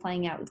currently is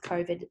playing out with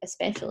COVID,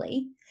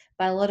 especially,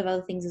 but a lot of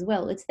other things as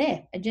well. It's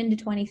there, Agenda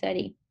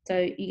 2030.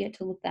 So you get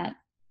to look that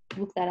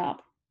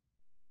up.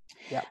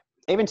 Yeah.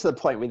 Even to the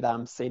point with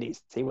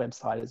CDC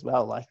website as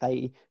well. Like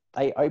they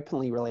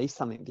openly released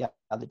something the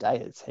other day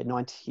that said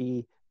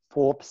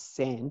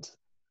 94%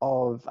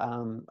 of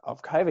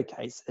COVID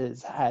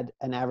cases had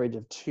an average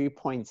of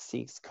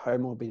 2.6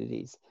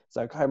 comorbidities.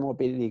 So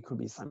comorbidity could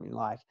be something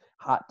like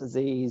heart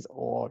disease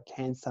or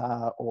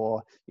cancer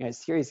or, you know,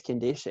 serious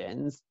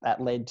conditions that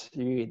led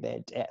to their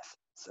death.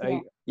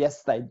 So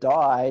yes, they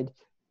died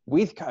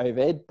with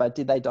COVID, but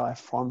did they die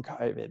from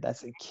COVID?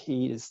 That's a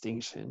key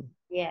distinction.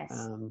 Yes.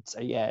 So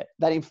yeah,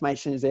 that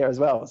information is there as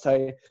well.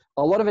 So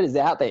a lot of it is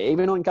out there,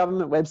 even on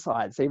government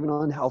websites, even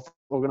on health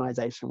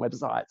organization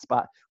websites.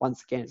 But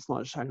once again, it's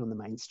not shown on the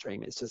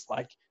mainstream. It's just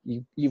like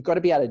you've got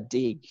to be able to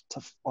dig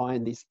to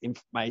find this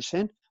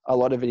information. A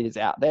lot of it is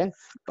out there,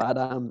 but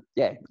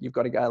yeah, you've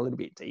got to go a little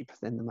bit deeper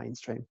than the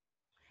mainstream.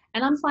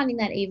 And I'm finding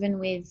that even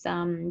with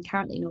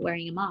currently not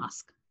wearing a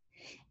mask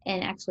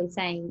and actually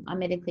saying I'm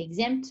medically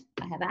exempt,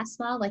 I have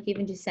asthma, like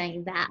even just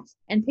saying that.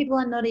 And people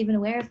are not even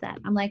aware of that.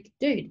 I'm like,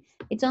 dude,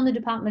 it's on the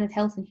Department of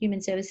Health and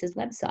Human Services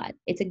website.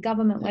 It's a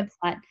government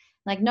website.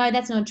 Like, no,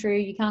 that's not true.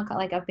 You can't,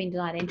 like, I've been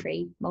denied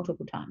entry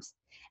multiple times.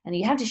 And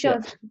you have to show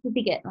a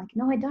certificate. Like,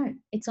 no, I don't.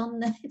 It's on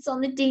the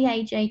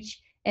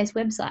DHHS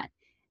website.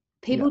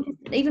 People,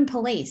 even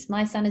police,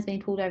 my son has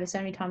been pulled over so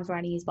many times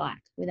riding his bike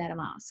without a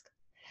mask.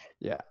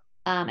 Yeah.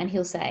 And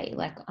he'll say,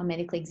 like, I'm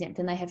medically exempt,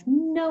 and they have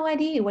no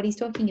idea what he's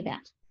talking about.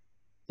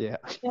 Yeah.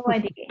 No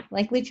idea.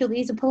 Like, literally,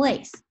 he's a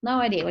police.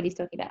 No idea what he's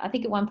talking about. I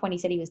think at one point he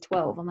said he was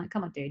 12. I'm like,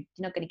 come on, dude.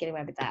 You're not going to get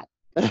away with that.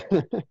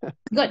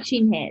 He's got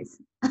chin hairs.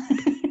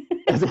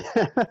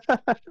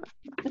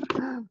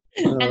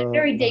 And a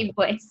very deep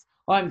voice.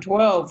 I'm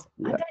 12.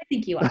 I don't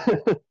think you are.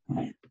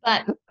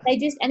 But they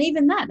just, and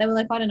even that, they were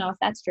like, I don't know if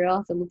that's true. I'll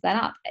have to look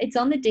that up. It's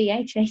on the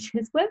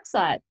DHHS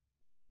website.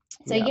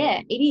 So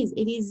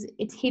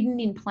it's hidden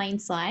in plain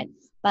sight,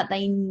 but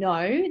they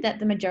know that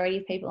the majority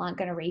of people aren't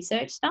going to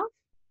research stuff.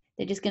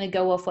 They're just going to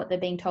go off what they're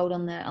being told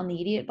on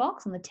the idiot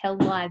box, on the tell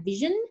lie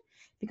vision,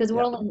 because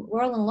we're all in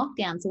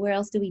lockdown. So where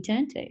else do we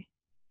turn to?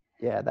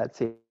 Yeah,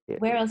 that's it.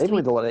 Where else? Even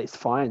with a lot of these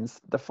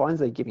fines, the fines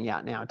they're giving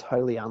out now are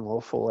totally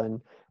unlawful. And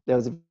there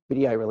was a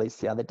video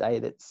released the other day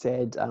that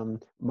said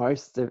the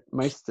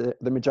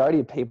majority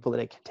of people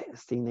that are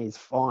contesting these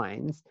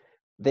fines,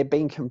 they're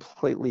being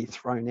completely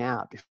thrown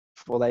out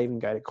before they even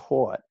go to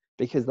court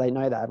because they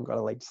know they haven't got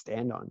a leg to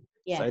stand on.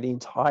 Yeah. So the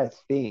entire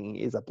thing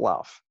is a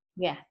bluff.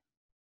 Yeah.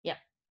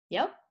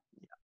 Yep.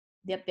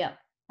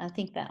 I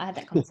think that I had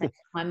that conversation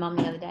with my mum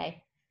the other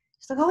day.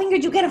 She's like, "Oh,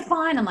 Ingrid, you'll get a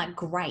fine." I'm like,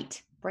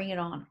 "Great, bring it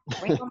on.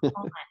 Bring on the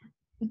fine."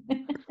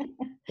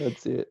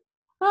 That's it.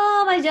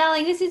 Oh, my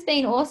darling, this has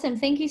been awesome.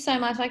 Thank you so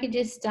much. I could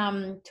just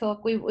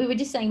talk. We were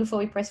just saying before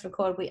we press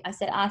record, I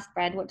said, ask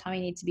Brad what time he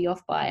needs to be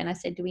off by. And I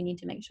said, do we need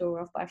to make sure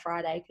we're off by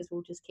Friday? Because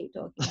we'll just keep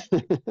talking.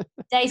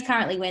 Today's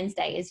currently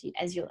Wednesday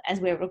as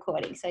we're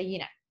recording. So, you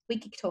know, we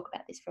could talk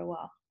about this for a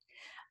while.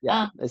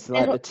 Yeah, it's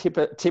like the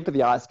tip of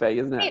the iceberg,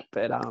 isn't it?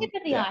 But tip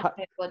of the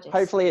iceberg.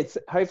 Hopefully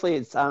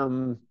it's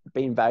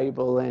been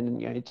valuable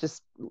and, you know,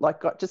 just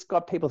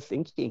got people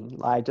thinking, you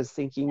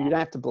don't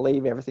have to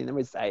believe everything that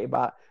we say,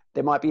 but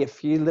there might be a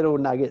few little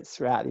nuggets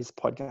throughout this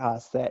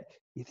podcast that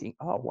you think,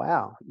 oh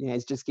wow, you know,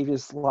 it's just give you a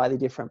slightly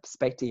different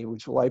perspective,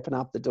 which will open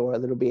up the door a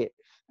little bit,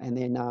 and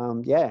then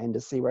and to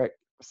see where it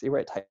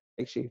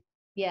takes you.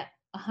 Yeah,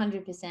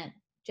 100%.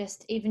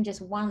 Just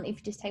one, if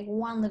you just take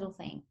one little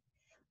thing.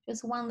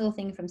 Just one little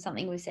thing from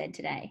something we said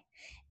today,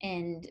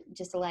 and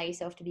just allow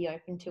yourself to be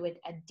open to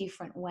a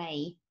different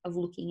way of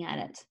looking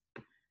at it.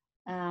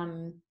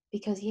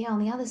 Because on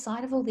the other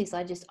side of all this,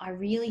 I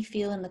really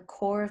feel in the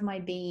core of my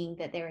being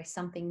that there is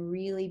something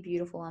really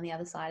beautiful on the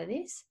other side of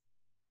this.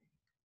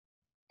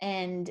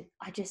 And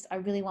I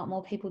really want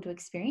more people to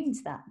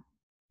experience that.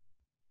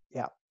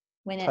 Yeah.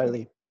 When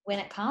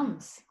it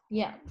comes.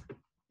 Yeah.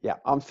 Yeah,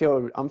 I'm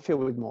filled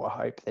with more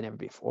hope than ever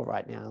before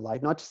right now.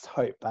 Like, not just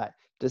hope, but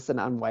just an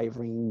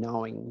unwavering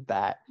knowing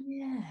that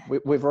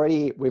we've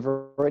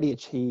already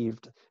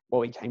achieved what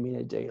we came here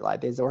to do.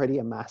 Like, there's already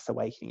a mass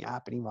awakening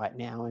happening right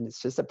now, and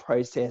it's just a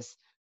process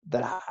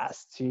that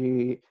has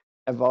to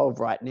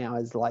evolve right now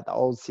as like the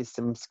old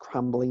systems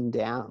crumbling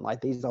down. Like,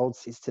 these old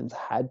systems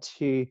had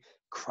to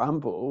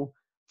crumble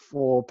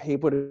for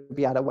people to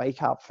be able to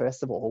wake up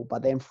first of all,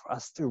 but then for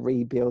us to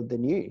rebuild the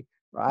new,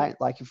 right?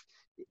 Like,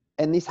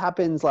 and this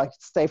happens, like,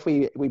 say if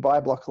we buy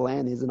a block of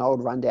land, there's an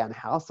old rundown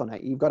house on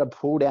it. You've got to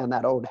pull down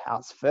that old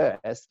house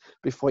first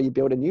before you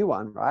build a new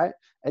one, right?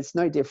 It's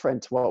no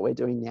different to what we're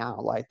doing now.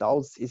 Like, the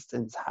old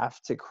systems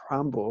have to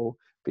crumble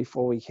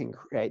before we can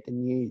create the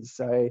new.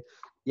 So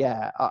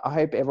yeah, I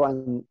hope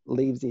everyone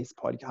leaves this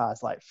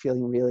podcast like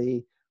feeling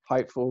really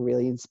hopeful,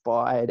 really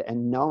inspired,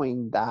 and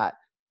knowing that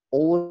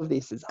all of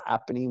this is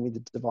happening with the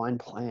divine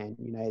plan.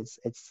 You know,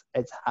 it's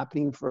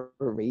happening for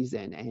a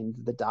reason, and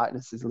the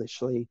darkness is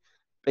literally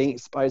being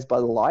exposed by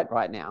the light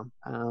right now.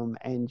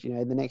 And you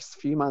know, the next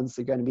few months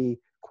are going to be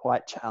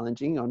quite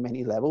challenging on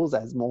many levels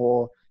as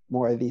more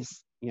of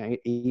this, you know,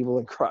 evil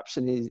and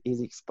corruption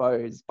is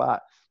exposed.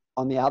 But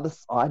on the other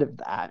side of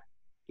that,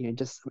 you know,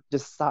 just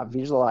start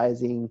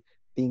visualizing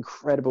the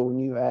incredible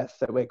new earth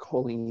that we're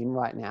calling in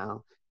right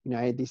now. You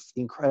know, this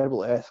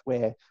incredible earth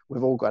where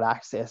we've all got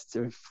access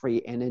to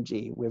free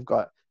energy. We've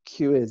got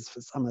cures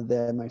for some of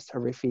the most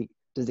horrific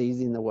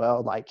diseases in the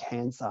world, like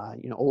cancer.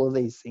 You know, all of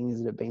these things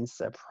that have been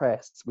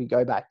suppressed. We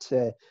go back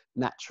to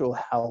natural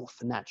health,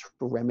 natural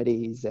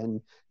remedies,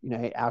 and, you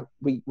know,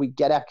 we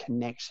get our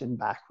connection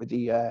back with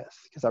the earth,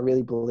 because I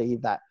really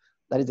believe that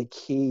is a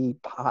key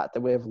part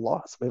that we've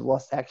lost. We've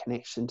lost our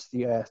connection to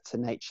the earth, to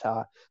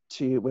nature,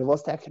 we've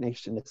lost our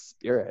connection to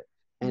spirit.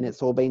 And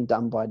it's all been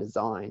done by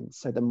design.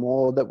 So the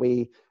more that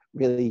we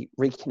really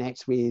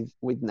reconnect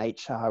with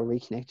nature,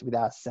 reconnect with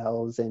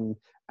ourselves, and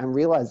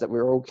realize that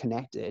we're all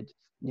connected,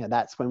 you know,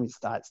 that's when we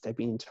start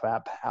stepping into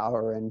our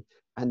power.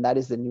 And that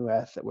is the new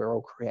earth that we're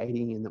all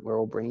creating and that we're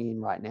all bringing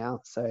in right now.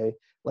 So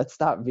let's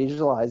start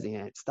visualizing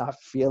it, start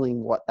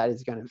feeling what that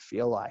is going to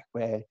feel like,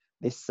 where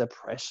this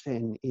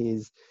suppression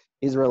is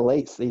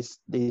released,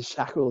 these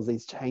shackles,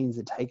 these chains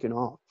are taken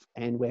off,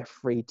 and we're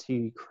free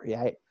to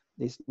create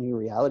this new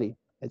reality.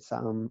 It's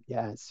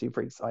it's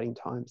super exciting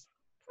times.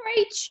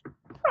 Preach.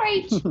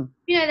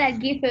 You know that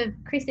gif of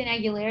Christina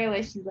Aguilera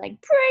where she's like,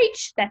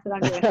 preach? That's what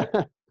I'm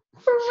doing.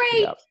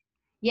 Preach. Yep.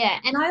 Yeah,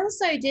 and I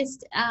also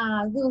just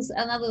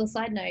another little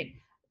side note.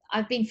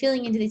 I've been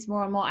feeling into this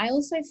more and more. I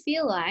also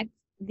feel like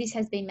this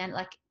has been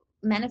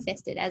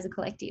manifested as a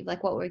collective.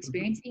 Like what we're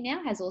experiencing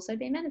now has also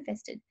been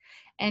manifested,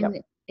 and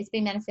it's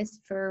been manifested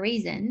for a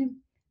reason.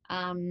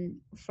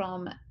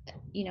 From,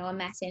 you know, a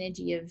mass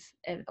energy of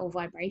or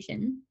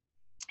vibration,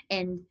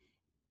 and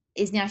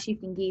is now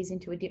shifting gears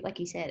into like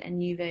you said, a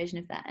new version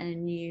of that, and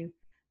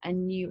a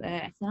new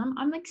earth. And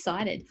I'm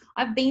excited.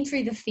 I've been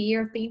through the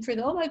fear. I've been through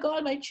the, oh my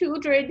God, my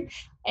children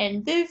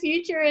and the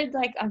future. And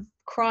like, I've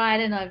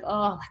cried and like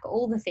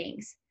all the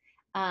things.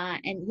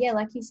 And yeah,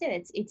 like you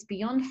said, it's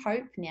beyond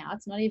hope now.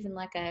 It's not even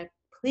like a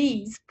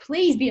please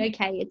be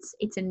okay.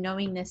 It's a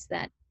knowingness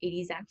that it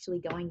is actually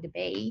going to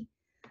be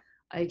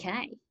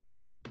okay.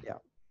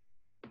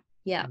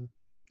 Yeah.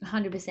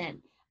 100%.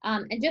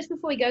 And just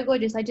before we go,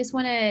 gorgeous, I just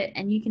want to,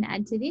 and you can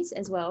add to this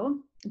as well,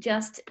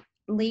 just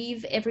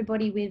leave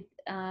everybody with,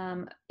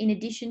 in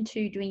addition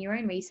to doing your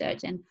own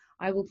research, and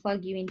I will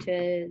plug you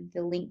into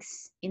the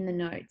links in the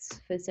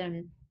notes for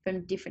some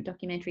from different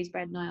documentaries.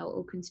 Brad and I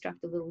will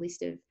construct a little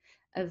list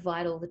of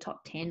Vital, the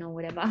top 10 or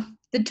whatever,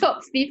 the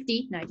top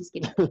 50. No, just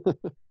kidding.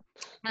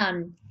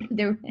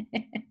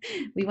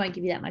 We won't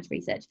give you that much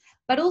research,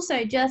 but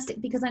also just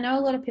because I know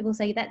a lot of people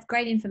say that's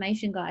great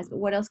information, guys, but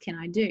what else can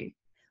I do?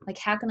 Like,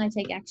 how can I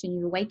take action?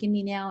 You've awakened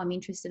me now. I'm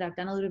interested. I've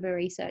done a little bit of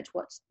research.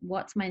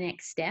 What's my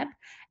next step?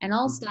 And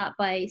I'll start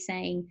by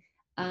saying,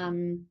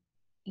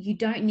 you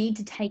don't need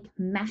to take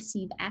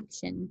massive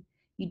action.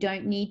 You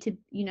don't need to,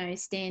 you know,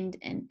 stand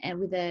and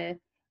with a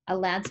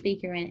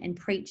loudspeaker and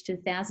preach to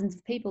thousands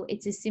of people.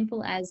 It's as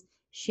simple as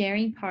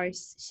sharing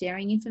posts,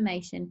 sharing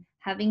information,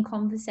 having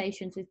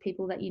conversations with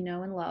people that you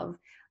know and love,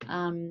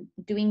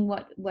 doing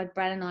what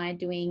Brad and I are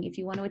doing. If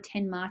you want to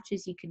attend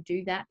marches, you could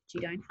do that, but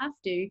you don't have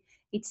to.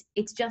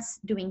 It's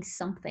just doing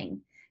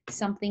something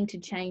to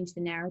change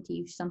the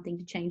narrative, something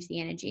to change the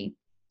energy.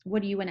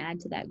 What do you want to add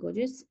to that,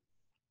 gorgeous?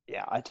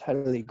 Yeah, I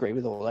totally agree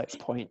with all those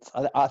points.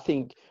 I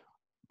think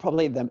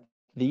probably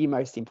the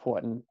most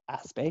important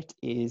aspect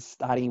is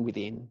starting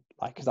within,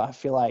 like, because I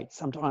feel like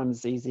sometimes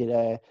it's easy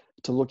to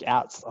look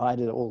outside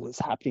at all that's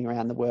happening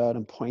around the world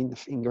and point the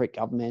finger at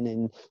government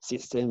and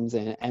systems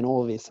and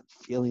all of this,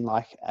 feeling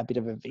like a bit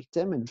of a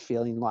victim and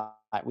feeling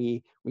like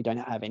we don't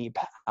have any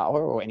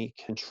power or any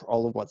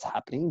control of what's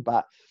happening.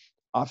 But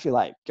I feel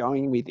like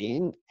going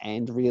within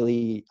and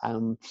really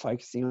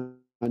focusing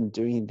on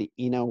doing the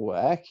inner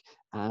work,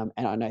 and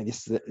I know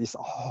this is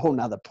a whole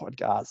nother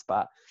podcast,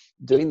 but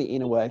doing the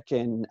inner work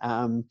and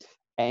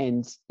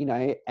you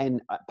know,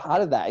 and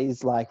part of that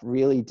is like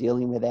really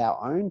dealing with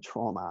our own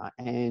trauma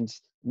and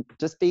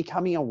just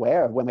becoming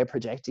aware of when we're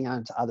projecting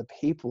onto other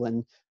people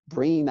and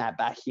bringing that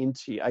back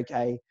into,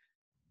 okay,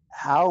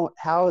 how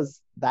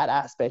is that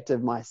aspect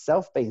of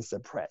myself being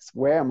suppressed?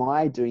 Where am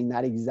I doing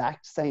that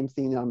exact same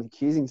thing that I'm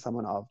accusing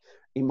someone of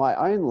in my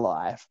own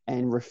life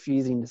and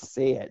refusing to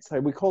see it? So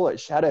we call it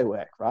shadow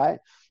work, right?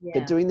 Yeah.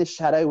 But doing the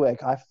shadow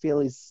work, I feel,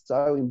 is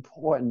so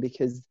important,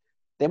 because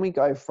then we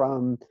go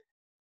from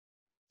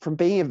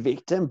being a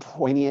victim,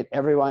 pointing at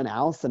everyone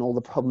else and all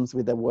the problems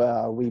with the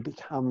world, we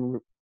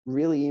become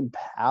really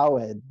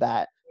empowered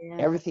that Yeah.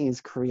 everything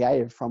is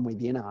created from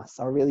within us.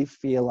 I really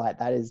feel like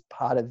that is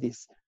part of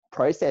this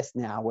process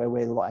now, where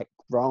we're like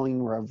growing,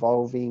 we're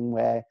evolving,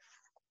 we're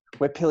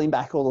peeling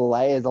back all the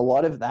layers. A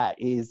lot of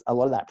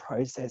that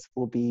process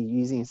will be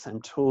using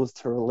some tools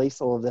to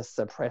release all of the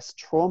suppressed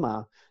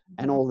trauma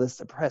and all the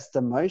suppressed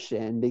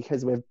emotion,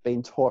 because we've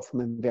been taught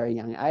from a very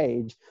young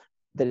age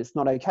that it's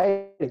not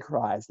okay to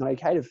cry, it's not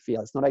okay to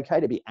feel, it's not okay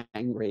to be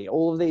angry,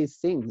 all of these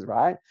things,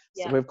 right?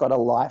 Yeah. So we've got a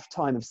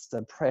lifetime of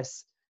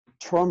suppressed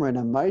trauma and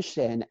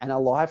emotion, and a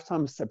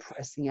lifetime of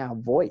suppressing our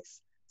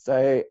voice.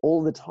 So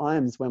all the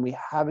times when we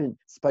haven't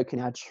spoken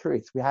our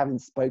truth, we haven't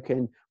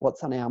spoken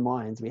what's on our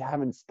minds, we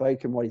haven't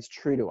spoken what is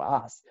true to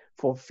us,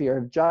 for fear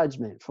of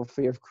judgment, for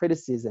fear of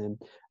criticism.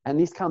 And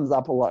this comes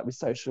up a lot with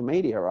social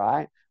media,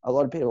 right? A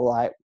lot of people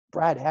are like,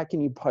 Brad, how can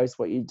you post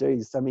what you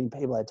do? So many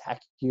people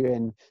attack you.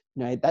 And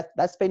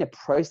that's been a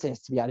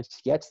process to be able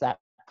to get to that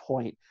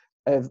point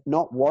of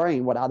not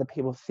worrying what other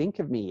people think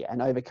of me,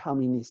 and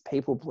overcoming this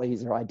people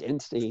pleaser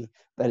identity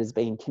that has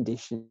been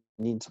conditioned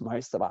into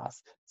most of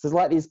us. So it's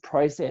like this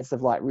process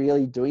of like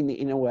really doing the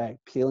inner work,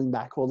 peeling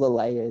back all the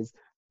layers,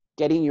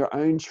 getting your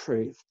own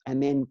truth,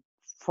 and then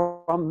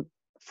from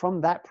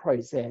that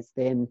process,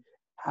 then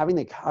having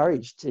the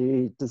courage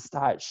to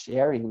start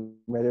sharing,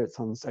 whether it's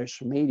on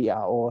social media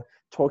or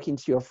talking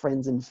to your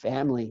friends and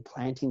family,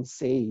 planting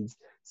seeds.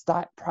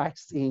 Start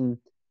practicing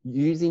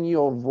using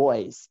your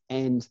voice,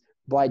 and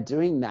by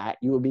doing that,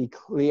 you will be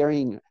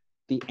clearing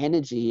the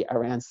energy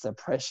around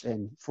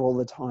suppression for all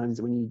the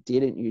times when you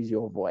didn't use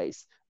your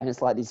voice. And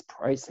it's like this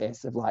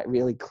process of like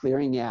really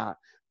clearing out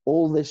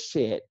all the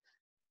shit,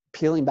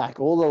 peeling back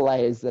all the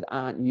layers that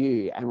aren't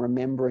you, and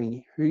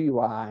remembering who you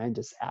are and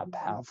just how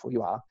powerful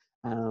you are.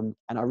 And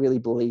I really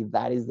believe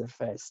that is the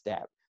first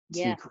step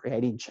to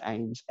creating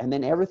change. And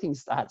then everything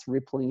starts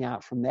rippling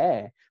out from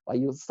there. Like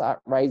you'll start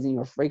raising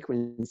your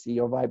frequency,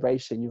 your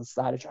vibration. You'll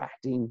start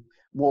attracting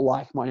more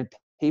like-minded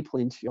people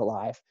into your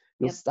life.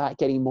 You'll start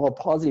getting more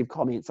positive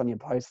comments on your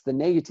posts than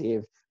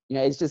negative.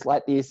 It's just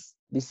like this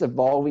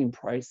evolving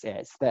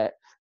process that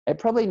it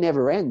probably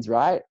never ends,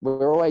 right?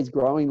 We're always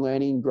growing,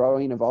 learning,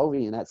 growing,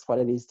 evolving, and that's what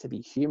it is to be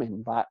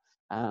human. But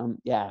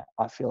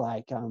I feel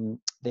like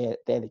they're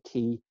the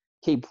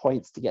key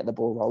points to get the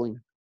ball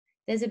rolling.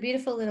 There's a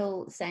beautiful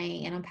little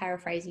saying, and I'm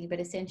paraphrasing, but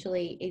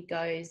essentially it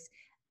goes,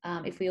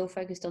 if we all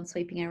focused on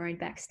sweeping our own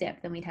back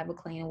step, then we'd have a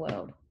cleaner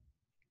world.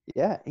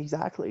 Yeah,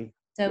 exactly.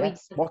 So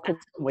yes. What can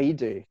we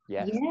do?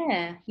 Yes.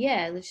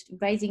 Yeah, just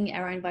raising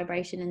our own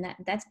vibration, and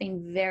that's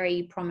been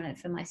very prominent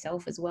for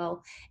myself as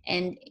well.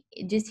 And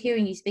just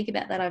hearing you speak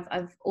about that,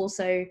 I've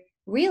also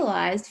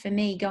realized, for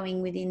me,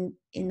 going within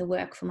in the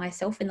work for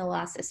myself in the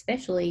last,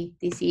 especially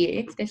this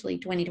year, especially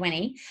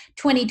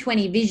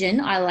 2020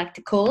 vision, I like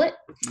to call it.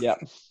 Yeah.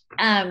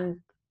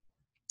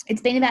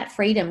 It's been about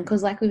freedom,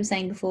 because like we were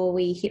saying before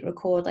we hit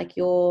record, like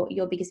your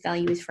biggest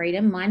value is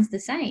freedom. Mine's the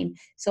same.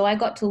 So I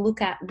got to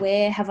look at,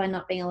 where have I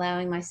not been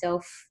allowing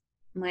myself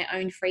my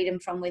own freedom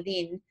from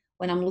within,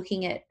 when I'm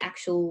looking at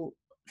actual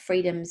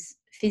freedoms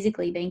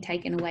physically being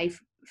taken away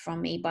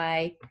from me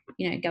by,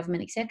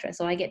 government, etc.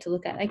 So I get to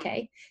look at,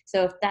 okay,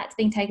 so if that's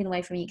being taken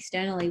away from me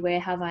externally, where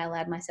have I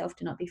allowed myself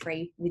to not be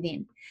free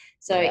within?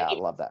 So yeah, I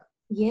love that.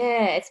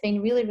 Yeah, it's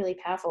been really, really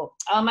powerful.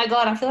 Oh my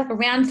God, I feel like a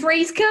round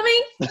 3's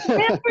coming.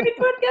 Round 3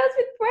 podcast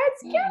with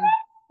Brad's coming.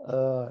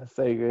 Oh,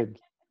 so good.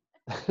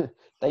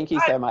 Thank you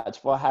so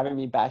much for having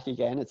me back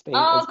again. It's been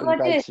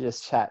great to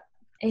just chat.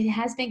 It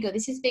has been good.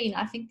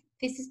 I think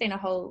this has been a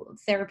whole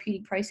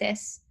therapeutic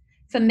process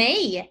for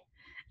me.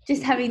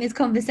 Just having this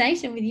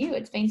conversation with you,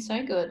 it's been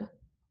so good.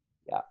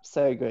 Yeah,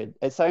 so good.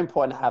 It's so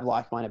important to have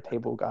like-minded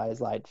people, guys.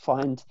 Like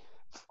find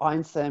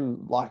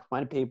some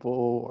like-minded people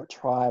or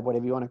tribe,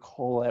 whatever you want to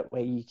call it,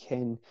 where you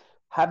can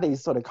have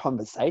these sort of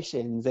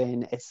conversations.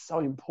 And it's so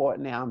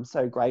important now. I'm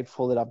so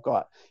grateful that I've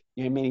got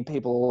many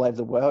people all over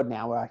the world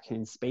now where I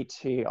can speak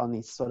to on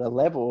this sort of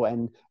level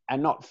and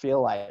not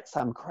feel like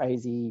some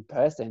crazy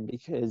person.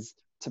 Because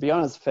to be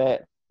honest,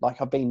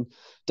 I've been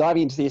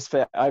diving into this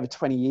for over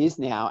 20 years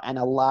now, and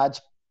a large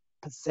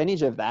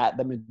percentage of that,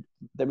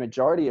 the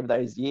majority of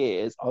those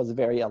years, I was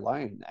very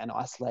alone and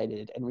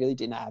isolated and really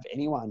didn't have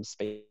anyone to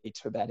speak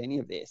to about any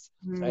of this.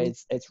 So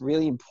it's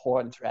really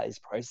important throughout this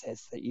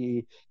process that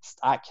you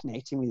start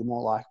connecting with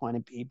more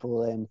like-minded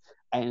people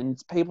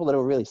and people that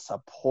will really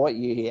support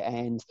you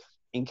and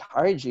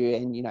encourage you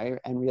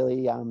and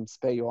really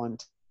spur you on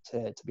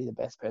to be the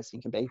best person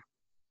you can be.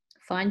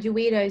 Find your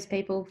weirdos,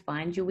 people.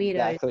 Find your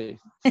weirdos. Exactly.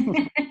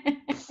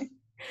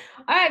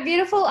 All right,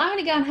 beautiful. I'm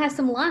going to go and have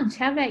some lunch.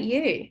 How about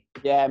you?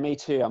 Yeah, me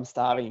too. I'm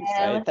starving.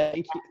 Yeah.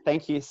 So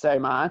thank you so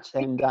much.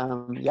 And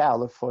I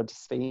look forward to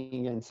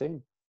speaking again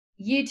soon.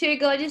 You too,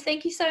 gorgeous.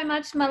 Thank you so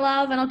much, my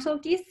love. And I'll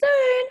talk to you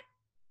soon.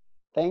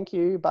 Thank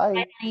you.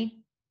 Bye. Bye.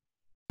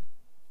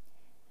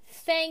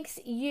 Thanks,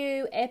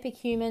 you epic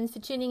humans, for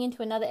tuning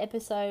into another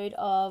episode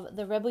of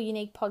the Rebel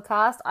Unique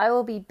podcast. I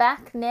will be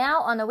back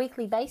now on a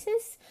weekly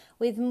basis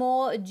with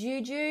more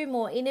juju,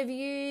 more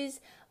interviews,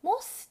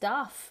 more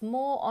stuff,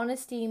 more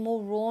honesty,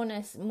 more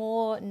rawness,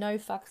 more no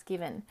fucks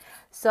given.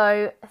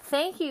 So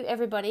thank you,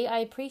 everybody. I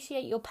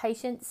appreciate your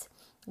patience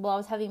while I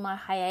was having my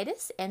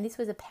hiatus, and this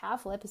was a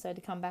powerful episode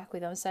to come back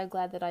with. I'm so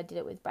glad that I did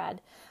it with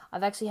Brad.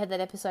 I've actually had that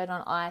episode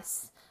on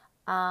ice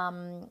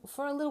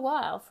for a little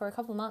while, for a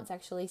couple of months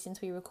actually,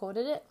 since we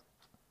recorded it,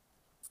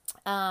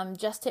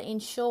 just to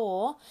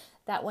ensure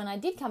that when I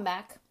did come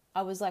back,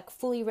 I was like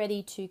fully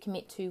ready to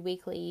commit to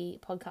weekly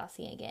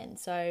podcasting again.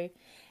 So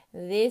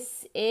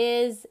this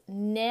is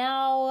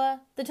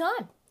now the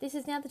time.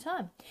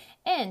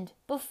 And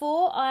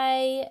before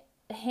I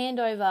hand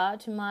over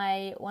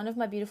to one of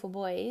my beautiful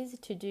boys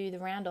to do the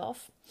round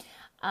off,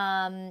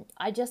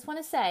 I just want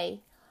to say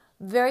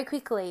very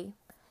quickly,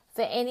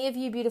 for any of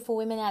you beautiful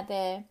women out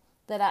there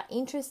that are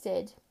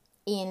interested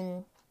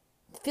in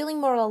feeling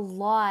more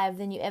alive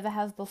than you ever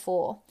have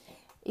before,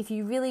 if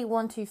you really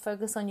want to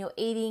focus on your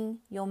eating,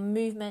 your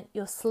movement,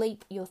 your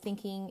sleep, your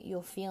thinking,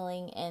 your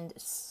feeling, and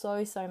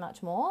so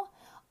much more,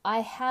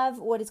 I have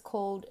what is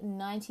called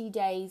 90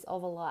 Days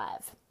of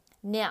Alive.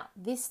 Now,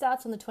 this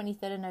starts on the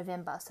 23rd of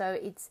November, so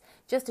it's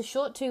just a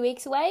short 2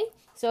 weeks away.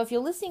 So if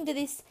you're listening to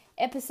this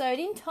episode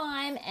in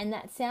time and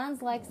that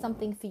sounds like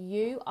something for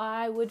you,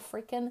 I would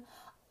freaking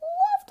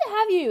love to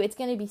have you. It's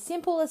going to be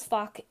simple as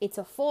fuck, it's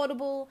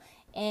affordable,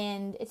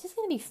 and it's just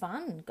going to be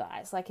fun,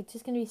 guys. Like, it's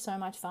just going to be so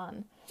much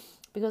fun.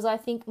 Because I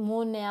think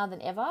more now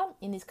than ever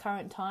in this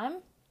current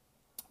time,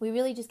 we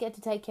really just get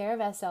to take care of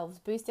ourselves,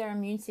 boost our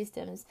immune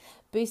systems,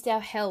 boost our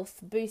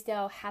health, boost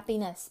our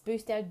happiness,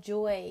 boost our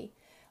joy.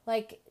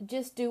 Like,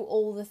 just do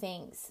all the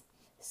things.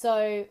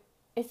 So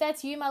if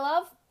that's you, my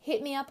love,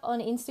 hit me up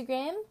on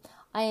Instagram.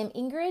 I am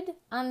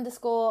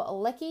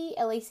Ingrid_Leckie,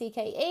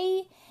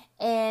 L-E-C-K-E,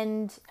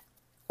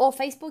 or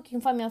Facebook. You can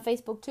find me on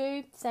Facebook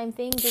too. Same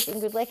thing, just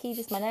Ingrid Leckie,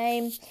 just my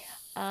name.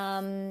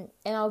 And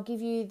I'll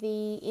give you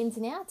the ins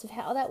and outs of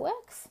how that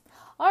works.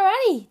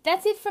 Alrighty,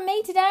 that's it from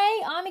me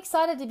today. I'm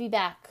excited to be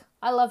back.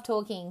 I love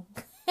talking,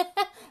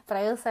 but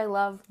I also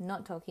love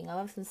not talking. I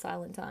love some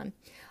silent time.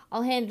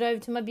 I'll hand it over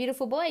to my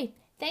beautiful boy.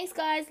 Thanks,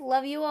 guys.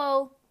 Love you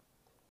all.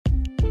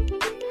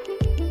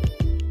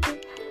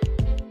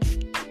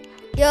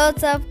 Yo,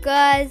 what's up,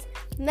 guys?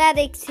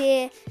 Maddox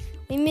here.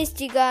 We missed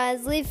you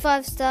guys. Leave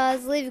 5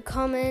 stars, leave a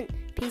comment.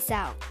 Peace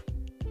out.